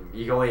 I mean,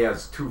 he only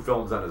has 2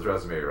 films on his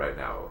resume right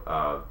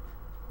now.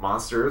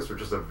 Monsters,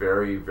 which is a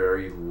very,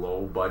 very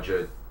low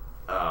budget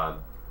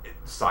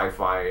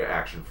sci-fi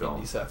action film.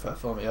 Indie sci-fi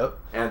film, yep.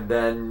 And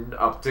then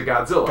up to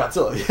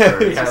Godzilla. Yeah.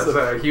 Where he has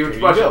a huge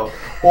budget.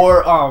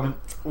 Or,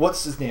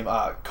 what's his name?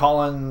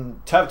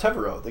 Colin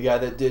Trevorrow, the guy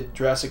that did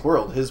Jurassic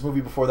World. His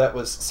movie before that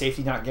was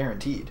Safety Not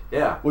Guaranteed.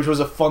 Yeah. Which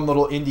was a fun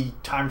little indie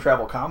time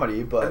travel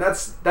comedy. But and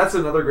that's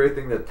another great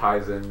thing that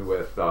ties in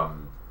with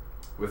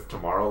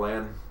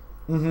Tomorrowland.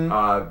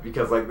 Mm-hmm.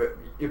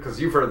 Because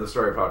you've heard the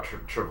story of how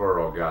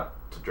Trevorrow got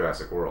to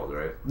Jurassic World,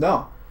 right?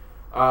 No.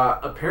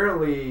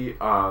 Apparently,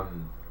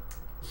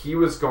 he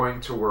was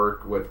going to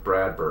work with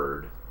Brad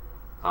Bird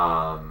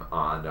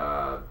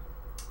on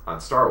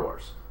Star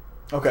Wars.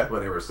 Okay.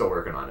 When they were still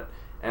working on it.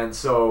 And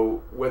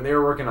so when they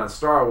were working on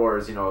Star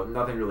Wars,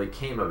 nothing really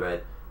came of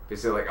it. They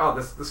say like, oh,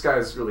 this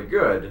guy's really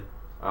good.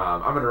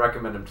 I'm going to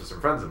recommend him to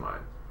some friends of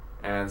mine.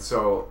 And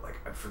so, like,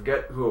 I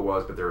forget who it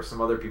was, but there were some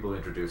other people who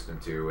introduced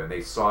him to, and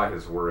they saw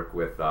his work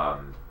with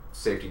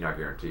Safety Not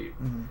Guaranteed.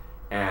 Mm-hmm.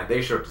 And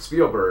they showed it to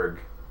Spielberg.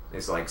 And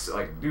he's like,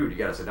 dude, you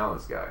got to sit down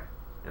with this guy.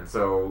 And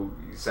so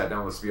he sat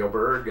down with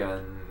Spielberg,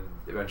 and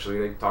eventually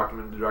they talked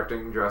him into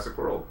directing Jurassic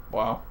World.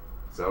 Wow.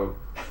 So,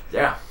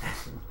 yeah.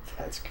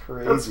 That's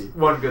crazy. That's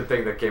one good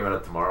thing that came out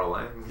of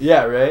Tomorrowland.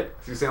 Yeah, right?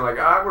 So he's saying like,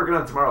 I'm working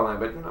on Tomorrowland,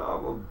 but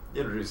we'll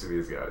introduce you to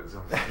these guys.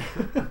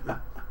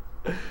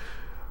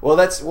 Well,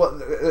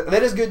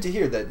 that is good to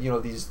hear that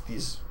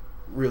these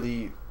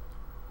really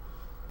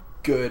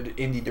good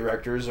indie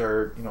directors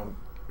are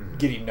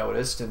getting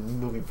noticed and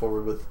moving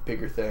forward with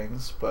bigger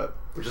things. But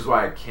which is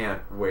why I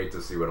can't wait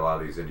to see what a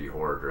lot of these indie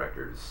horror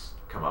directors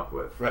come up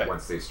with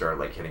once they start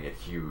like hitting it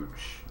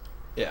huge.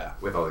 Yeah,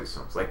 with all these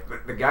films, like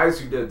the guys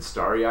who did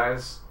Starry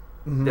Eyes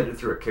did it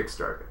through a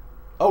Kickstarter.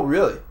 Oh,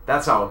 really?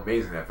 That's how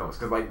amazing that film is,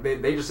 because like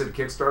they just did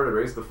Kickstarter to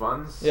raise the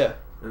funds. Yeah.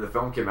 And the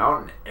film came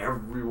out, and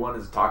everyone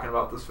is talking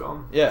about this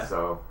film. Yeah.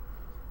 So,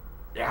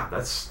 yeah,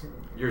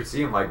 you're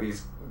seeing like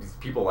these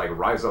people like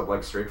rise up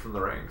like straight from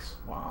the ranks.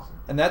 Wow.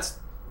 And that's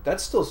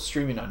still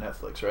streaming on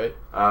Netflix, right?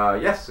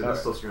 Yes, it is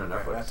still streaming on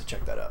Netflix. I have to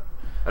check that out.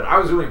 And I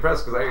was really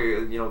impressed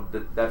because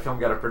that film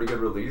got a pretty good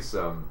release.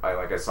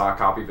 I saw a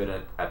copy of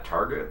it at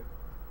Target.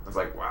 I was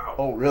like, wow.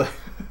 Oh, really?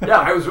 Yeah,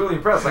 I was really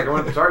impressed. Like, I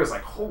went to Target, I was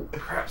like, holy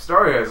crap,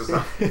 Starry Eyes is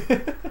not...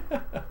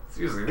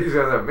 Seriously, these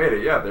guys have made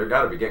it. Yeah, they're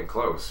got to be getting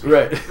close.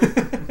 Right.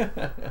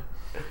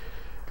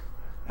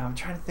 I'm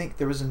trying to think.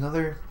 There was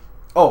another...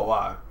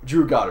 Oh,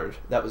 Drew Goddard.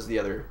 That was the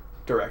other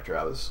director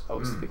I was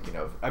thinking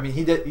of. I mean,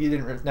 he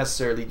didn't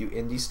necessarily do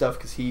indie stuff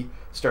because he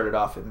started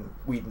off in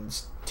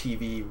Whedon's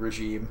TV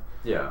regime.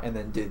 Yeah. And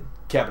then did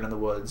Cabin in the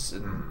Woods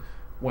and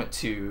went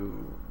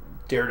to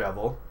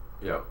Daredevil.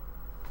 Yep.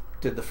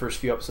 Did the first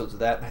few episodes of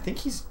that, and I think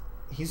he's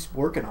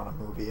working on a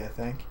movie. I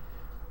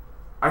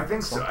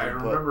think so. I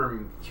remember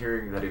him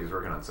hearing that he was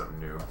working on something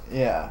new.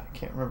 Yeah, I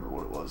can't remember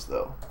what it was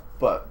though.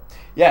 But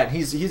yeah, and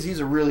he's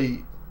a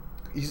really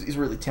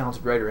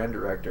talented writer and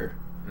director.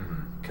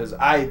 Because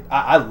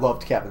I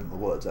loved Cabin in the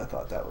Woods. I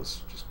thought that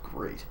was just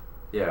great.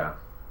 Yeah.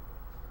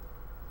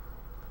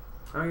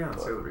 Oh yeah,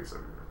 that's the other big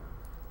subject.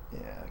 Yeah,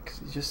 because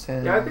he just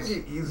has. Yeah, I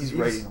think he's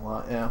writing a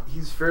lot. Yeah,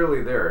 he's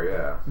fairly there.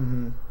 Yeah.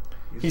 Mm-hmm.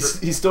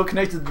 He's still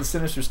connected to the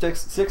Sinister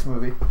Six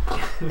movie.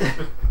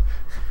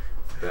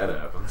 That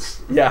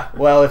happens. Yeah,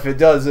 well, if it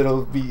does,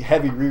 it'll be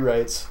heavy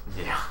rewrites.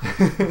 Yeah.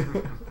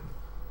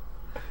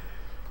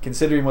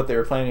 Considering what they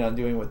were planning on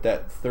doing with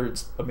that third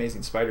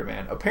Amazing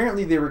Spider-Man,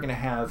 apparently they were going to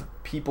have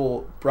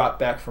people brought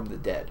back from the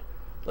dead.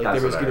 Like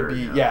there was going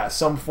to be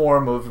some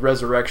form of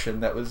resurrection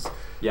that was.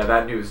 Yeah,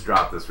 that news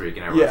dropped this week,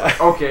 and everyone's like,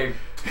 "Okay,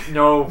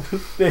 no,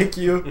 thank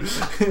you."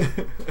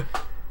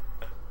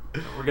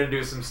 We're gonna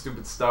do some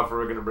stupid stuff.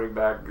 We're gonna bring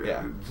back.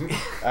 Yeah,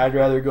 I'd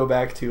rather go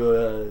back to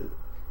a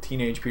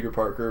teenage Peter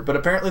Parker, but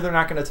apparently they're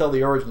not going to tell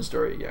the origin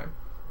story again,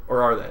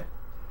 or are they?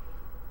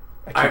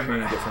 I keep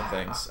reading different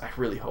things. I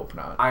really hope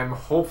not. I'm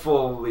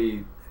hopeful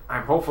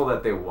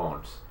that they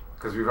won't,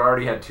 because we've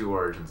already had 2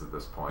 origins at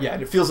this point. Yeah,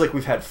 and it feels like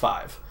we've had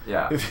 5.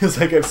 Yeah, it feels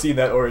like I've seen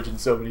that origin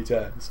so many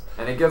times.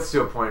 And it gets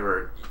to a point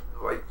where,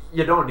 like,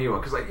 you don't need one,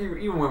 because like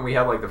even when we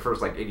had like the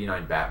first like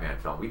 '89 Batman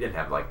film, we didn't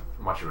have like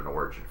much of an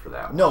origin for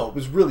that one. No, it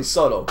was really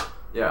subtle.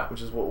 Yeah.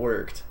 Which is what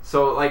worked.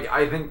 So, like,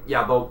 I think,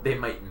 they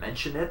might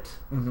mention it,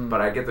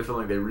 but I get the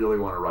feeling they really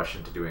want to rush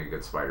into doing a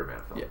good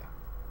Spider-Man film. Yeah.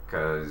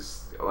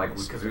 Because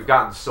we've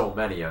gotten so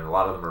many, and a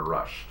lot of them are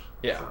rushed.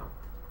 Yeah. So.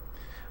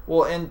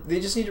 Well, and they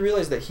just need to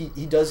realize that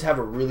he does have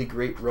a really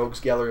great rogues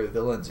gallery of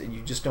villains, and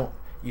you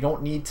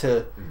don't need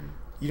to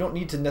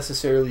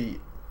necessarily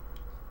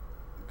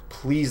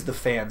please the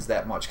fans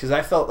that much, because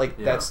I felt like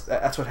that's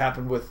what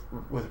happened with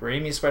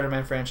Raimi's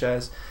Spider-Man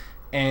franchise,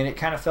 and it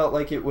kind of felt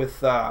like it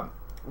with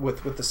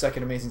the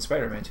second Amazing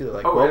Spider-Man too.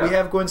 They're like, we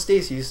have Gwen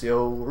Stacy,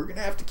 so we're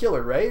gonna have to kill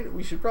her, right?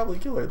 We should probably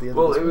kill her at the end.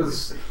 Well, of this movie.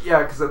 Was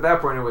because at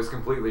that point it was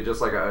completely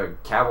just like a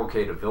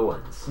cavalcade of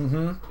villains.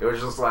 Mm-hmm. It was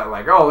just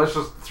like let's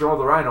just throw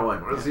the Rhino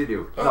in. What does he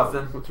do?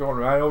 Nothing. We're throwing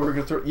Rhino. We're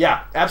gonna throw.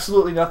 Yeah,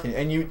 absolutely nothing.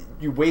 And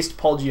you waste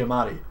Paul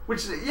Giamatti.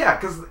 Which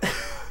because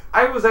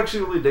I was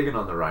actually really digging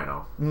on the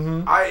Rhino.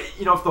 Mm-hmm.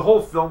 If the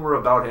whole film were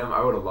about him,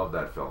 I would have loved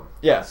that film.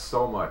 Yeah,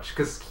 so much,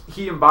 because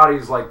he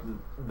embodies like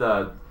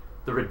the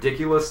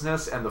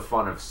ridiculousness and the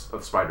fun of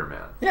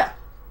Spider-Man. Yeah,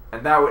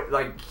 and that would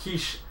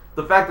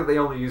the fact that they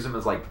only use him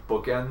as like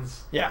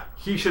bookends. Yeah,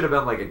 he should have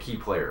been like a key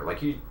player.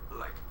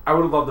 I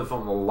would have loved the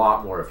film a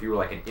lot more if he were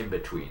like an in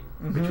between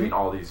between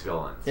all these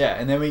villains. Yeah,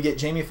 and then we get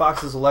Jamie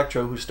Foxx's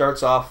Electro, who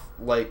starts off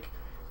like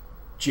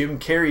Jim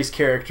Carrey's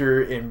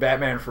character in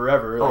Batman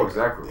Forever. Oh,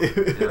 exactly.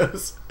 I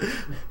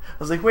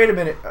was like, wait a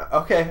minute.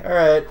 Okay, all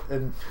right,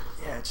 and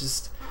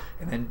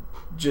then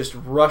just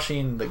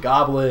rushing the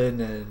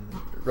Goblin and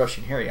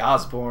rushing Harry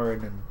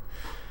Osborn, and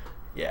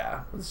it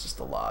was just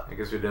a lot. I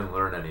guess we didn't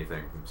learn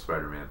anything from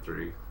Spider-Man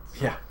 3.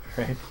 So. Yeah,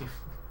 right.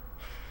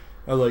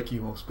 I like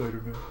emo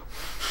Spider-Man.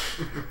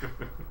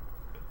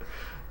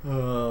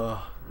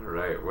 All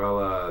right. Well,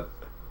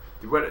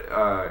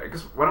 I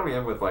guess why don't we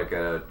end with you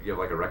have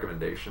like a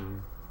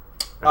recommendation?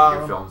 A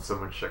new film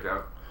someone should check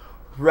out.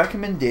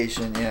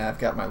 Recommendation? Yeah, I've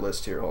got my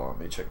list here. Hold on, let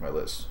me check my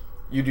list.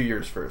 You do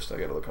yours first. I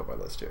got to look up my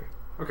list here.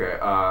 Okay.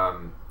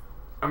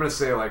 I'm gonna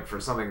say for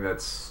something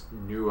that's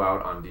new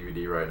out on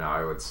DVD right now,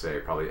 I would say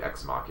probably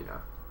Ex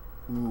Machina.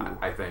 Ooh.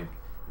 I think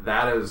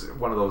that is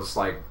one of those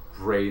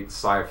great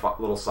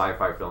little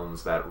sci-fi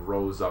films that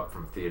rose up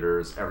from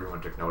theaters.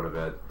 Everyone took note of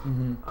it.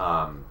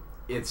 Mm-hmm.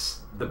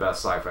 It's the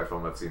best sci-fi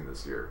film I've seen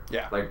this year.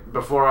 Yeah.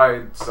 Before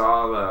I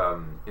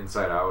saw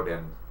Inside Out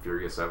and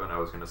Furious 7, I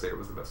was gonna say it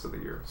was the best of the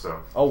year.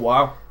 So. Oh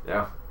wow.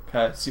 Yeah.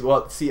 Okay.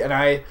 And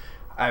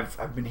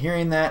I've been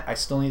hearing that. I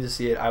still need to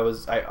see it.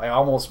 I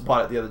almost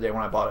bought it the other day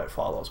when I bought it at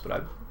Follows, but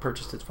I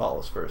purchased it at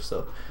Follows first,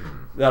 so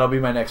that'll be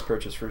my next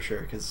purchase for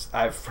sure, because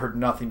I've heard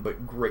nothing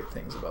but great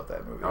things about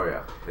that movie. Oh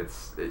yeah,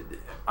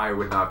 I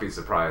would not be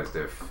surprised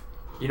if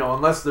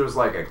unless there's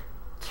a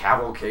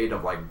cavalcade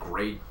of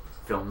great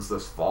films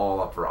this fall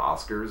up for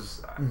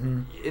Oscars,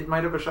 it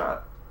might have a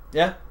shot.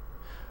 Yeah.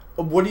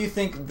 What do you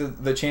think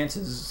the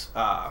chances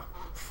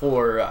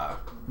for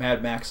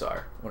Mad Max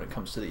are when it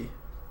comes to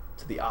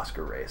the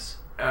Oscar race?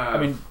 I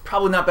mean,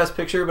 probably not Best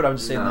Picture, but I'm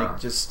just saying,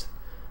 just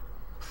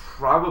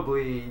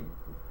probably,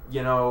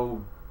 I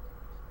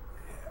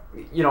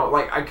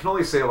can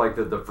only say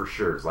the for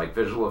sure's,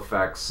 visual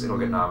effects. It'll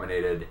get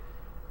nominated.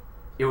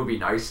 It would be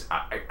nice.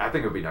 I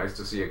think it would be nice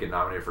to see it get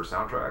nominated for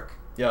soundtrack.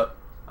 Yep.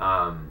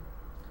 I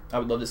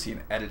would love to see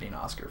an editing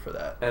Oscar for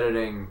that.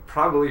 Editing,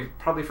 probably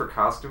for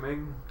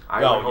costuming.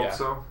 I would hope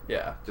so.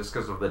 Yeah. Just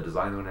because of the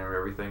design and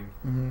everything,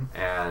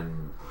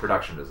 and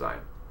production design.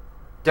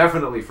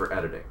 Definitely for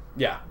editing.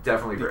 Yeah.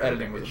 Definitely for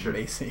editing was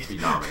amazing. Be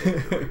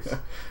nominated at least.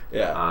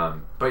 Yeah.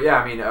 But yeah,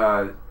 I mean,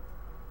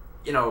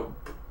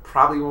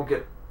 probably won't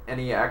get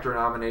any actor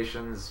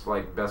nominations.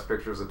 Best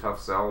Picture is a tough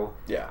sell.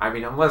 Yeah. I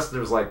mean, unless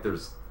there's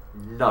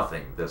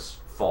nothing this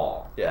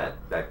fall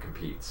that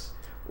competes.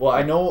 Well,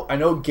 I know.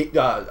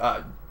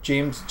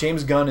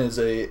 James Gunn is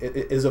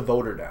a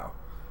voter now.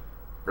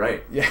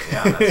 Right. Yeah.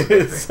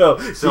 That's so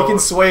he can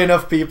sway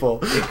enough people.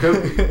 It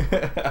could be.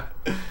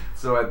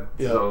 So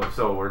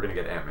we're gonna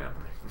get Ant-Man.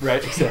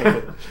 Right.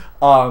 Exactly.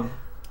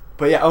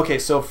 But yeah. Okay.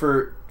 So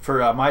for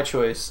my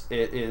choice,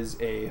 it is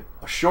a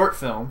short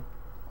film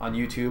on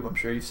YouTube. I'm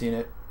sure you've seen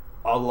it.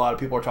 A lot of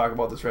people are talking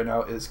about this right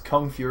now. Is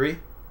Kung Fury?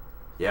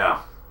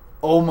 Yeah.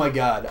 Oh my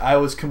God! I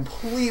was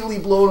completely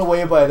blown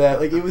away by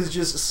that. It was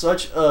just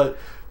such a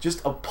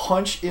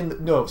punch in.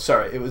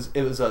 It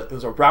was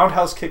a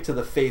roundhouse kick to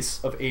the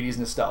face of '80s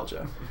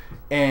nostalgia,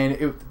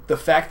 and the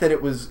fact that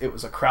it was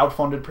a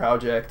crowdfunded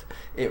project.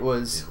 It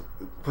was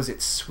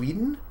it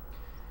Sweden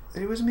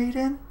that it was made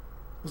in?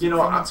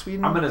 In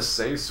Sweden? I'm gonna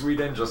say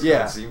Sweden just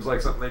because it seems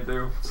like something they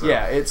do. So.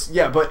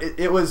 Yeah, but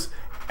it was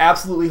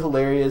absolutely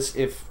hilarious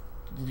if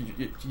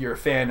you're a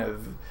fan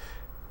of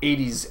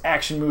 80s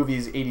action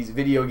movies, 80s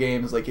video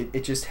games.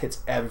 It just hits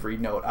every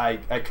note. I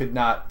could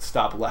not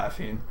stop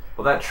laughing.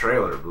 Well, that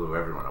trailer blew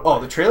everyone away. Oh,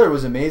 the trailer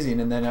was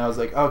amazing, and then I was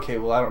like, okay,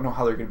 well, I don't know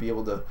how they're going to be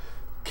able to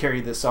carry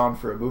this on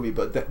for a movie,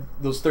 but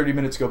those 30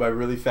 minutes go by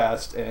really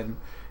fast, and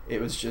it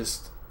was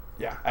just,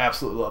 I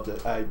absolutely loved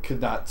it. I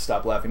could not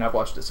stop laughing. I've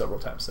watched it several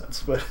times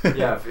since. But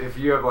yeah, if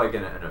you have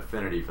an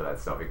affinity for that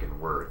stuff, it can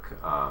work.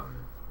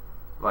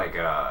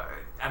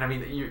 and I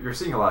mean, you're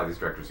seeing a lot of these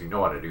directors who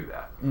know how to do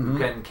that, who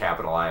can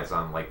capitalize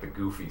on like the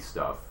goofy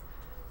stuff,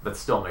 but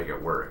still make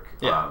it work.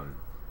 Yeah.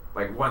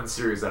 Like one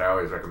series that I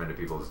always recommend to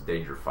people is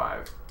Danger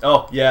 5.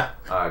 Oh yeah.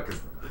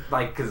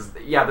 Because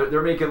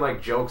they're making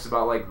like jokes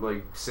about like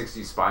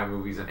 60s spy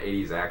movies and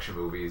 80s action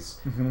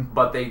movies,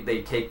 but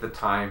they take the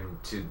time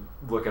to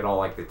look at all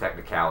like the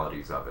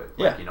technicalities of it.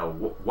 Like, you know,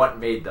 what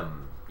made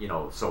them, you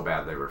know, so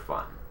bad they were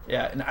fun.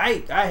 Yeah, and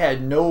I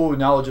had no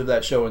knowledge of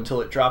that show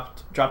until it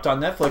dropped on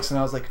Netflix, and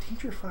I was like,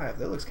 Danger 5,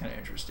 that looks kind of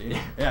interesting.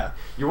 Yeah.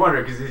 You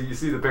wonder, because you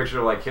see the picture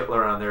of like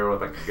Hitler on there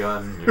with like a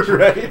gun. And you're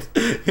right?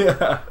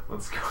 Yeah.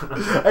 What's going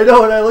on? I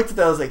know, when I looked at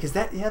that, I was like,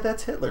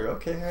 that's Hitler.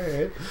 Okay, all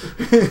right.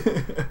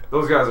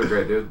 Those guys are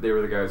great. They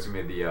were the guys who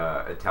made the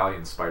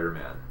Italian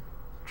Spider-Man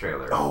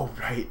trailer. Oh,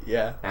 right,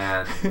 yeah.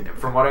 And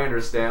from what I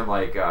understand,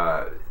 like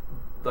a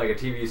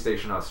TV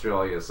station in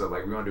Australia said,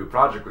 like, we want to do a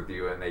project with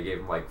you, and they gave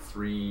them like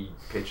 3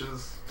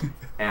 pitches,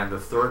 and the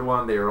third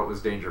one they wrote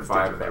was Danger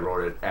 5, and they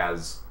wrote it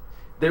as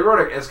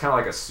kind of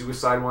like a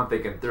suicide one,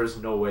 thinking there's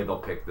no way they'll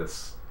pick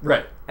this,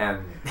 right?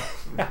 And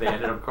they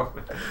ended up going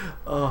with it.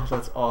 Oh,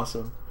 that's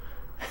awesome.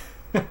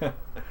 But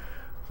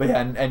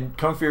yeah, and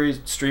Kung Fury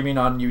is streaming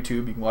on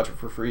YouTube. You can watch it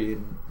for free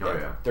in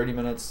 30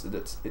 minutes.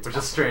 It's which awesome.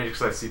 is strange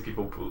because I see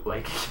people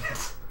bootlegging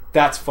it.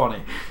 That's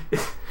funny.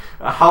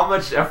 How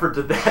much effort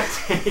did that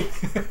take?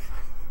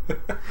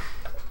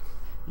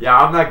 Yeah,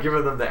 I'm not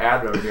giving them the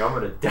ad revenue. I'm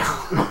going to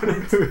download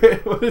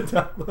it. I'm gonna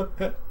download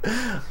it.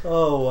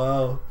 Oh,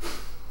 wow.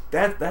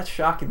 That's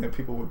shocking that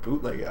people would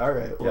bootleg it. All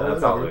right. Well, yeah,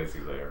 that's how lazy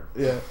they are.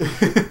 Yeah.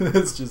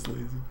 That's just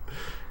lazy.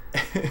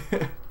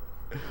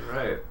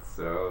 Right.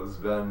 So it's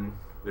been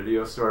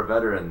Video Store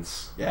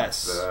Veterans.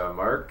 Yes.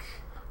 Mark.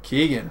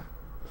 Keegan.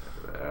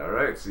 All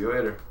right. See you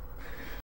later.